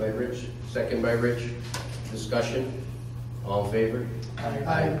 Motion by Rich, second by Rich. Discussion? All in favor?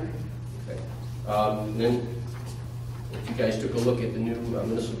 Aye. Okay. Then, if you guys took a look at the new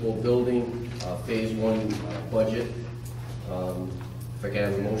municipal building, phase 1 budget, if I can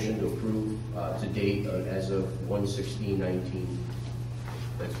have a motion to approve to date as of 1/16/19,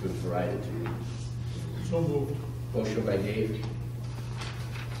 that's been provided to you. So moved. Motion by Dave,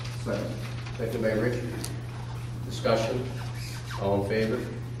 Second. second by Rich. Discussion? All in favor?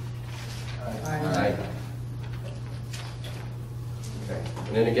 Aye. Okay.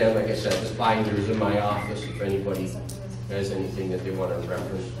 And then again, like I said, this binder is in my office if anybody has anything that they want to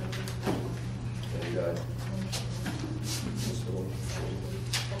reference. And,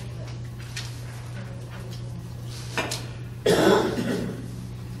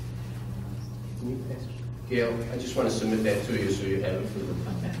 Gail, I just want to submit that to you so you have it for the.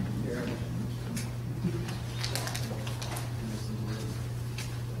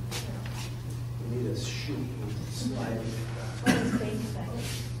 We need a sheet with slide. What is phase six?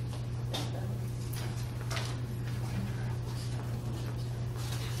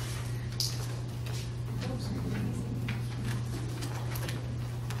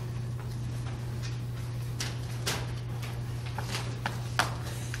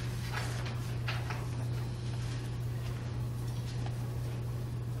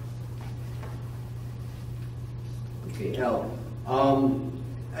 Okay, Al,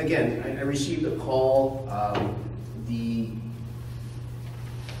 again, I received a call, the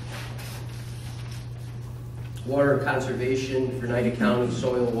Water Conservation for Oneida County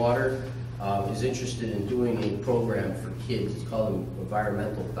Soil and Water is interested in doing a program for kids. It's called an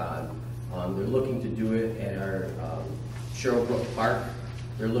Environmental Thon. They're looking to do it at our Sherrillbrook Park.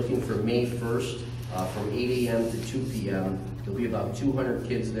 They're looking for May 1st from 8 a.m. to 2 p.m. There'll be about 200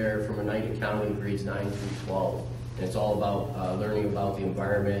 kids there from Oneida County, grades 9 through 12. And it's all about learning about the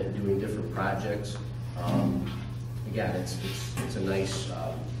environment and doing different projects. Again, it's a nice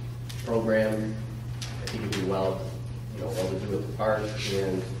program. I think it'd be well to do at the park.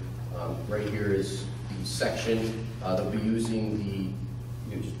 And right here is the section. They'll be using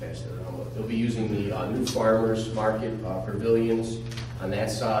the, you just passed it around. They'll be using the New Farmers Market pavilions on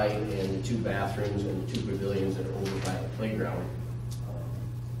that side, and the 2 bathrooms and the 2 pavilions that are over by the playground.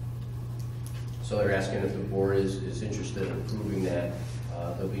 So they're asking if the board is interested in approving that.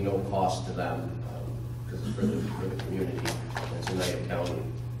 There'll be no cost to them because it's for the community. It's in Oneida County.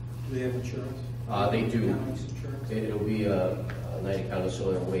 Do they have insurance? They do. County's insurance? It'll be Oneida County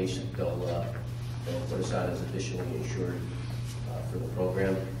Soil and Waste. They'll put us on as additionally insured for the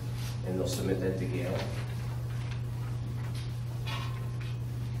program, and they'll submit that to Gail.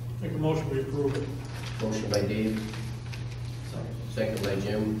 Make a motion, we approve it. Motion by Dave. Second by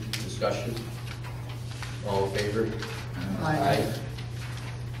Jim. Discussion. All in favor? Aye.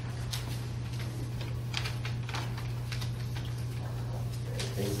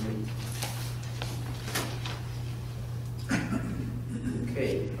 Thank you.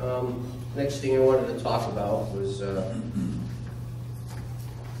 Okay, next thing I wanted to talk about was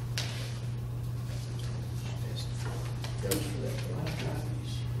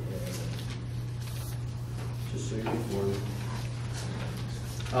just so you're informed.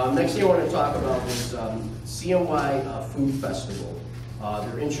 Next thing I want to talk about is CNY Food Festival.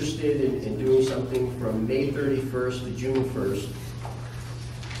 They're interested in doing something from May 31st to June 1st.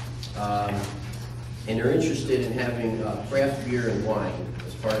 And they're interested in having craft beer and wine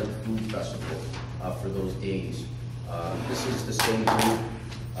as part of the food festival for those days. This is the same group,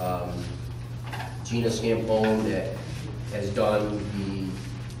 Gina Scampone, that has done the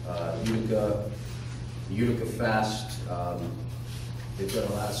Utica Fest. They've done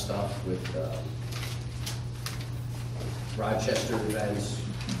a lot of stuff with Rochester events,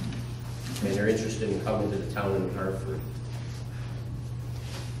 and they're interested in coming to the town in Hartford.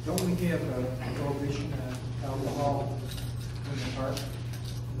 Don't we have a prohibition on alcohol in the park?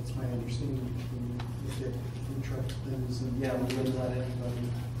 That's my understanding. We get food truck things, and yeah, we wouldn't let anybody.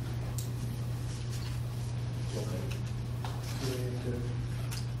 So we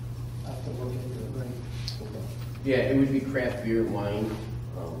have to look into it, right? Yeah, it would be craft beer, wine,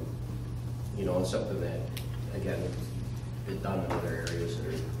 and something that, again, is done in other areas that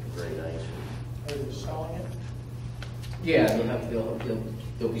are very nice. Are they selling it? Yeah,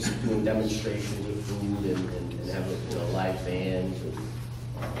 they'll be doing demonstrations of food and have live bands and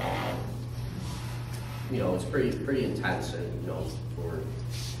it's pretty intense and for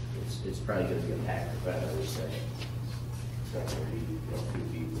it's probably going to be a packed event, I would say. It's not going to be a few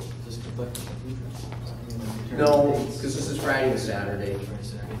people. Just conflict with the food trucks? No, because this is Friday and Saturday.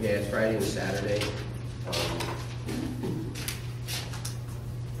 Yeah, it's Friday and Saturday. I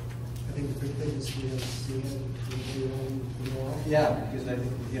think the big thing is we have yeah, because I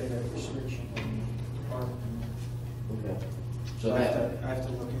think we get that restriction on the park. Okay. So I have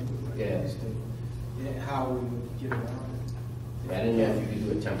to look into it. Yeah. How we would get around it. Yeah, I didn't know if you could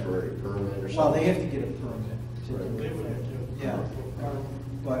do a temporary permit or something. Well, they have to get a permit to Right. do They it. would have to. Yeah,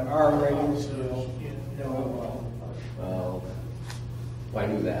 but our regulars no. Well, I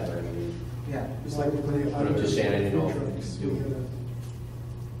knew that, but I mean, Yeah, it's like we put it I'm just saying, I didn't know if we trucks. could do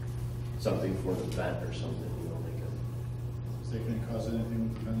something for an event or something, like a. Is that gonna cause anything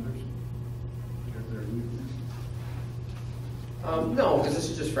with the vendors? If they're leaving? No, because this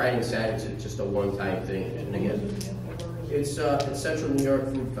is just Friday and Saturday, it's just a one-time thing, and again, it's Central New York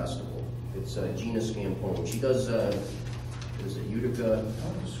Food Festival. It's Gina Scampone. She does, is it Utica? I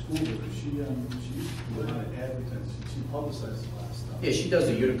went to school with her. She used to do a lot of advertising. She publicized a lot of stuff. Yeah, she does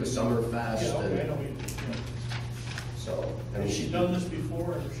the Utica Summer Fest. Yeah, okay, I and know. so, I mean, Has she done this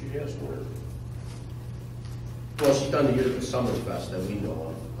before, or she has to work? Well, she's done the Utica Summer Fest that we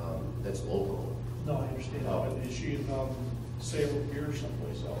know of, that's local. No, I understand, Oh. but is she sale of beer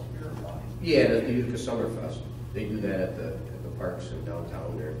someplace else, beer and wine? Yeah, the Utica Summer Fest. They do that at the parks in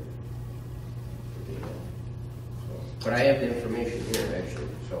downtown there. But I have the information here, actually,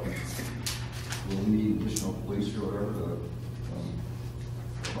 so. Will we need additional police or whatever to,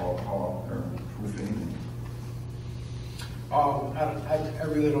 call out there and proofing? I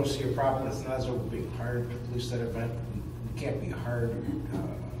really don't see a problem. It's not as though we're being hired to police that event. We can't be hired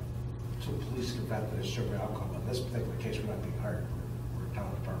to police an event that is serving alcohol. In this particular case, we're not being hired. We're a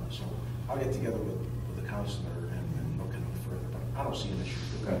town department. So I'll get together with the counselor and look into it further, but I don't see an issue.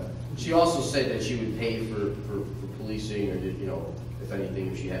 Okay. She also said that she would pay for policing, or you know, if anything,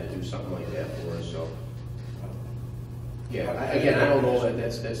 if she had to do something like that for us. So yeah, again, I don't know that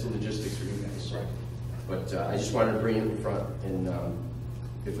that's the logistics for you guys. Right. But I just wanted to bring it in front, and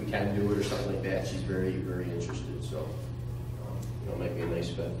if we can do it or something like that, she's very, very interested. So you know, it might be a nice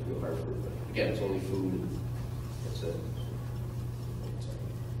bet to go Hartford. But again, it's only food, and that's it.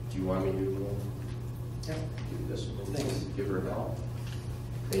 Do you want me to do this? Thanks. Give her a call.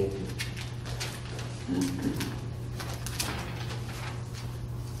 Thank you.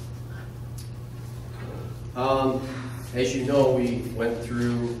 As you know, we went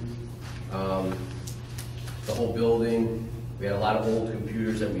through the whole building. We had a lot of old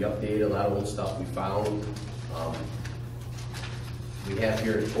computers that we updated, a lot of old stuff we found. We have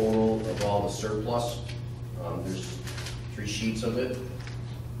here a total of all the surplus. There's 3 sheets of it.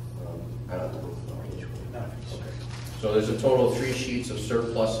 I don't know. Okay. So there's a total of 3 sheets of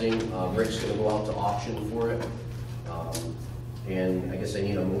surplusing. Rick's going to go out to auction for it. And I guess I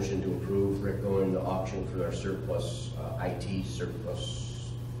need a motion to approve Rick going to auction for our surplus, IT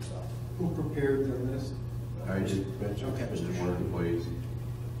surplus stuff. Who prepared the list? I did, Okay. Mr. Warren employees,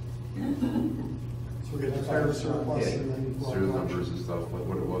 So we got fire surplus and then. serial numbers and stuff, like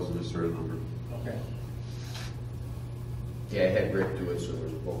what it was in the serial number. Okay. Yeah, I had Rick do it, so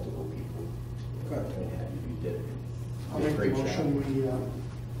there's multiple people. Good. Yeah, you did it. I'll make the Great job. motion, we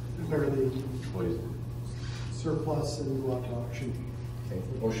declare the Employees. surplus and go out to auction. Okay.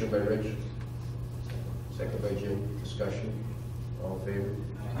 Motion by Rich. Second by Jim. Discussion. All in favor?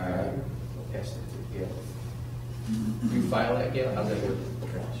 Aye. Yes. Yeah. You file that, Gail? How's that work?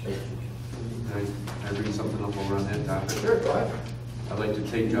 Okay. Thank you. Can I bring something up over on that topic? Sure, go ahead. I'd like to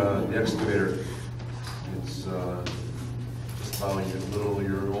take the excavator. It's just about a little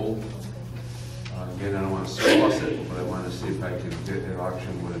year old. Again, I don't want to surplus it, but I want to see if I can get an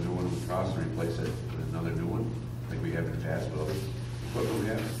auction with a new one with cost and replace it with another new one, like we have in the past with other equipment we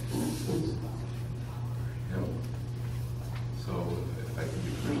have. Yep. So if I can be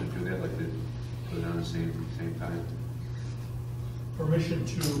permission to do that, I'd like to put it on the same time. Permission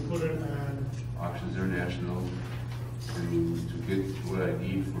to put it on, Auctions International to get what I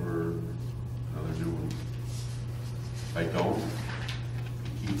need for another new one. If I don't,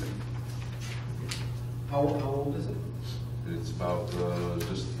 keep it. How old is it? It's about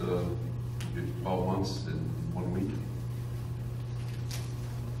just 12 months and 1 week.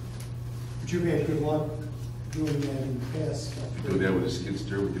 But you've had good luck doing that in the past. We do that with a skid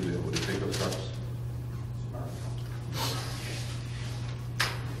steer, we do that with the pickup trucks.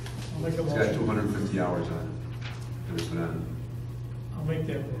 I'll make a It's got motion. 250 hours on it. There's none. I'll make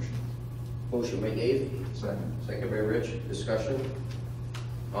that motion. Motion by Dave. Second. Second by Rich. Discussion.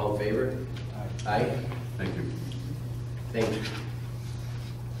 All in favor? Aye. Thank you. Thank you.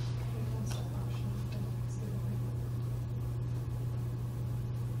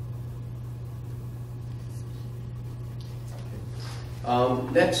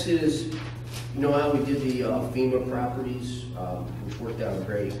 Next is, you know how we did the FEMA properties, which worked out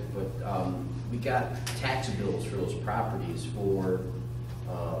great, but we got tax bills for those properties for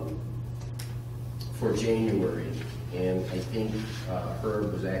January, and I think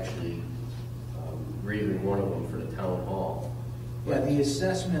Herb was actually grieving one of them for the town hall. Yeah, the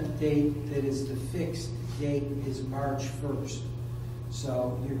assessment date that is the fixed date is March 1st.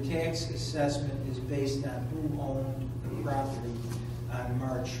 So your tax assessment is based on who owned the property on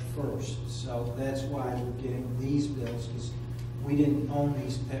March 1st. So that's why we're getting these bills, because we didn't own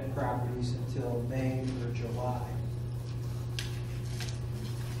these pet properties until May or July.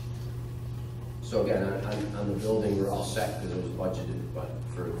 So again, on the building, we're all set because it was budgeted, but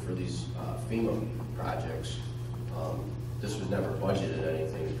for these FEMA projects, this was never budgeted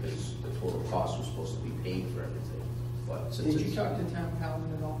anything because the total cost was supposed to be paid for everything. But since Did you it's- talk to Tom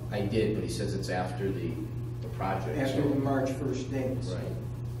Collin at all? I did, but he says it's after the project. After so- the March 1st dates? Right.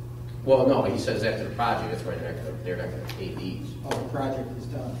 Well, no, he says after the project, that's why they're not gonna pay these. Oh, the project is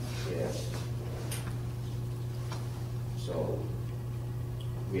done. Yeah. So,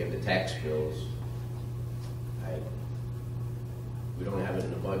 we have the tax bills. We don't have it in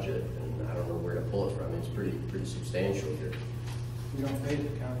the budget, and I don't know where to pull it from. It's pretty substantial here. We don't pay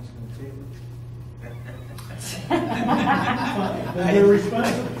it, the county's gonna pay it. Then they're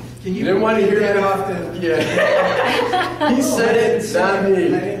responsible. Can You didn't want to hear that often. Yeah. He said it, not me.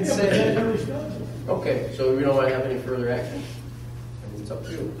 I didn't say it. They're responsible. Okay, so we don't want to have any further action? I mean, it's up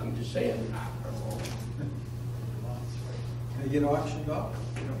to you, I'm just saying. Can I get auctioned off?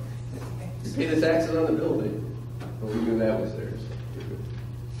 You pay the taxes on the building, but we knew that was theirs.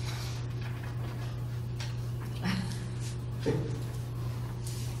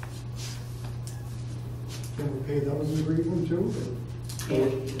 Can we pay those in Greenland too?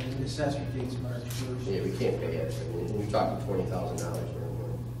 The assessment date's March 1st. Yeah, we can't pay it, I mean, we're talking $20,000 or more.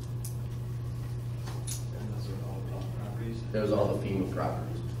 That was all the FEMA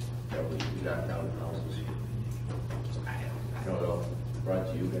properties that we knocked down the houses. So I don't know, brought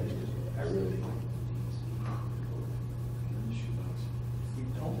to you guys, I really.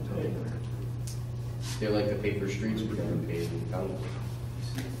 They're like the paper streets we never paid in the county.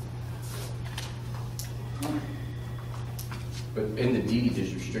 But in the deed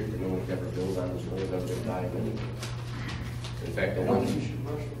is restricted, no one can ever build on this road, never gonna buy them anyway. In fact, the one.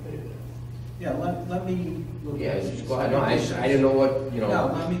 Yeah, let me look. Yeah, it's just, I didn't know what, you No,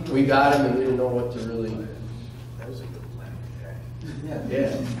 know, let me- we got them and we didn't know what to really. That was a good plan. Yeah.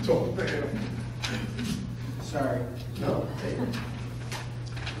 Yeah. Sorry. No.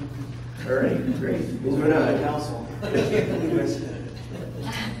 All right, great. Moving on. Council.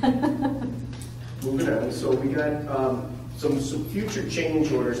 Moving on, so we got some future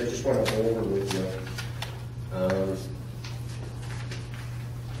change orders I just want to go over with you.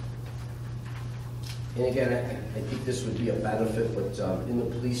 And again, I think this would be a benefit, but in the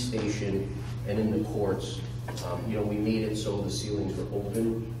police station and in the courts, you know, we made it so the ceilings were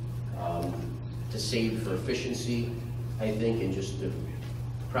open to save for efficiency, I think, and just to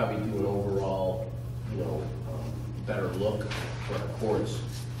probably do an overall, you know, better look for our courts.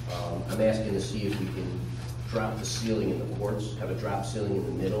 I'm asking to see if we can drop the ceiling in the courts, have a drop ceiling in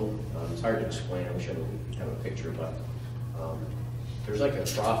the middle. It's hard to explain, I wish I would have a picture, but there's like a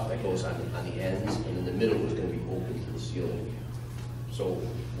trough that goes on the ends, and in the middle is going to be open to the ceiling. So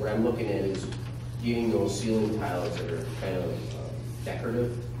what I'm looking at is getting those ceiling tiles that are kind of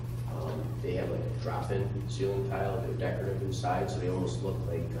decorative. They have like a drop-in ceiling tile, they're decorative inside, so they almost look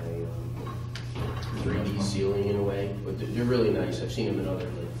like a 3D ceiling in a way, but they're really nice. I've seen them in other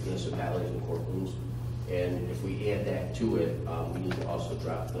municipalities and courtrooms. And if we add that to it, we need to also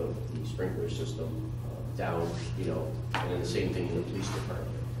drop the sprinkler system down, you know, and then the same thing in the police department.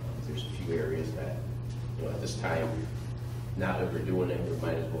 There's a few areas that, you know, at this time, now that we're doing it, we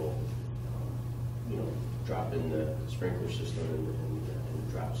might as well, you know, drop in the sprinkler system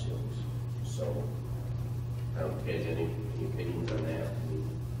and drop ceilings. So, I don't know if you guys have any opinions on that.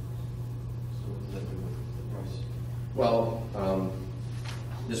 Well,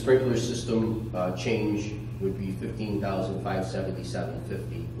 the sprinkler system change would be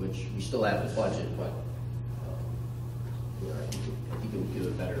 $15,577.50, which we still have the budget, but you know, I think it would give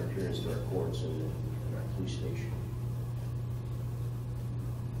a better appearance to our courts and our police station.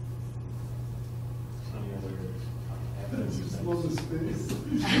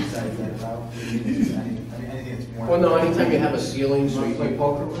 Well, no, anytime you have a ceiling, so anytime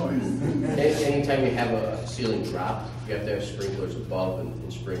you have a ceiling drop, you have to have sprinklers above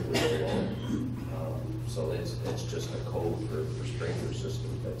and sprinklers below. So it's just a code for sprinkler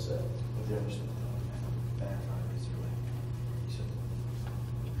systems, that's it.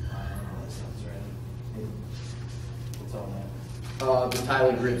 What's on that? The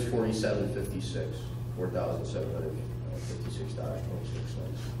tile grid's $47.56, $4,756.26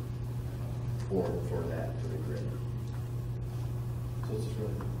 for that, for the grid. So it's just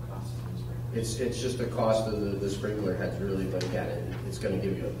really the cost of the sprinkler? It's just the cost of the sprinkler heads really, but again, it's gonna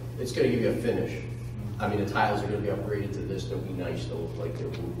give you a finish. I mean, the tiles are gonna be upgraded to this, they'll be nice, they'll look like they're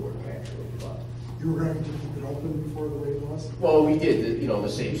woodwork actually, but. You were going to keep it open before the rate was? Well, we did, you know, to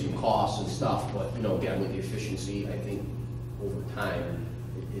save some costs and stuff, but, you know, again, with the efficiency, I think over time,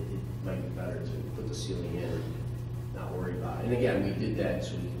 it might be better to put the ceiling in and not worry about it. And again, we did that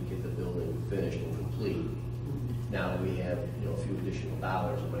so we can get the building finished and complete. Now that we have, you know, a few additional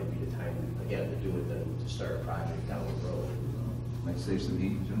dollars, it might be the time, again, to do it than to start a project down the road. Might save some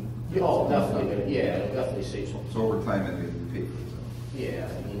heat, too. Oh, definitely, yeah, it'll definitely save some. So over time, it will pay for itself. Yeah, I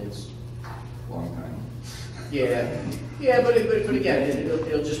mean, it's. Long time. Yeah, but again,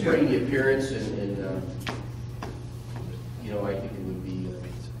 it'll just bring the appearance and you know, I think it would be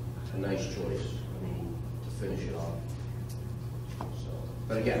a nice choice, I mean, to finish it off. So,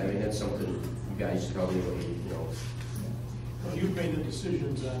 but again, I mean, that's something you guys probably, you know. Well, you've made the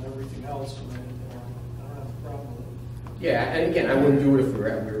decisions on everything else, and I don't have a problem with it. Yeah, and again, I wouldn't do it if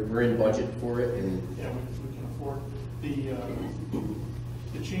we're in budget for it, and. Yeah, we can afford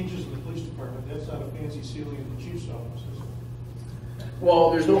the changes in the police department. That's not a fancy ceiling in the chief's office, is it?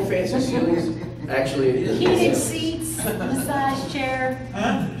 Well, there's no fancy ceilings, actually. it is- Heated seats, massage chair.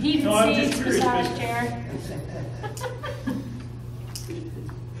 Huh? Heated No, I'm just seats, curious. massage chair.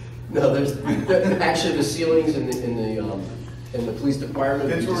 No, there's, actually, the ceilings in the police department.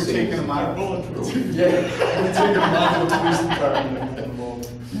 That's where we're the taking same. them out. Yeah. We're taking them out to the police department at the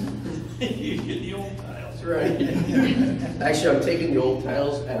moment. You get the old tiles. That's right. Actually, I'm taking the old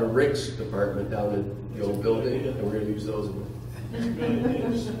tiles at a Rick's department down in the old building, and we're gonna use those.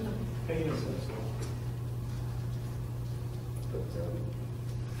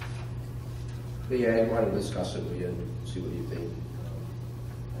 But yeah, I want to discuss it with you and see what you think.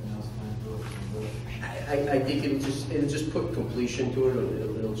 I think it'll just put completion to it.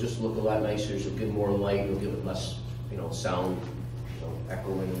 It'll just look a lot nicer. It'll give more light. It'll give it less, sound,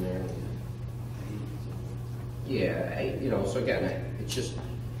 echoing in there. Yeah, so again,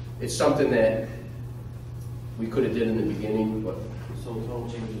 it's something that we could have did in the beginning, but. So total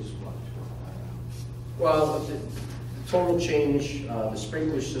changes what? Well, the total change, the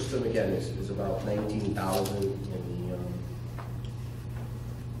sprinkler system, again, is about 19,000,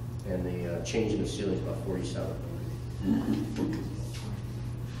 and the change in the ceiling is about 47.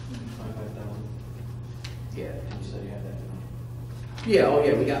 25,000. Yeah. You said you had that. Yeah, oh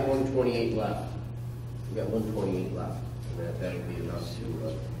yeah, we got 128 left. We got 128 left, and that'll be enough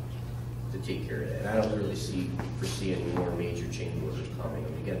to take care of that. And I don't really foresee any more major change orders coming. I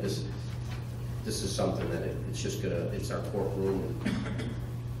mean, again, this is something that it's our courtroom.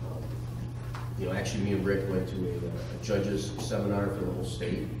 Actually, me and Rick went to a judge's seminar for the whole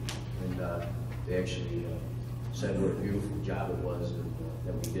state, and they actually said what a beautiful job it was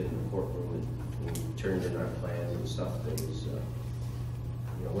that we did in the courtroom, and we turned in our plans and stuff. That was,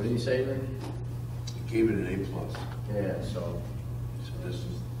 what did he say, Rick? He gave it an A+. Yeah, so. This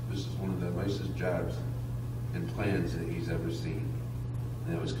is one of the nicest jobs and plans that he's ever seen.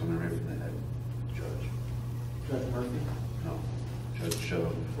 And that was coming right from the head judge. Judge Murphy? No, Judge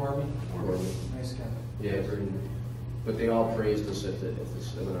Forby? Nice guy. Yeah, but they all praised us at the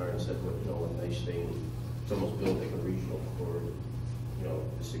seminar and said, what a nice thing. It's almost built like a regional court,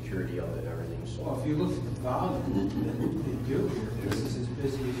 the security of it and everything, so. Well, if you look at the volume that they do here, this is as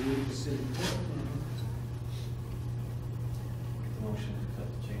busy as you can see. Motion to cut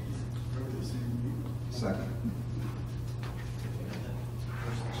the changes. Second.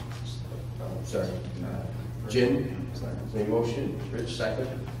 Sorry. Jim, made motion, Rich second,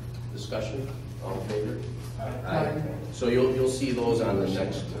 discussion, all in favor? Aye. So you'll see those on the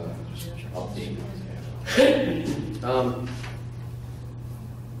next update.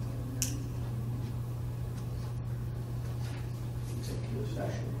 Executive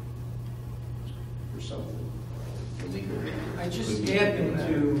session for something illegal. I just happened to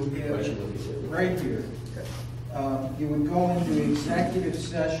have, right here, you would go into executive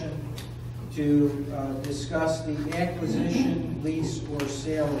session to discuss the acquisition, lease, or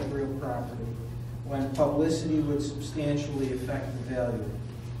sale of real property when publicity would substantially affect the value.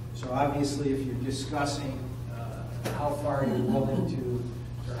 So obviously, if you're discussing how far you're willing to,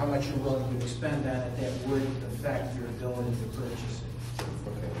 or how much you're willing to expend on it, that would affect your ability to purchase it.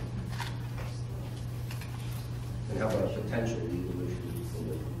 Okay. And how about a potential legal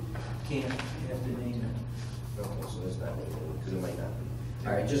issue? Can't, you have to name it. Okay, so that's not legal, because it might not be.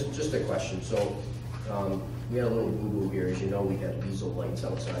 All right, just a question. So, we had a little boo-boo here. As you know, we have diesel lights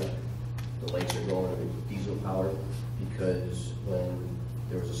outside. The lights are going with diesel power because when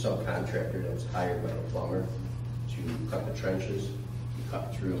there was a subcontractor that was hired by the plumber to cut the trenches, he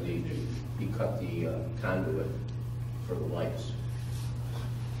cut the conduit for the lights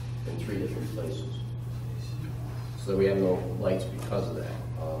in 3 different places. So we have no lights because of that.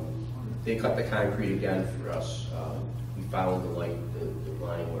 They cut the concrete again for us. We found the light, the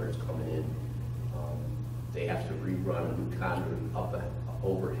line where it's coming in. They have to rerun a new conduit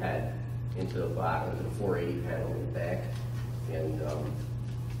overhead into the bottom, into the 480 panel in the back. And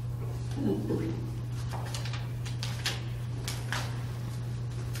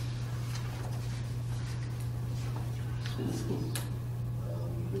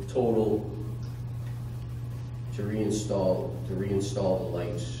the total to reinstall the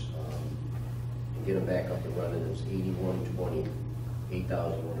lights and get them back up and running is $8,120.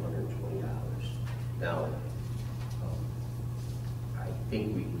 Now, I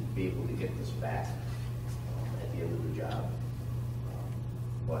think we'd be able to get this back at the end of the job.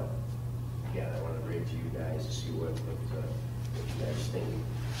 But yeah, I want to bring it to you guys to see what you guys think.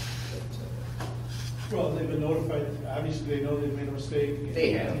 Well, they've been notified, obviously they know they've made a mistake.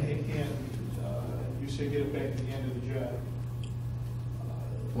 They have. And you say get it back at the end of the job.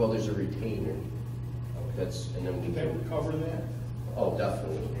 Well, there's a retainer. That's, and then we Did that can, cover that? Oh,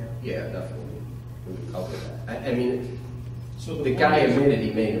 definitely. Yeah, definitely. We would cover that. I mean, So the guy admitted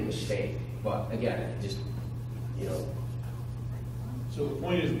he made a mistake, but again, just, you know, So the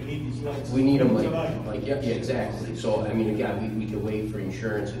point is, we need these lights. we need them tonight. like, yeah, exactly. So, I mean, again, we could wait for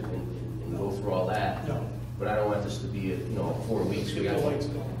insurance and go through all that. No. But I don't want this to be, 4 weeks. We Get got the lights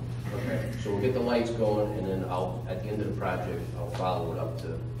going. Okay, so we'll get the lights going, and then at the end of the project, I'll follow it up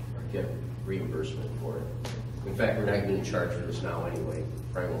to get reimbursement for it. In fact, we're not getting charged for this now anyway.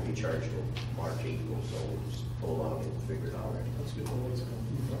 Probably won't be charged till March, April, so we'll just go along and figure it out. Let's get the lights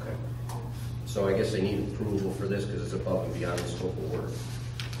going. Okay. So I guess I need approval for this because it's above and beyond the scope of work.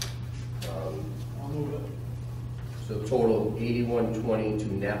 I'll move it. So total $81.20 to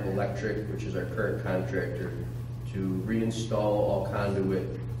NAP Electric, which is our current contractor, to reinstall all conduit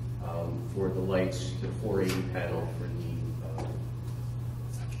for the lights, the 480 panel for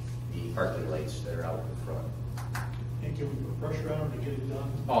the parking lights that are out in front. And can we put pressure on them to get it done?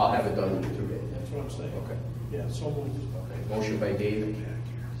 Oh, I'll have it done in 2 days. That's what I'm saying. Okay. Yeah, so moved. Okay. Motion by David,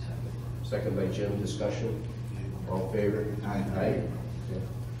 second by Jim. Discussion. All in favor? Aye. Aye.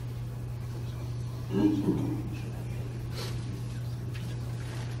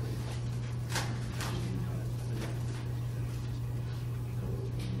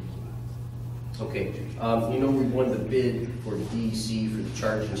 Okay, we won the bid for DEC for the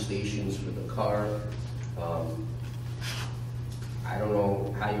charging stations for the car. I don't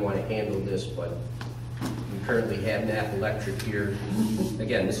know how you want to handle this, but we currently have NAP Electric here.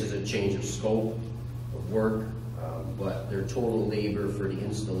 Again, this is a change of scope of work, but their total labor for the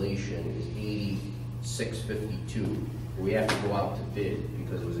installation is $86.52. We have to go out to bid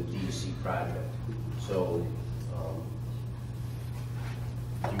because it was a DEC project. So,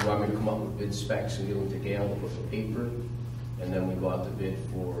 do you want me to come up with bid specs and give them to Gail to put the paper, and then we go out to bid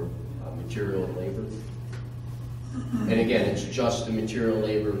for material and labor? And again, it's just the material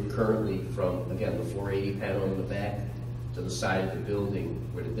labor currently from, again, the 480 panel in the back to the side of the building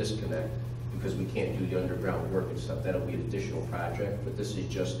where the disconnect, because we can't do the underground work and stuff. That'll be an additional project, but this is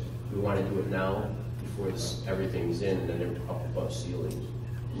just, we want to do it now before everything's in, and then they're up above ceilings.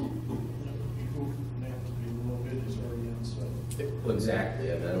 Well,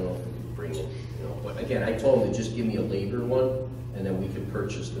 exactly. I mean, I don't know if we can bring it, but again, I told them to just give me a labor one, and then we can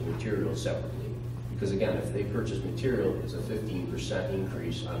purchase the material separately. Because again, if they purchase material, it's a 15%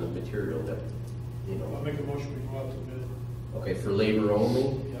 increase on the material that, I'll make a motion, we go out to bid. Okay, for labor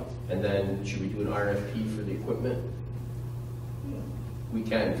only? Yep. And then should we do an RFP for the equipment? We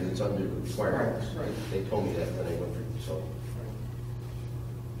can, because it's under the requirements. Right. They told me that when I went through, so.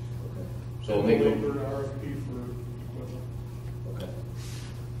 Okay. So we'll So make a. labor RFP for equipment. Okay.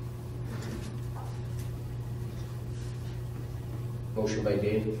 Motion by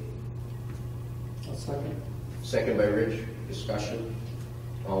Dave. I'll second. Second by Rich. Discussion.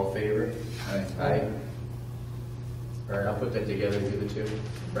 All in favor? Aye. Aye. All right, I'll put that together and give it to you.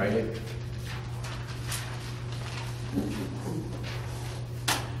 Friday.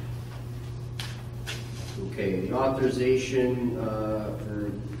 Okay, the authorization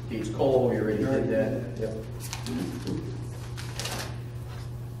for Gates Cole, we already did that. Yep.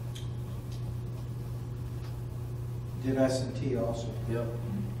 Did S&T also. Yep.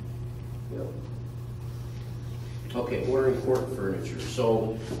 Yep. Okay, ordering court furniture.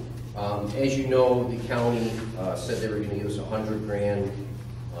 So, as you know, the county said they were gonna give us $100,000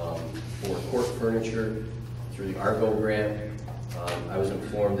 for court furniture through the Argo grant. I was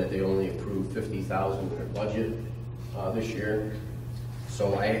informed that they only approved $50,000 in their budget this year.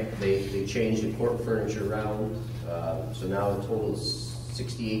 So they changed the court furniture around. So now the total is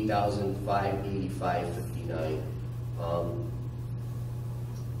 $68,585.59.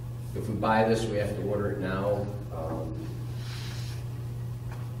 If we buy this, we have to order it now.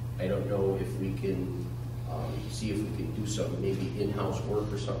 I don't know if we can see if we can do some maybe in-house work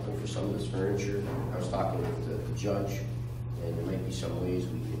or something for some of this furniture. I was talking with the judge, and there might be some ways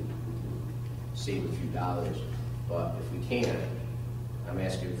we can save a few dollars. But if we can't, I'm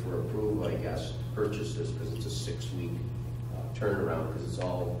asking for approval, I guess, to purchase this because it's a 6-week turnaround because it's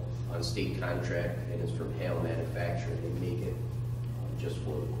all on state contract and it's from Hale Manufacturing. They make it just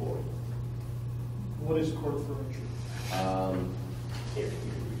for the court. What is court furniture? Here,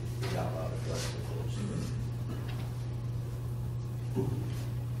 read out loud if you like to close.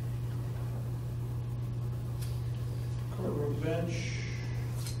 Courtroom bench.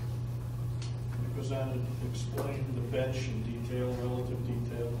 It goes on to explain the bench in detail, relative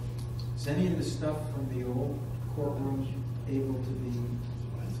detail. Is any of the stuff from the old courtroom able to be?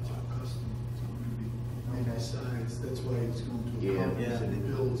 Size, that's why it's going to a Yeah. company, and it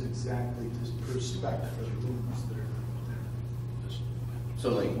builds exactly to per spec for the rooms that are there. So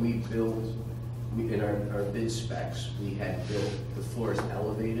like we built, in our bid specs, we had built, the floor is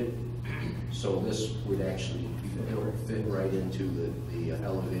elevated, so this would actually, it'll fit right into the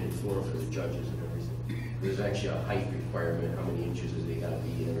elevated floor for the judges and everything. There's actually a height requirement, how many inches is they gotta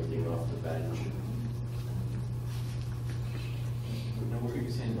be and everything off the bench. What were you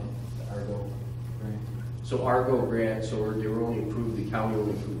saying about the Argo grant? So Argo grant, so they were only approved, the county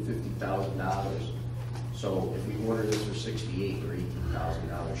only approved $50,000. So if we order this for $68,000 or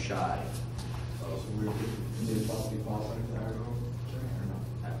 $18,000 shy. So we possibly qualify for the Argo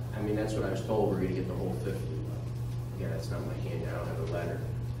or no? I mean, that's what I was told, we're gonna get the whole 50. Yeah, that's not my hand, I don't have a letter.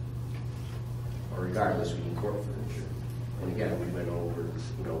 Or regardless, we need court furniture. And again, we went over,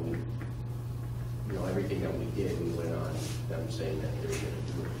 everything that we did, we went on them saying that they were gonna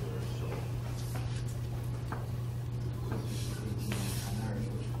do it for us, so.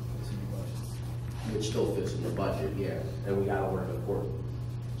 Which still fits in the budget, yeah, and we gotta work the court.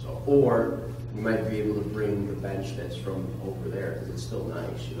 So, or we might be able to bring the bench that's from over there, because it's still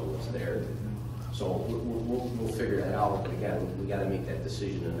nice, what's there. So we'll figure that out, but again, we gotta make that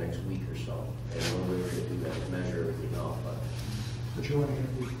decision in the next week or so. And the only way we're gonna do that is measure everything out, But you want to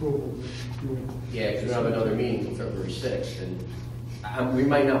get the approval of doing. yeah, because we have another meeting on February 6th, and we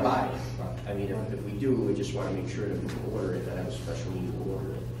might not buy it. But, I mean, if we do, we just want to make sure that we can order it, and have a special meeting to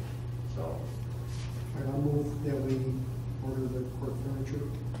order it. So, All right, I'll move that we order the court furniture.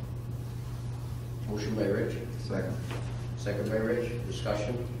 motion by Rich, Second. second by Rich,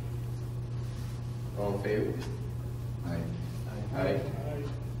 discussion. All in favor? Aye. Aye.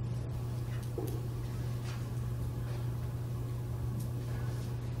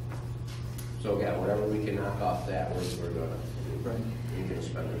 So yeah, whatever we can knock off that, we're gonna, we're gonna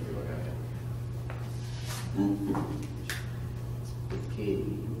spend it doing that. Okay.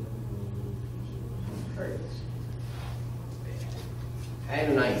 All right. I had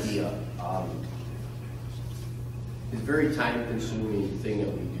an idea. It's a very time-consuming thing that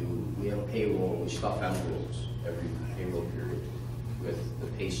we do. We have payroll, we stuff envelopes every payroll period with the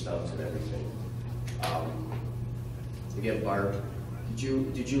pay stubs and everything. Again, Barb,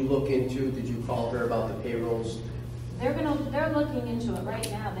 did you look into, did you call her about the payrolls? They're looking into it right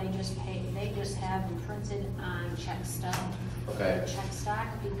now. They just have them printed on check stub. Okay. Check stock,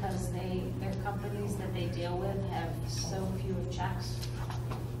 because their companies that they deal with have so few of checks,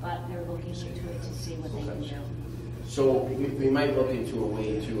 but they're looking into it to see what they can do. So we might look into a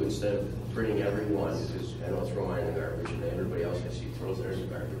way to, instead of printing everyone, because I know it's throwing mine in the garbage and everybody else I see throws theirs in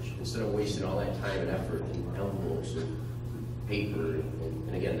the garbage, instead of wasting all that time and effort in envelopes and paper,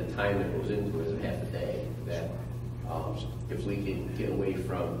 and again, the time that goes into it is half a day, that if we can get away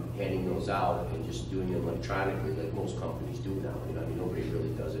from handing those out and just doing them electronically like most companies do now, I mean, nobody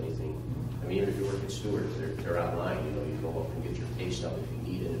really does anything. I mean, even if you work at Stewart's, they're online, you go up and get your pay stub if you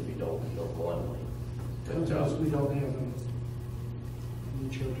need it. If you don't go online. But, Because we don't have a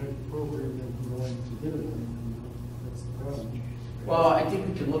mutual type of program that we're going to get it, that's the problem. well, I think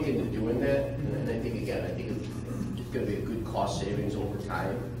we can look into doing that, and I think it's going to be a good cost savings over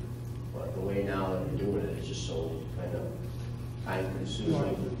time. But the way now that we're doing it is just so kind of time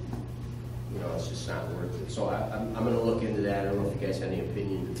consuming. It's just not worth it. So I'm going to look into that. I don't know if you guys have any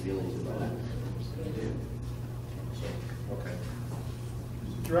opinions or feelings about it. So, okay.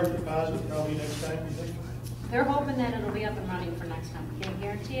 Direct deposit probably next time, you think? They're hoping that it'll be up and running for next time. Can't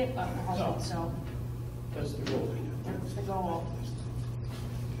guarantee it, but we're hoping No. so. That's the goal. That's the goal.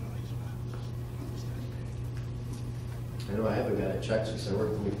 I know I haven't got a check since I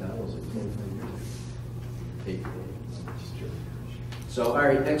worked at McDonald's like 25 years. Paid for it. So, all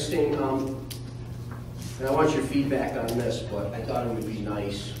right, next thing, and I want your feedback on this, but I thought it would be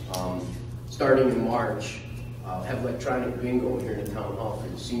nice, starting in March, have electronic bingo here in the town hall for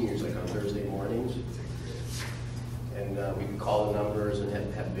the seniors, like on Thursday mornings. And we can call the numbers and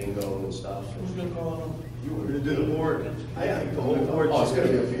have bingo and stuff. Who's gonna call them? You were gonna do the board. I think the whole board. Oh, it's gonna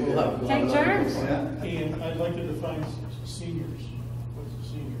be a few. We'll have Take turns. And I'd like to define seniors. What's a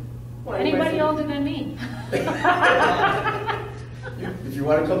senior? Anybody older than me? If you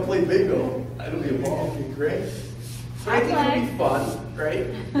want to come play bingo, that'll be involved. Great. I think it'll be fun, right?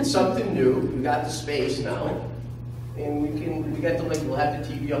 It's something new. We got the space now, and we'll have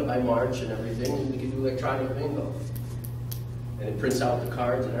the TV up by March and everything, and we can do electronic bingo. And it prints out the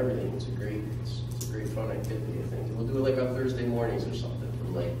cards and everything. It's a great fun activity, I think. We'll do it like on Thursday mornings or something,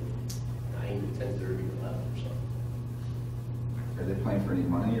 from like 9 to 10:30 or 11 or something. Are they playing for any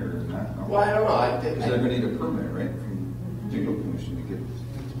money or not? No. Well, I don't know. Because they're gonna need a permit, right, from bingo commission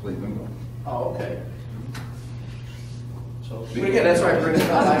to play bingo. Oh, okay. So, but again, that's why I bring it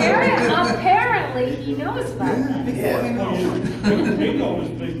up. Apparently, Apparently, he knows about that. Bingo is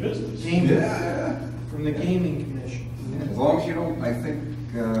big business. From the gaming commission. As long as you don't, I think,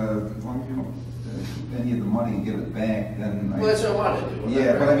 as long as you don't keep any of the money and give it back, then. Well, that's what I wanted to do.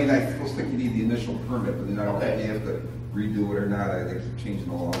 Yeah, but I mean, I still think you need the initial permit, but then I don't think Okay. you have to redo it or not. I think keep changing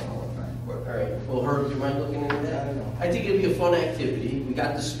the laws all the time, but. All right, well, Herb, do you mind looking into that? I don't know. I think it'd be a fun activity. We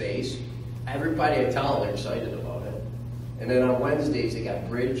got the space. Everybody I tell, they're excited about it. And then on Wednesdays, they got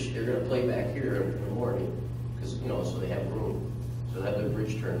bridge. They're gonna play back here in the morning, because, you know, so they have room. So they have their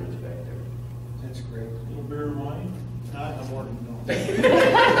bridge tournaments back there. That's great. A little beer and wine, not in the morning, no.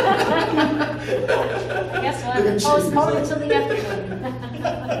 Guess what? Postpone it till the afternoon.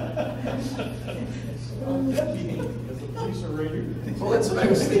 Because the police are right here. Well, that's what I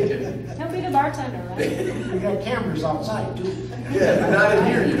was thinking. He'll be the bartender, right? We got cameras outside too. Yeah, but not in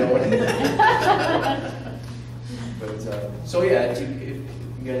here, you know. But, so yeah, if you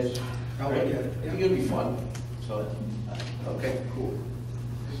guys, I'll look at it. I think it'll be fun. So, okay, cool.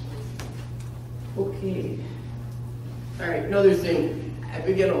 Okay. All right, another thing, I've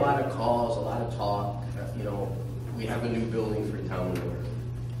been getting a lot of calls, a lot of talk. You know, we have a new building for town of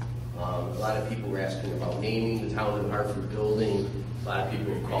Hartford. A lot of people were asking about naming the town of Hartford building. A lot of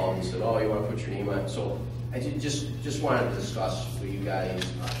people have called and said, "Oh, you want to put your name on it?" So I just wanted to discuss with you guys.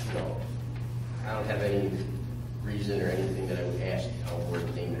 You know, I don't have any reason or anything that I would ask the town board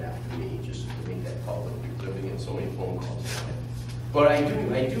to name it after me, just to make that call. Because I've been getting so many phone calls. But I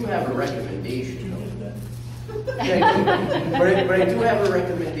do have a recommendation. Yeah, but I do have a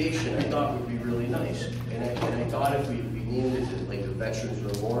recommendation I thought would be really nice. And I thought if we named it like the Veterans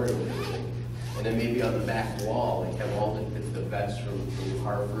Memorial Building, and then maybe on the back wall, like have all the vets from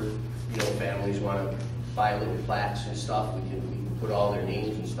Hartford, you know, families want to buy little plaques and stuff, we can put all their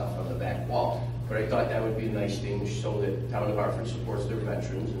names and stuff on the back wall. But I thought that would be a nice thing to show that town of Hartford supports their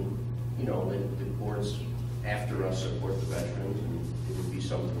veterans, and, you know, the boards after us support the veterans, and it would be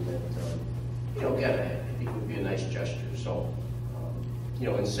something that, you know, again, I think would be a nice gesture. So, you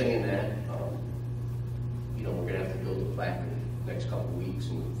know, in saying that, you know, we're gonna have to build a plaque in the next couple of weeks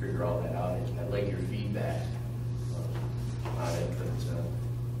and figure all that out. I'd like your feedback on it, but,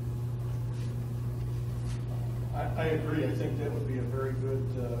 I agree, I think that would be a very good,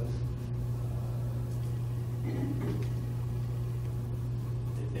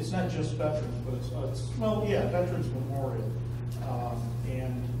 it's not just veterans, but it's well, yeah, Veterans Memorial.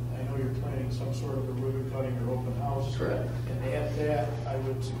 And I know you're planning some sort of a ribbon cutting or open house. Correct. And at that, I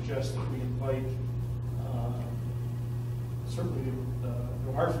would suggest that we invite, certainly the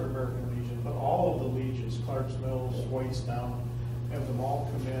New Hartford American Legion, but all of the legions, Clark's Mills, Whitestown, have them all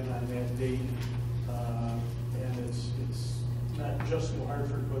come in on that date. And it's not just New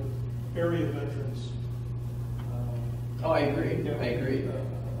Hartford, but area veterans. Oh, I agree, I agree. A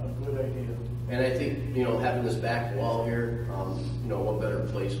good idea. And I think, you know, having this back wall here, you know, what better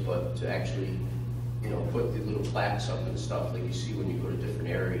place but to actually, you know, put the little plaques up and stuff like you see when you go to different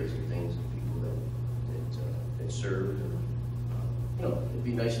areas and things, and people that serve. And, you know, it'd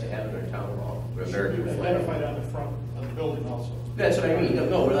be nice to have in our town hall. Should be identified on the front of the building also. That's what I mean.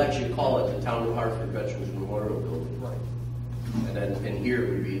 No, we'll actually call it the Town of Hartford Veterans Memorial Building. Right. And then, and here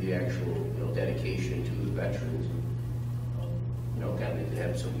would be the actual, you know, dedication to the veterans. And, you know, kind of they could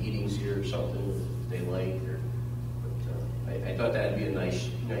have some meetings here or something if they like. Or, but I thought that'd be a nice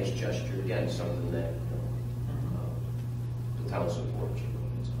gesture. Again, something that, you know, the town supports. You know,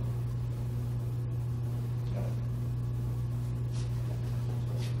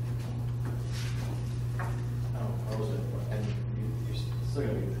 Still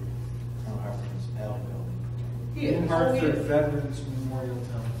gonna be town Hartford's L building. Yeah, Hartford Veterans Memorial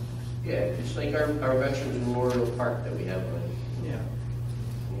Town. yeah, it's like our Veterans Memorial Park that we have. Yeah.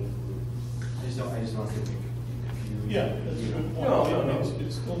 I just don't think if you. Yeah, that's a good point. No.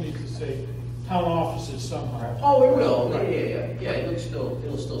 It still needs to say town offices somehow. Oh, it will. Yeah.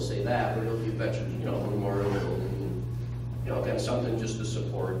 It'll still say that, but it'll be a veteran, you know, memorial building. And, you know, kind of something just to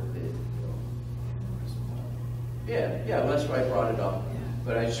support it. You know. Yeah. Well, that's why I brought it up.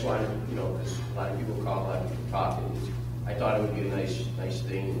 But I just wanted, you know, because a lot of people call, a lot of people talk, and I thought it would be a nice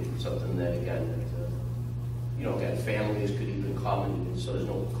thing, something that again, that, you know, again, families could even come, and so there's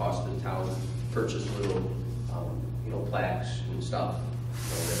no cost to the town purchase little, you know, plaques and stuff.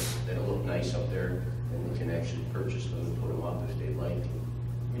 You know, that'll look nice up there, and they can actually purchase them and put them up if they like.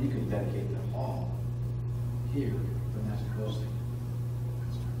 I mean, you could dedicate the hall here, but not close to.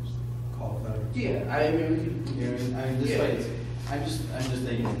 Call veterans. Yeah, I mean, we could. You know, I mean, this Yeah. way, I'm just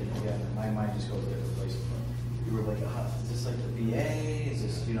thinking, again, my mind just goes to different places. But you were like, is this like the VA? Is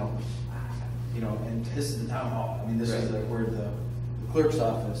this, you know, and this is the town hall. I mean, this is like where the the clerk's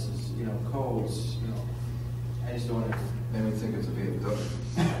office is, you know, codes, you know, I just don't want to. Then we think it's a BMW.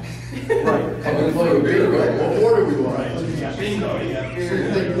 Right. Coming for a beer, right? What order we want? Bingo, yeah.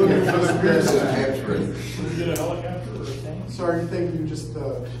 Looking for the Pierce. Hatchford. Can we get a helicopter or a tank? So are you thinking just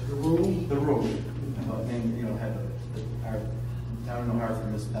the room? The room, and, you know, have our town of Hartford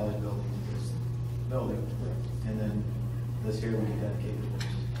municipality building, this building, and then this here would be dedicated to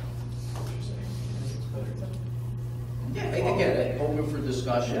Yeah, again, open for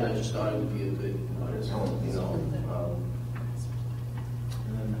discussion, I just thought it would be a good, you know,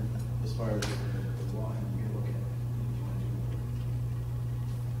 and then as far as the law, you look at,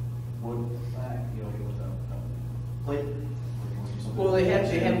 wood, you know, with a plate. well, they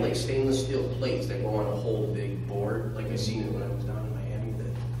have like stainless steel plates that go on a whole big board, like I seen it when I was down in Miami,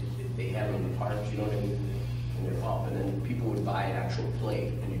 that they have in the parks, you know what I mean? And they're up, and then people would buy an actual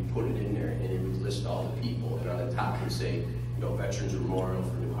plate, and you'd put it in there, and it would list all the people, and on the top it would say, you know, Veterans Memorial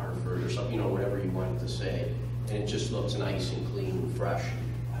for New Hartford, or something, you know, whatever you wanted to say, and it just looks nice and clean and fresh.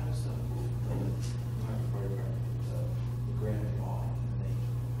 How does the granite wall, and they,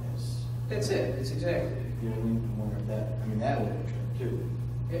 yes. That's it, it's exactly. You know what I mean? I wonder if that, I mean, that would look good too.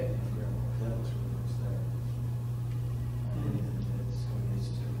 Yeah. That looks really nice there. Anything that's going to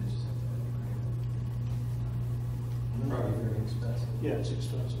just have to have granite. Probably very expensive. Yeah, it's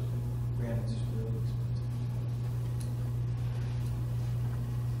expensive. Granite's really expensive.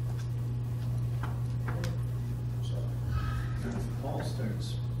 Paul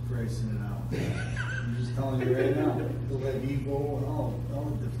starts pricing it out. I'm just telling you right now, he'll have Evo and all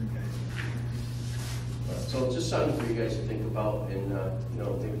the different guys. So it's just something for you guys to think about, and, you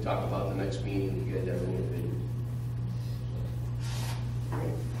know, maybe talk about the next meeting, if you guys have any opinion.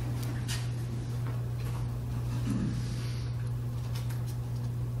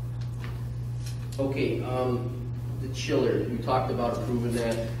 Okay, the chiller, we talked about approving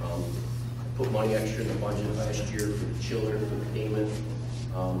that. I put money extra in the budget last year for the chiller, for the payment.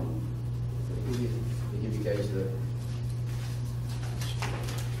 They give you guys the.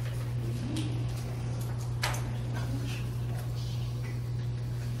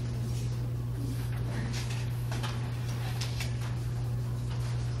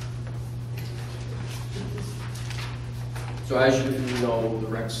 So as you know, the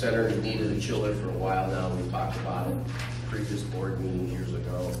rec center needed a chiller for a while now. We talked about it previous board meeting years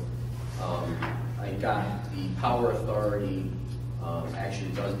ago. I got the Power Authority,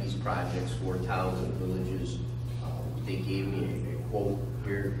 actually does these projects for towns and villages. They gave me a quote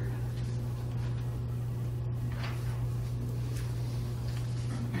here.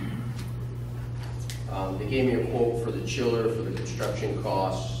 They gave me a quote for the chiller, for the construction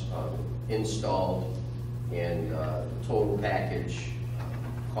costs, installed, and total package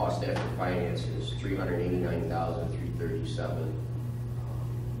cost after finance is $389,337.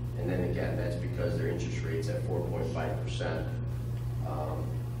 And then again, that's because their interest rate's at 4.5%.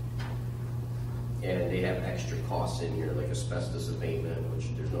 And they have extra costs in here, like asbestos abatement,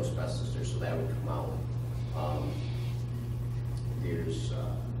 which there's no asbestos there, so that would come out. There's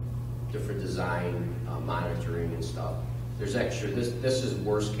different design, monitoring and stuff. There's extra, this is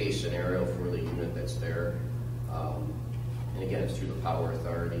worst case scenario for the unit that's there. And again, it's through the Power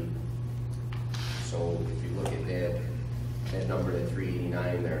Authority. So if you look at that number at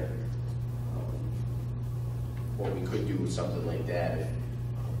 389 there, what we could do with something like that, if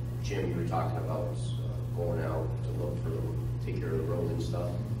Jim, you were talking about going out to look for, take care of the road and stuff,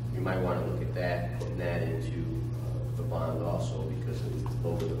 you might want to look at that, putting that into the bond also, because it would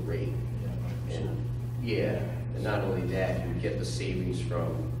lower the rate. And yeah, and not only that, you would get the savings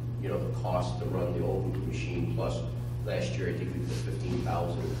from, you know, the cost to run the old machine, plus last year I think we put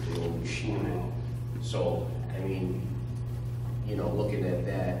 15,000 into the old machine. So, I mean, you know, looking at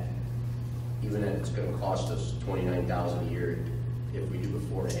that, even if it's gonna cost us $29,000 a year, if we do a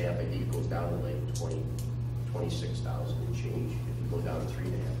 4.5, I think it goes down to like 26,000 and change, if you go down to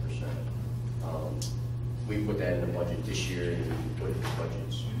 3.5%. We put that in the budget this year, and we put it in the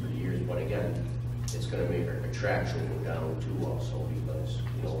budgets for years, but again, it's gonna make our contractual go down too also, because,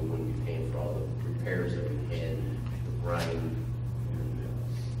 you know, we wouldn't be paying for all the repairs that we had, the brine, and,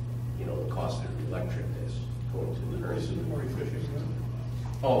 you know, the cost of the electric that's going to the This is person. more efficient, huh?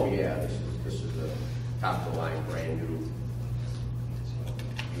 Oh, yeah, this is a top of the line, brand new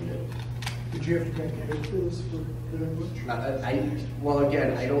unit. Did you have to make a bid for this for that much? Well,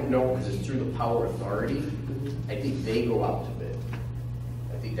 again, I don't know, because it's through the Power Authority. I think they go out to bid.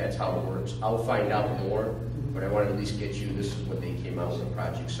 I think that's how it works. I'll find out more, but I want to at least get you, this is what they came out with, a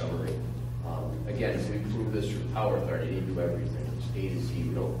project summary. Again, if we prove this through Power Authority, they do everything. It's A to Z,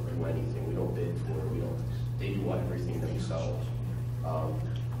 we don't do anything, we don't bid for it, they do everything themselves.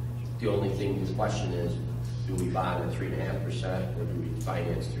 The only thing, the question is, do we bond at 3.5% or do we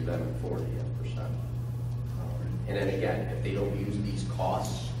finance through them at 4.5%? And then again, if they don't use these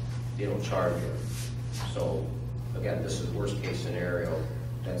costs, they don't charge you. So again, this is worst case scenario,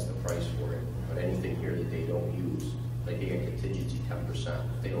 that's the price for it. But anything here that they don't use, like they get contingency 10%,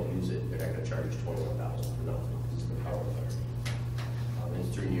 if they don't use it, they're not gonna charge you $21,000 for nothing. It's the power authority. And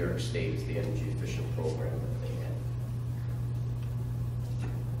it's through New York State, it's the energy efficient program that they had.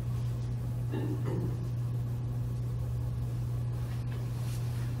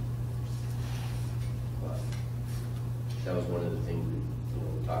 But that was one of the things we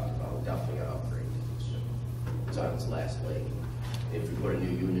talked about. We definitely got to upgrade it. It's on its last leg. If we put a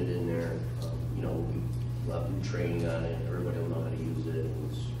new unit in there, we'll have new training on it. Everybody will know how to use it.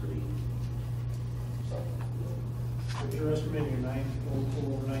 And it's pretty. So, But you're estimating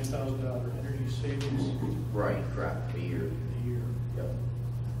over $9,000 energy savings right, correct. A year. a year. Yep.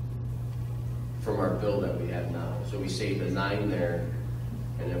 From our bill that we have now. So we save the 9 there,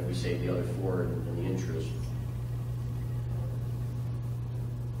 and if we save the other 4 in the interest.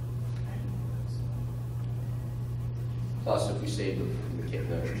 Plus, if we save the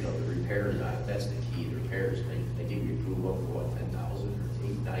repairs on it, that's the key. The repairs, they give you approval for what, 10,000 or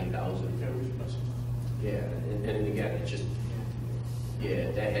 9,000. Yeah, and again, it's just, yeah,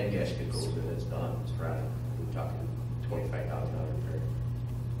 that head gasket goes in, it's done, it's right. We're talking $25,000 repair.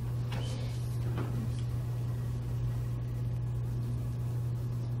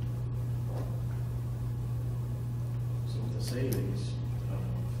 So with the savings, the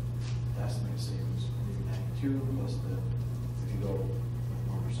estimated savings, maybe 92 plus if you go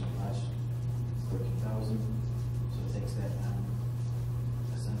 1% less, 13,000, so it takes that down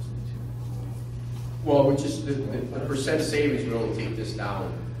essentially to. Well, we just, the percent savings would only take this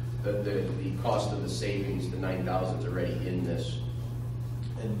down. The cost of the savings, the 9,000 is already in this,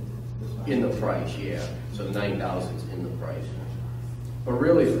 in the price, yeah. So the 9,000 is in the price. But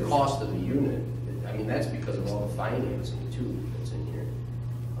really, the cost of the unit, I mean, that's because of all the financing too that's in here.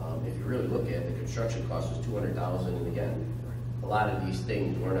 If you really look at it, the construction cost is $200,000, and again, a lot of these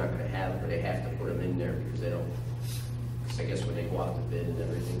things we're not gonna have, but they have to put them in there because they don't, I guess when they go out to bid and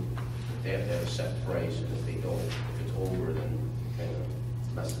everything, they have to have a set price, and if they don't, if it's over, then it kind of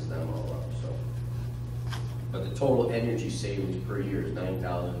messes them all up, so. But the total energy savings per year is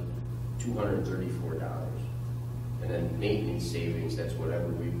 $9,234. And then maintenance savings, that's whatever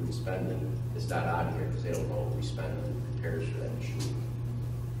we've been spending, it's not on here because they don't know what we spend on repairs for that machine.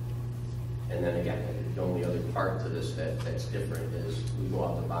 And then again, the only other part to this that's different is we go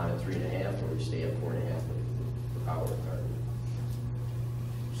out the bond at 3.5 or we stay at 4.5 with the power authority.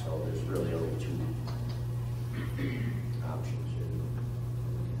 So there's really only 2 options here.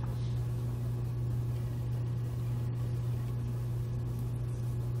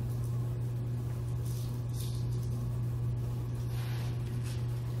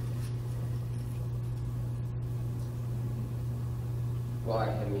 Well, I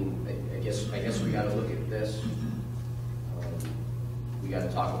mean, I guess we got to look at this. We got to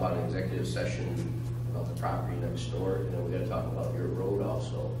talk about an executive session about the property next door, and then we got to talk about your road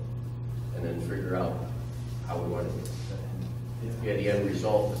also, and then figure out how we want to. Yeah, the end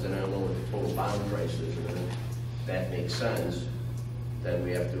result, because then I don't know what the total bond price is, and then if that makes sense, then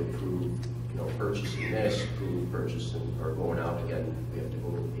we have to approve, purchasing this, approve purchasing, or going out again. We have to go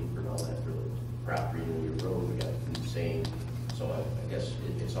to the paper and all that for the property and your road. We got to do the same. So I guess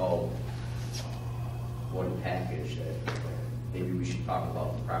it's all one package. Maybe we should talk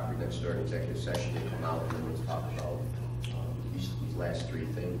about the property next door in executive session and come out and then let's talk about these last 3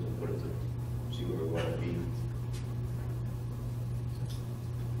 things and put it to see where we want to be.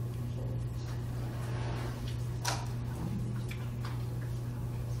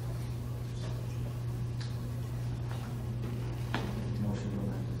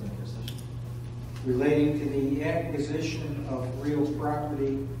 Relating to the acquisition of real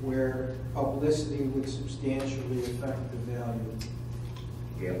property where publicity would substantially affect the value.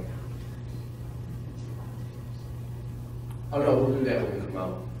 Yeah. Oh, no, we'll do that when we come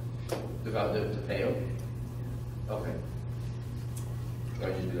out. To pay them? Okay. Why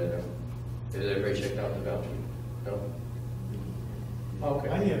don't you do that now? Did everybody check out the voucher? No? Okay.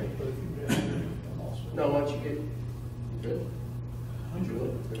 I have, but if you have, I'm also. No, why don't you get, good? I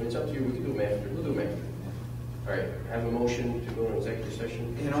mean, it's up to you, we can do them after, we'll do them after. All right, I have a motion to go into executive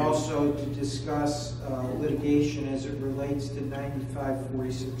session. And also to discuss litigation as it relates to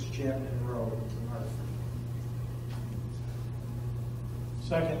 9546 Chapman Road in Hartford.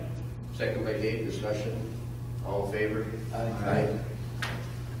 Second. Second by Dave, discussion. All in favor? Aye.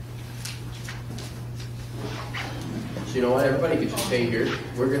 So you know what, everybody could just stay here.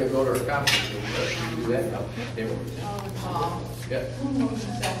 We're gonna go to our conference room. Let's do that now. Stay with me. Yeah. Who moved and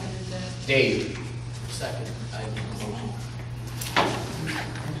seconded that? Dave. Second, I have a motion.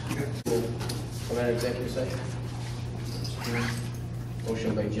 Come out of executive session.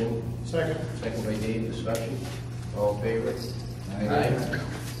 Motion by Jim. Second. Second by Dave. Discussion. All in favor? Aye.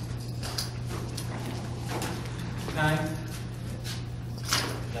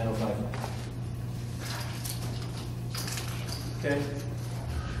 9:05. Okay.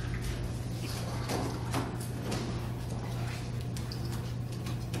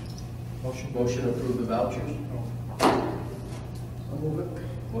 Motion to approve the vouchers. I'll move it.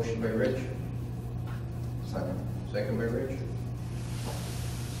 Motion by Rich. Second. Second by Rich.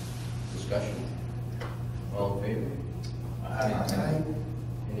 Discussion. All in favor? Aye.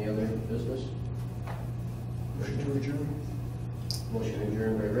 Any other business? Motion to adjourn. Motion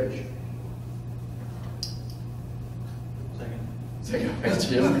adjourned by Rich. Second. Second by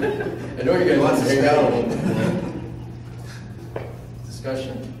Jim. I know you guys want to hang out a little bit.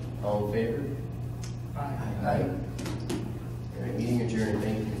 Discussion. All in favor? Aye. Aye. All right, meeting adjourned.